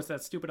like, "Oh, it's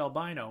that stupid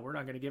albino. We're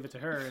not going to give it to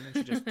her." And then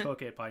she just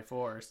took it by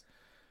force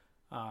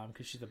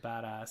because she's a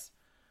badass.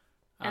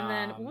 And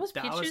then what was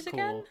that Pichu's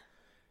again?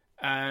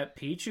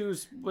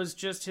 Pichu's was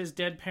just his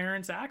dead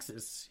parents'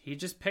 axes. He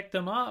just picked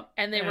them up,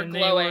 And they were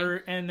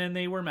glowing. and then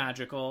they were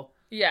magical.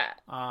 Yeah.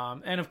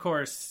 And of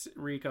course,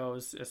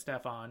 Rico's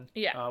Stefan,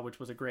 which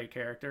was a great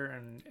character,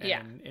 and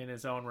in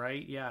his own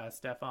right,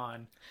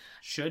 Stefan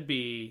should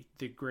be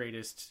the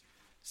greatest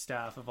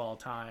staff of all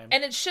time.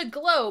 And it should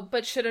glow,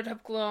 but should it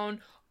have glown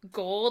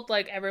gold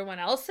like everyone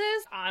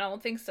else's? I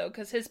don't think so,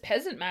 because his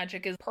peasant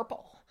magic is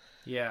purple.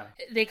 Yeah.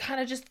 They kind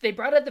of they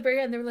brought it at the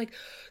very end. They were like,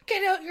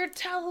 get out your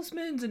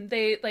talismans. And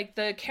they, like,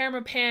 the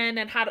camera pan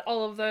and had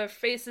all of the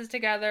faces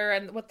together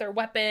and with their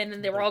weapon,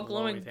 and they were all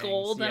glowing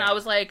gold. And I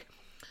was like,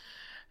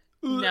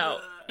 no,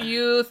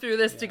 you threw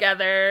this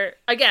together.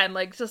 Again,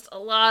 like, just a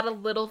lot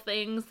of little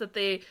things that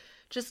they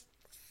just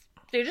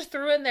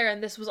threw in there,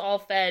 and this was all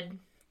fed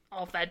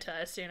to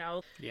us, you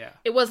know? Yeah.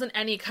 It wasn't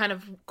any kind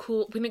of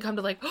cool, we didn't come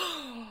to like,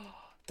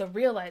 the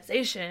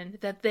realization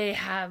that they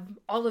have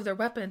all of their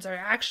weapons are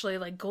actually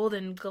like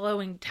golden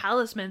glowing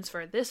talismans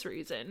for this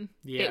reason.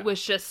 Yeah. It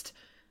was just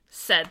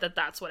said that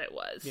that's what it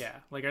was. Yeah.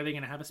 Like, are they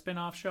going to have a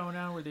spin-off show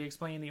now where they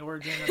explain the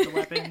origin of the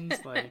weapons?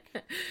 Like,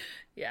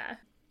 yeah.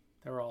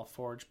 They were all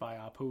forged by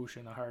Apush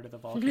in the heart of the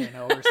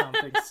volcano or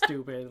something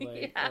stupid.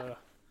 Like,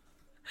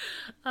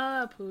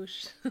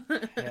 Apush.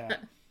 Yeah.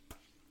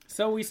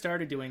 So we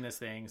started doing this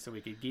thing so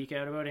we could geek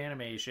out about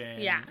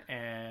animation. Yeah.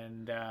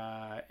 And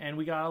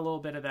we got a little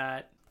bit of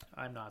that.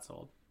 I'm not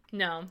sold.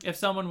 No. If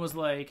someone was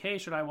like, hey,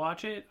 should I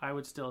watch it? I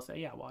would still say,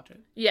 yeah, watch it.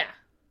 Yeah.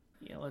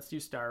 Yeah, let's do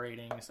star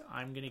ratings.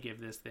 I'm going to give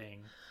this thing...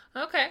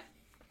 Okay.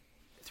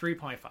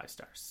 3.5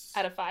 stars.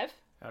 Out of 5?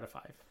 Out of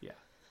 5, yeah.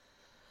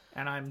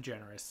 And I'm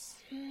generous.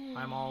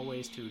 I'm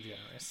always too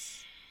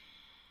generous.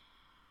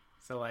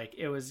 So, like,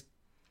 it was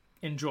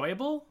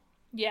enjoyable.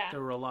 Yeah.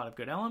 There were a lot of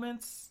good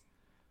elements.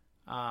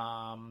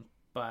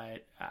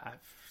 But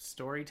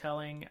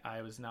storytelling,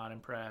 I was not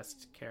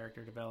impressed.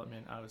 Character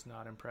development, I was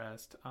not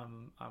impressed.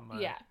 I'm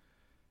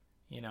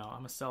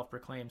a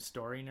self-proclaimed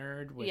story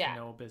nerd with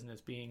no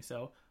business being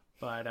so.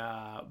 But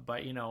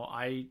you know,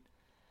 I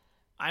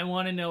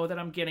want to know that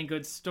I'm getting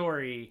good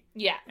story.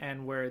 Yeah.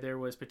 And where there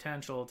was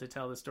potential to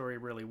tell the story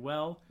really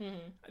well,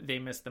 they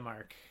missed the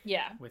mark.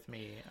 Yeah. With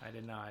me, I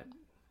did not.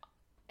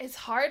 It's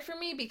hard for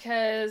me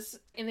because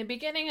in the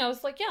beginning I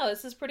was like, yeah,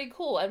 this is pretty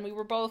cool. And we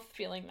were both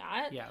feeling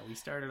that. Yeah, we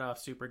started off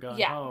super gung-ho.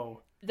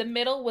 Yeah. The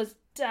middle was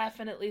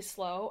definitely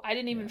slow. I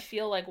didn't even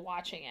feel like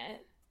watching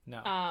it.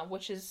 No.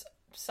 Which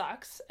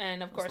sucks.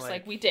 And of course,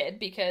 like we did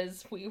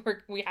because we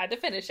had to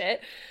finish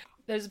it.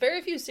 There's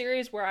very few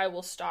series where I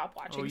will stop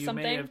watching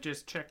something. You may have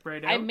just checked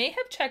right out? I may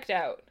have checked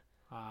out.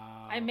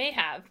 I may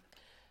have.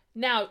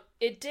 Now,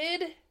 it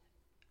did...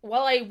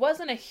 While I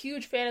wasn't a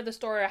huge fan of the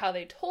story or how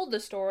they told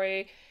the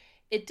story...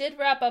 It did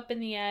wrap up in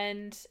the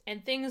end,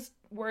 and things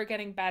were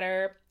getting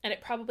better, and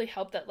it probably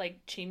helped that,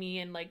 like, Chimi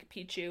and, like,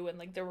 Pichu, and,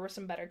 like, there were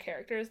some better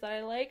characters that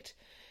I liked.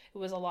 It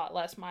was a lot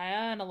less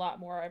Maya and a lot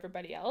more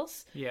everybody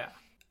else. Yeah.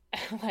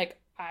 Like,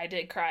 I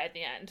did cry at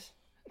the end.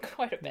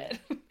 Quite a bit.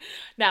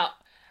 Now,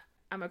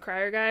 I'm a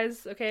crier,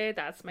 guys, okay?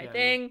 That's my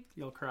thing.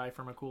 You'll cry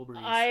from a cool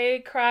breeze.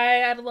 I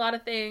cry at a lot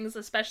of things,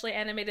 especially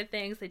animated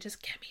things. They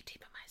just get me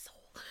deep in my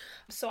soul.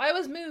 So I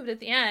was moved at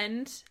the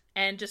end,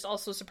 and just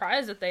also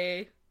surprised that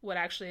they... would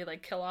actually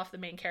like kill off the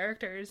main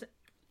characters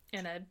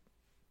in a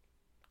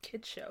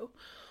kids show.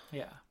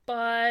 Yeah.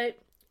 But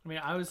I mean,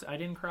 I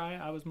didn't cry.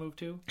 I was moved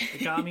too.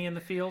 It got me in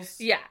the feels.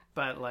 Yeah.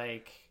 But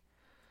like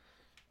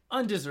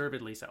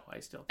undeservedly so, I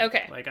still think.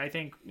 Okay. Like I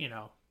think, you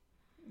know,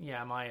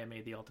 yeah, Maya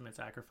made the ultimate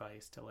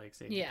sacrifice to like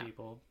save the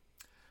people.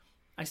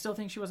 I still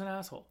think she was an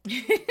asshole.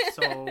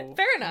 So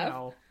fair enough. You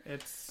know,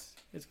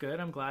 it's good.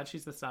 I'm glad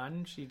she's the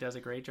son. She does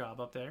a great job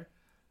up there.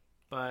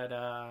 But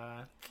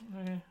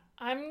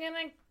I'm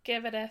gonna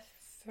give it a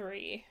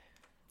 3.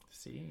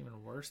 See,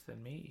 even worse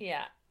than me.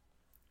 Yeah.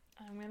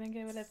 I'm gonna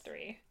give it a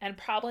 3. And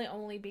probably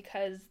only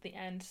because the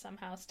end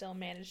somehow still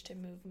managed to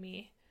move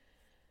me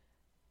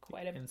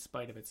quite a bit. In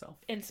spite of itself.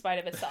 In spite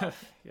of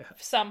itself. Yeah.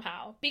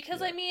 Somehow.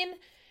 Because, I mean,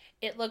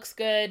 it looks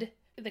good.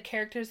 The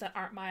characters that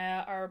aren't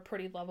Maya are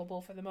pretty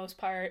lovable for the most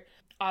part.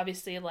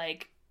 Obviously,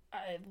 like,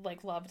 I,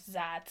 like, loved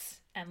Zatz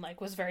and, like,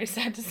 was very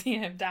sad to see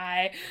him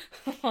die.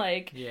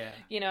 Like,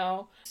 you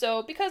know.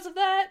 So, because of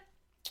that,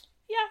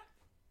 yeah,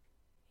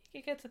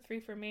 it gets a 3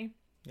 for me.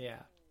 Yeah.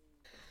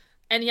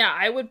 And yeah,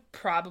 I would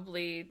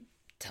probably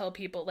tell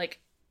people, like,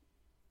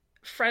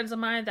 friends of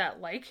mine that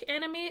like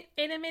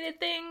animated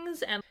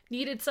things and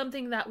needed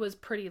something that was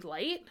pretty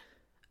light,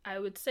 I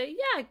would say,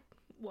 yeah,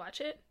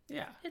 watch it.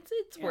 Yeah.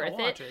 It's worth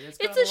it.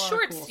 It's a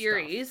short cool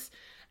series, stuff.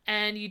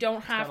 And you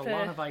don't have to... It's got a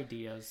lot of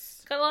ideas.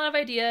 It's got a lot of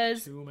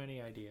ideas. Too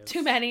many ideas.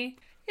 Too many.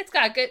 It's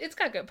got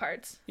good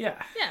parts.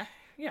 Yeah. Yeah.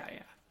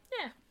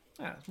 Yeah.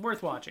 It's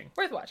worth watching.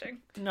 Worth watching.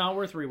 Not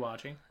worth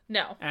rewatching.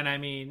 No. And I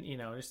mean, you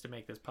know, just to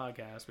make this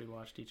podcast, we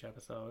watched each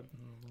episode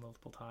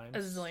multiple times. A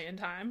zillion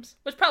times.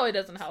 Which probably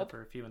doesn't help. Except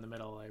for a few in the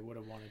middle I would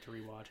have wanted to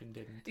rewatch and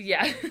didn't.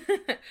 Yeah.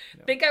 I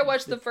think I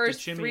watched the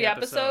first 3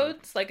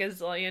 episodes like a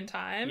zillion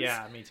times.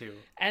 Yeah, me too.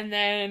 And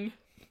then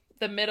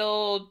the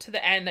middle to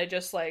the end, I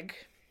just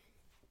like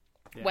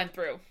went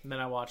through. And then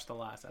I watched the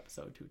last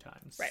episode 2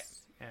 times. Right.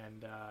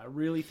 And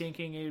really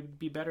thinking it would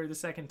be better the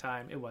second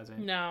time. It wasn't.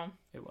 No.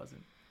 It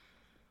wasn't.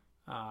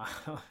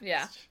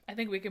 Yeah, I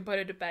think we can put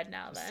it to bed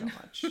now then. So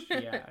much,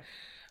 yeah.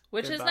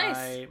 Which Goodbye, is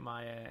nice.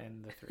 Maya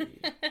and the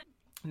three.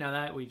 Now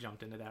that we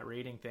jumped into that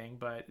rating thing,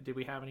 but did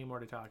we have any more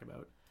to talk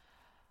about?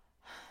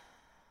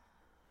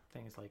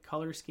 Things like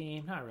color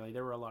scheme? Not really.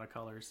 There were a lot of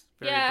colors.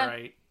 Very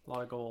bright, a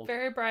lot of gold.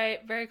 Very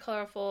bright, very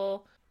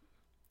colorful.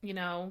 You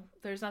know,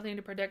 there's nothing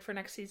to predict for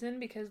next season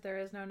because there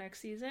is no next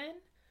season.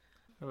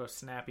 What about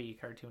snappy,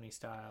 cartoony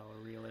style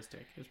or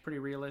realistic? It was pretty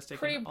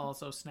realistic and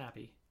also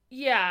snappy.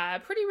 Yeah,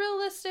 pretty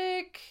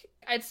realistic.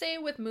 I'd say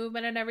with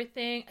movement and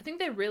everything, I think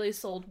they really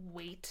sold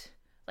weight.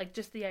 Like,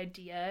 just the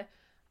idea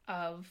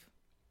of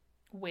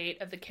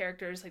weight of the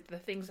characters, like the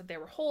things that they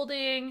were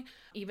holding,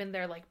 even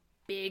their, like,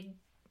 big,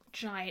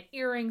 giant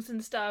earrings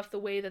and stuff, the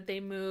way that they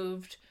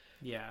moved.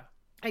 Yeah.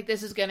 Like,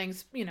 this is getting,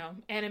 you know,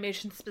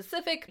 animation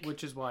specific.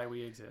 Which is why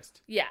we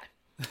exist. Yeah.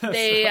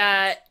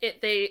 I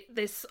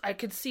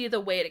could see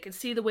the weight. I could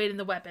see the weight in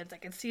the weapons. I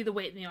could see the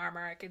weight in the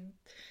armor.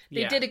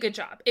 They did a good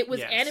job. It was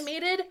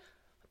animated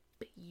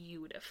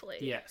beautifully.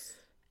 Yes.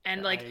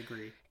 And like, I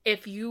agree.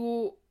 If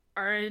you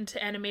are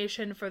into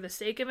animation for the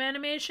sake of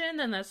animation,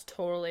 then that's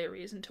totally a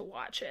reason to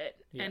watch it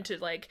and to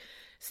like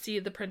see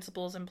the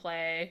principles in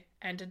play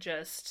and to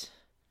just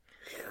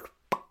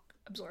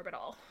absorb it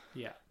all.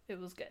 Yeah. It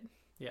was good.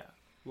 Yeah.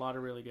 A lot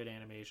of really good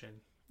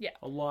animation. Yeah.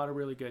 A lot of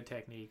really good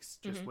techniques.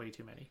 Just way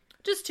too many.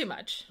 Just too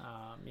much.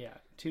 Yeah.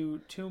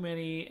 Too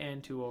many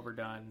and too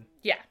overdone.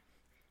 Yeah.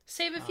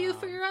 Save a few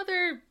for your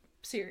other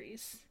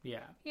series.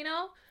 Yeah. You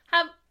know?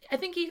 I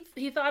think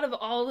he thought of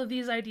all of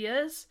these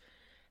ideas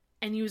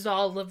and used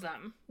all of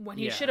them when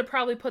he should have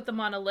probably put them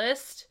on a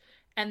list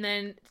and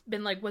then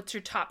been like, what's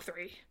your top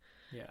 3?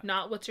 Yeah.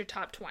 Not what's your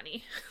top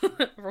 20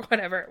 or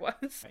whatever it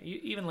was.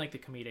 Even like the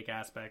comedic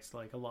aspects,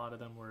 like a lot of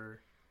them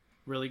were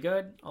really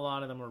good. A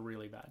lot of them were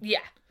really bad. Yeah.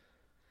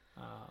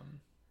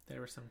 There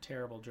were some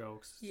terrible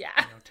jokes. Yeah.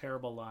 You know,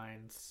 terrible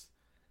lines.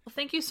 Well,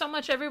 thank you so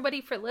much, everybody,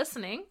 for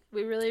listening.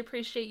 We really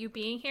appreciate you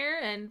being here,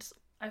 and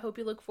I hope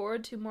you look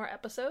forward to more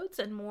episodes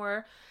and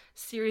more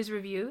series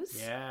reviews.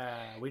 Yeah,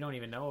 we don't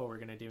even know what we're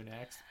going to do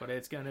next, but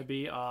it's going to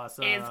be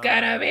awesome. It's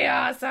going to be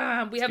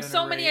awesome. We have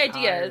so many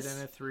ideas. Higher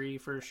than a 3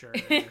 for sure.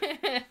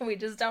 We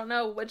just don't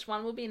know which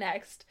one will be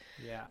next.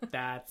 Yeah,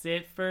 that's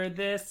it for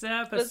this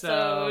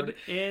episode.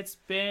 It's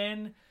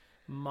been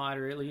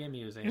moderately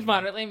amusing.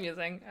 Moderately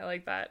amusing. I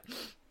like that.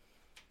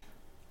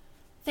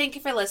 Thank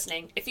you for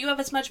listening. If you have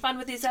as much fun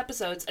with these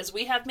episodes as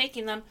we have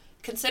making them,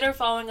 consider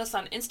following us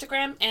on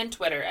Instagram and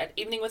Twitter at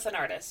Evening with an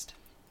Artist.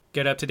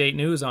 Get up-to-date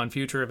news on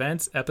future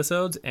events,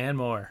 episodes, and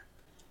more.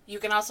 You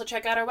can also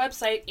check out our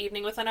website,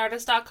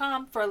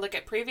 eveningwithanartist.com, for a look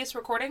at previous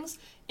recordings,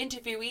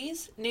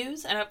 interviewees,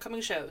 news, and upcoming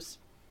shows.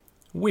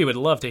 We would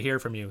love to hear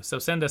from you, so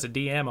send us a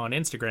DM on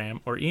Instagram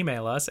or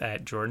email us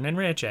at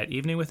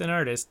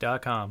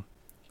jordanandrich@eveningwithanartist.com.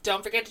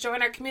 Don't forget to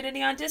join our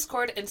community on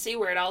Discord and see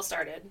where it all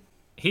started.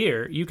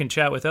 Here, you can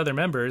chat with other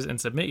members and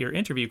submit your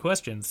interview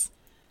questions.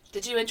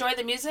 Did you enjoy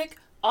the music?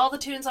 All the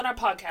tunes on our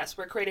podcast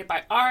were created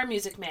by our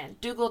music man,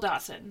 Dougal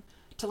Dawson.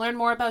 To learn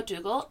more about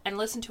Dougal and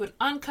listen to an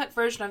uncut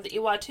version of the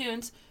Iwa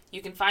tunes,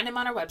 you can find him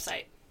on our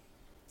website.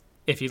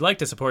 If you'd like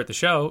to support the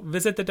show,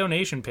 visit the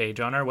donation page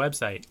on our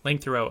website,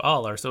 linked throughout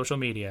all our social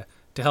media,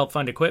 to help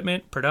fund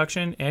equipment,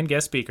 production, and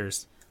guest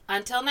speakers.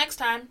 Until next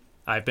time.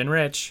 I've been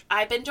Rich.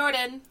 I've been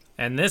Jordan.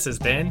 And this has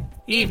been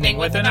Evening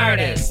with an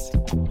Artist.